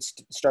then I would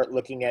start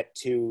looking at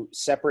to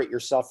separate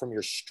yourself from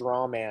your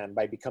straw man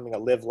by becoming a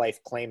live life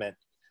claimant,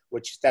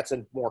 which that's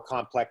a more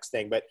complex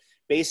thing. But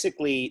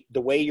basically, the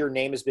way your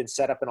name has been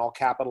set up in all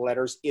capital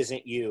letters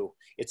isn't you.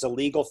 It's a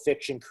legal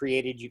fiction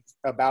created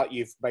about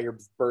you by your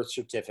birth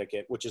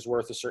certificate, which is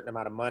worth a certain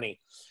amount of money.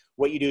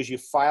 What you do is you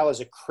file as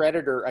a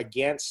creditor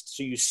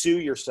so you sue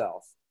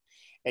yourself,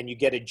 and you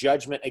get a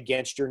judgment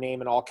against your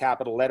name in all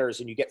capital letters,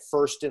 and you get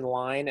first in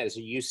line as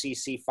a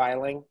UCC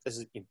filing. This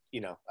is,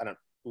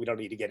 we don't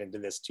need to get into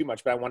this too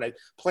much, but I want to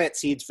plant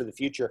seeds for the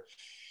future.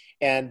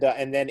 And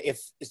then if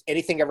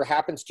anything ever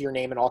happens to your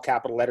name in all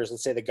capital letters,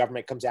 let's say the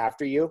government comes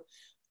after you,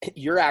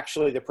 you're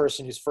actually the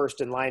person who's first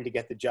in line to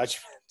get the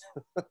judgment.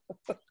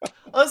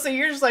 Oh, so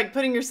you're just like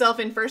putting yourself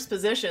in first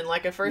position,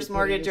 like a first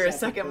mortgage or a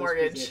second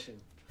mortgage.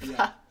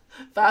 Yeah.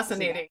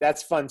 Fascinating.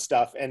 That's fun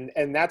stuff. And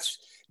that's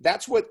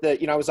what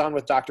I was on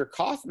with Dr.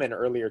 Kaufman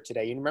earlier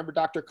today. You remember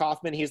Dr.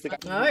 Kaufman? He's the guy.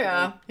 Oh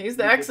yeah. He's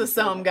the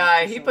exosome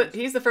guy.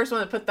 He's the first one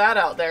that put that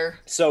out there.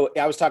 So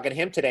I was talking to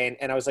him today,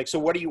 and I was like, so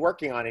what are you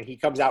working on? And he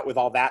comes out with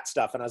all that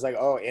stuff. And I was like,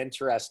 oh,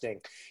 interesting.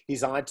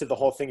 He's on to the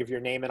whole thing of your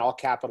name in all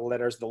capital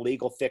letters, the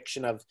legal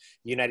fiction of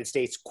the United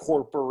States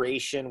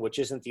corporation, which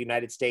isn't the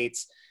United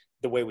States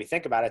the way we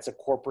think about it. It's a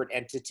corporate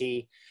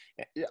entity,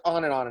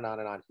 on and on and on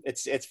and on.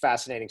 It's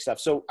fascinating stuff.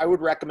 So I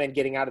would recommend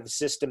getting out of the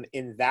system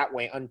in that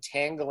way,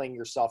 untangling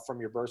yourself from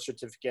your birth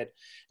certificate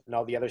and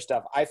all the other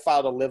stuff. I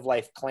filed a live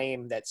life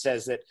claim that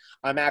says that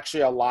I'm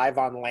actually alive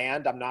on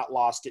land. I'm not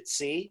lost at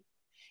sea.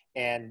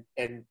 And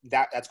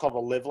that's called a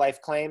live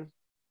life claim,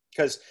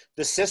 because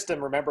the system,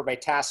 remember, by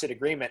tacit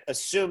agreement,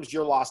 assumes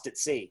you're lost at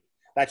sea.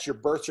 That's your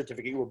birth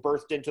certificate. You were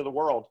birthed into the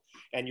world,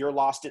 and you're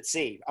lost at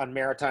sea on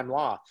maritime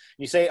law.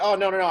 You say, oh,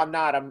 no, I'm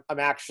not. I'm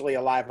actually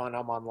alive I'm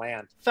on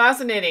land.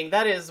 Fascinating.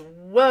 That is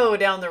whoa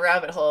down the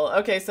rabbit hole.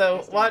 Okay,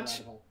 so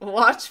watch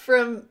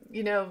from,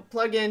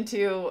 plug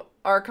into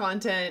our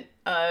content,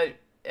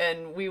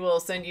 and we will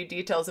send you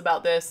details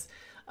about this.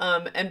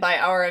 And by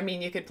our, I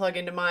mean, you could plug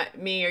into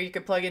me, or you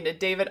could plug into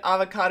David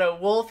Avocado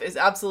Wolfe is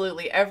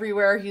absolutely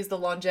everywhere. He's the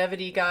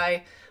longevity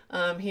guy.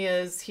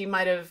 He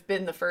might have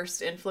been the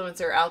first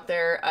influencer out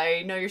there.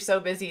 I know you're so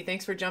busy.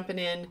 Thanks for jumping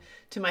in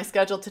to my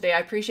schedule today. I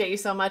appreciate you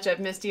so much. I've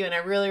missed you, and I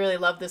really, really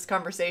love this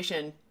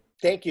conversation.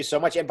 Thank you so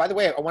much. And by the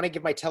way, I want to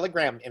give my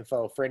Telegram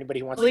info for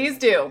anybody who wants Please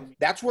do.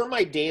 That's where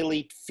my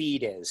daily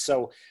feed is.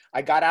 So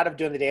I got out of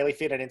doing the daily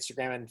feed on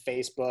Instagram and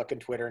Facebook and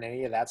Twitter and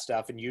any of that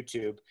stuff, and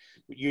YouTube.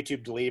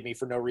 YouTube deleted me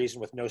for no reason,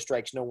 with no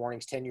strikes, no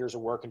warnings, 10 years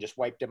of work, and just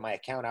wiped my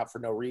account out for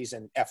no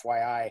reason,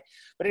 FYI.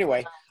 But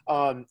anyway,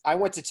 I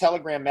went to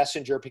Telegram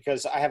Messenger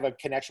because I have a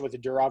connection with the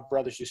Durov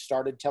brothers who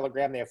started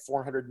Telegram. They have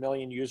 400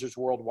 million users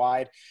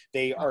worldwide.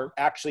 They are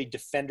actually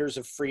defenders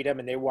of freedom,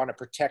 and they want to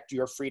protect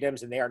your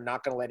freedoms, and they are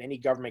not going to let any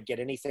government get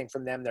anything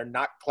from them. They're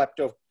not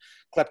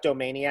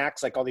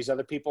kleptomaniacs like all these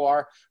other people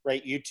are,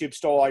 right? YouTube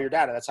stole all your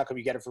data. That's how come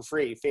you get it for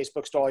free.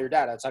 Facebook stole all your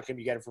data. That's how come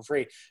you get it for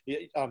free.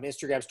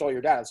 Instagram stole your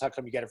data. That's how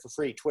come you get it for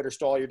free. Twitter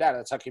stole all your data.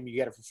 That's how come you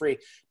get it for free.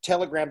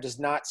 Telegram does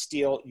not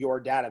steal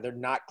your data. They're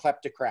not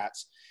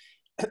kleptocrats.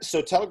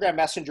 So Telegram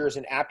Messenger is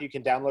an app you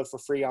can download for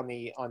free on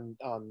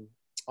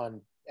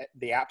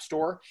the App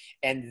Store,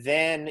 and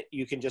then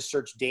you can just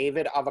search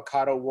David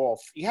Avocado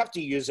Wolfe. You have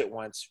to use it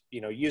once,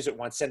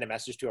 send a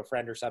message to a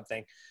friend or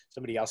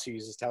somebody else who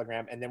uses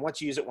Telegram. And then once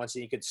you use it once,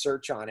 then you can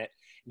search on it,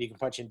 and you can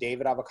punch in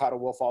David Avocado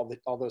Wolfe,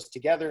 all those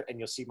together, and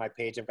you'll see my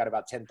page. I've got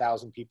about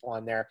 10,000 people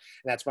on there,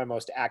 and that's my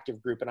most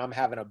active group. And I'm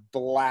having a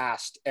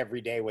blast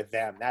every day with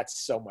them.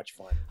 That's so much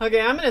fun. Okay,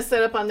 I'm going to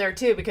set up on there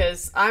too,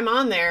 because I'm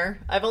on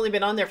there. I've only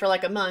been on there for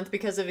like a month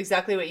because of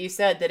exactly what you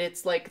said, that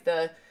it's like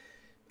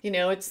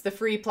it's the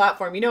free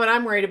platform. What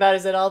I'm worried about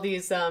is that all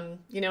these, and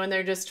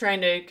they're just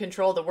trying to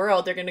control the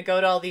world. They're going to go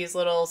to all these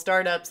little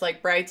startups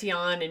like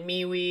Brighteon and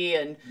MeWe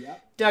and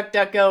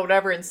DuckDuckGo,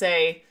 whatever, and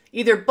say,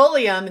 either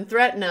bully them and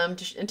threaten them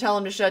and tell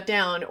them to shut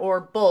down, or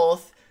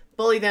both.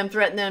 Bully them,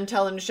 threaten them,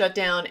 tell them to shut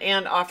down,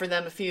 and offer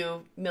them a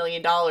few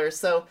 $1,000,000.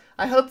 So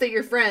I hope that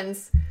your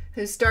friends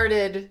who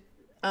started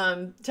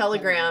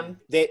Telegram.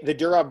 The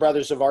Durov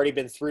brothers have already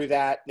been through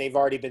that. They've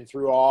already been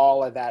through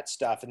all of that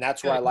stuff. And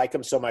that's why I like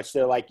them so much.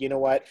 They're like, you know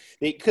what?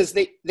 Because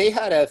they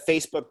had a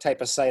Facebook type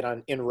of site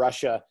in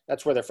Russia.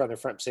 That's where they're from. They're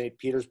from St.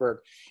 Petersburg.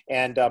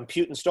 And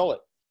Putin stole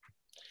it.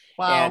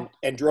 Wow.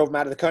 And drove them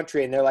out of the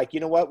country. And they're like, you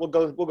know what? We'll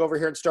go over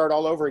here and start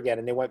all over again.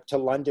 And they went to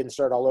London and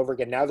start all over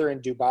again. Now they're in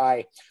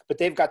Dubai, but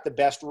they've got the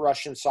best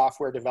Russian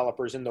software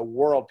developers in the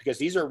world, because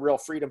these are real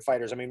freedom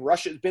fighters. I mean,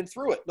 Russia's been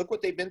through it. Look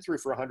what they've been through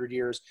for 100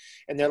 years.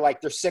 And they're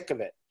sick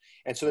of it.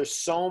 And so there's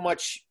so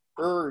much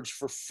urge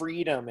for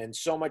freedom, and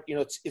so much,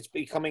 it's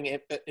becoming an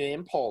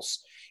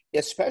impulse,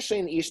 especially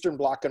in the Eastern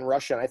Bloc and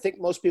Russia. And I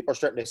think most people are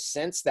starting to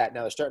sense that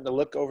now. They're starting to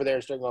look over there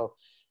and starting to go,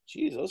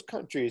 geez, those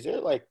countries, they're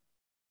like,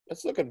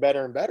 it's looking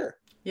better and better.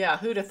 Yeah,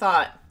 who'd have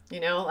thought?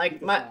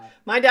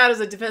 My dad was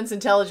a defense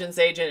intelligence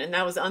agent, and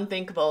that was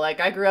unthinkable. Like,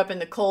 I grew up in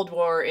the Cold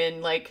War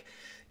in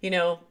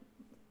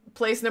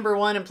place number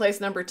 1 and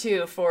place number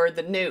 2 for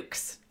the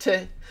nukes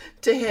to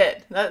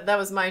hit. That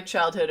was my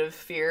childhood of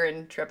fear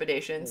and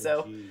trepidation.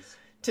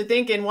 To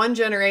think in one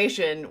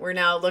generation, we're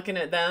now looking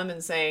at them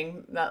and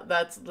saying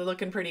that's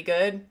looking pretty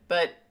good,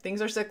 but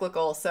things are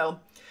cyclical.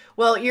 So,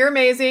 well, you're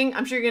amazing.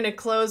 I'm sure you're going to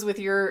close with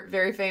your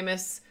very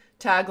famous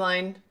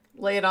tagline.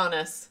 Lay it on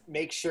us.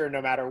 Make sure,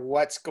 no matter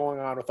what's going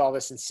on with all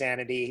this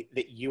insanity,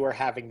 that you are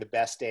having the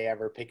best day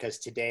ever, because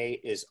today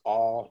is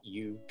all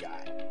you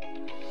got.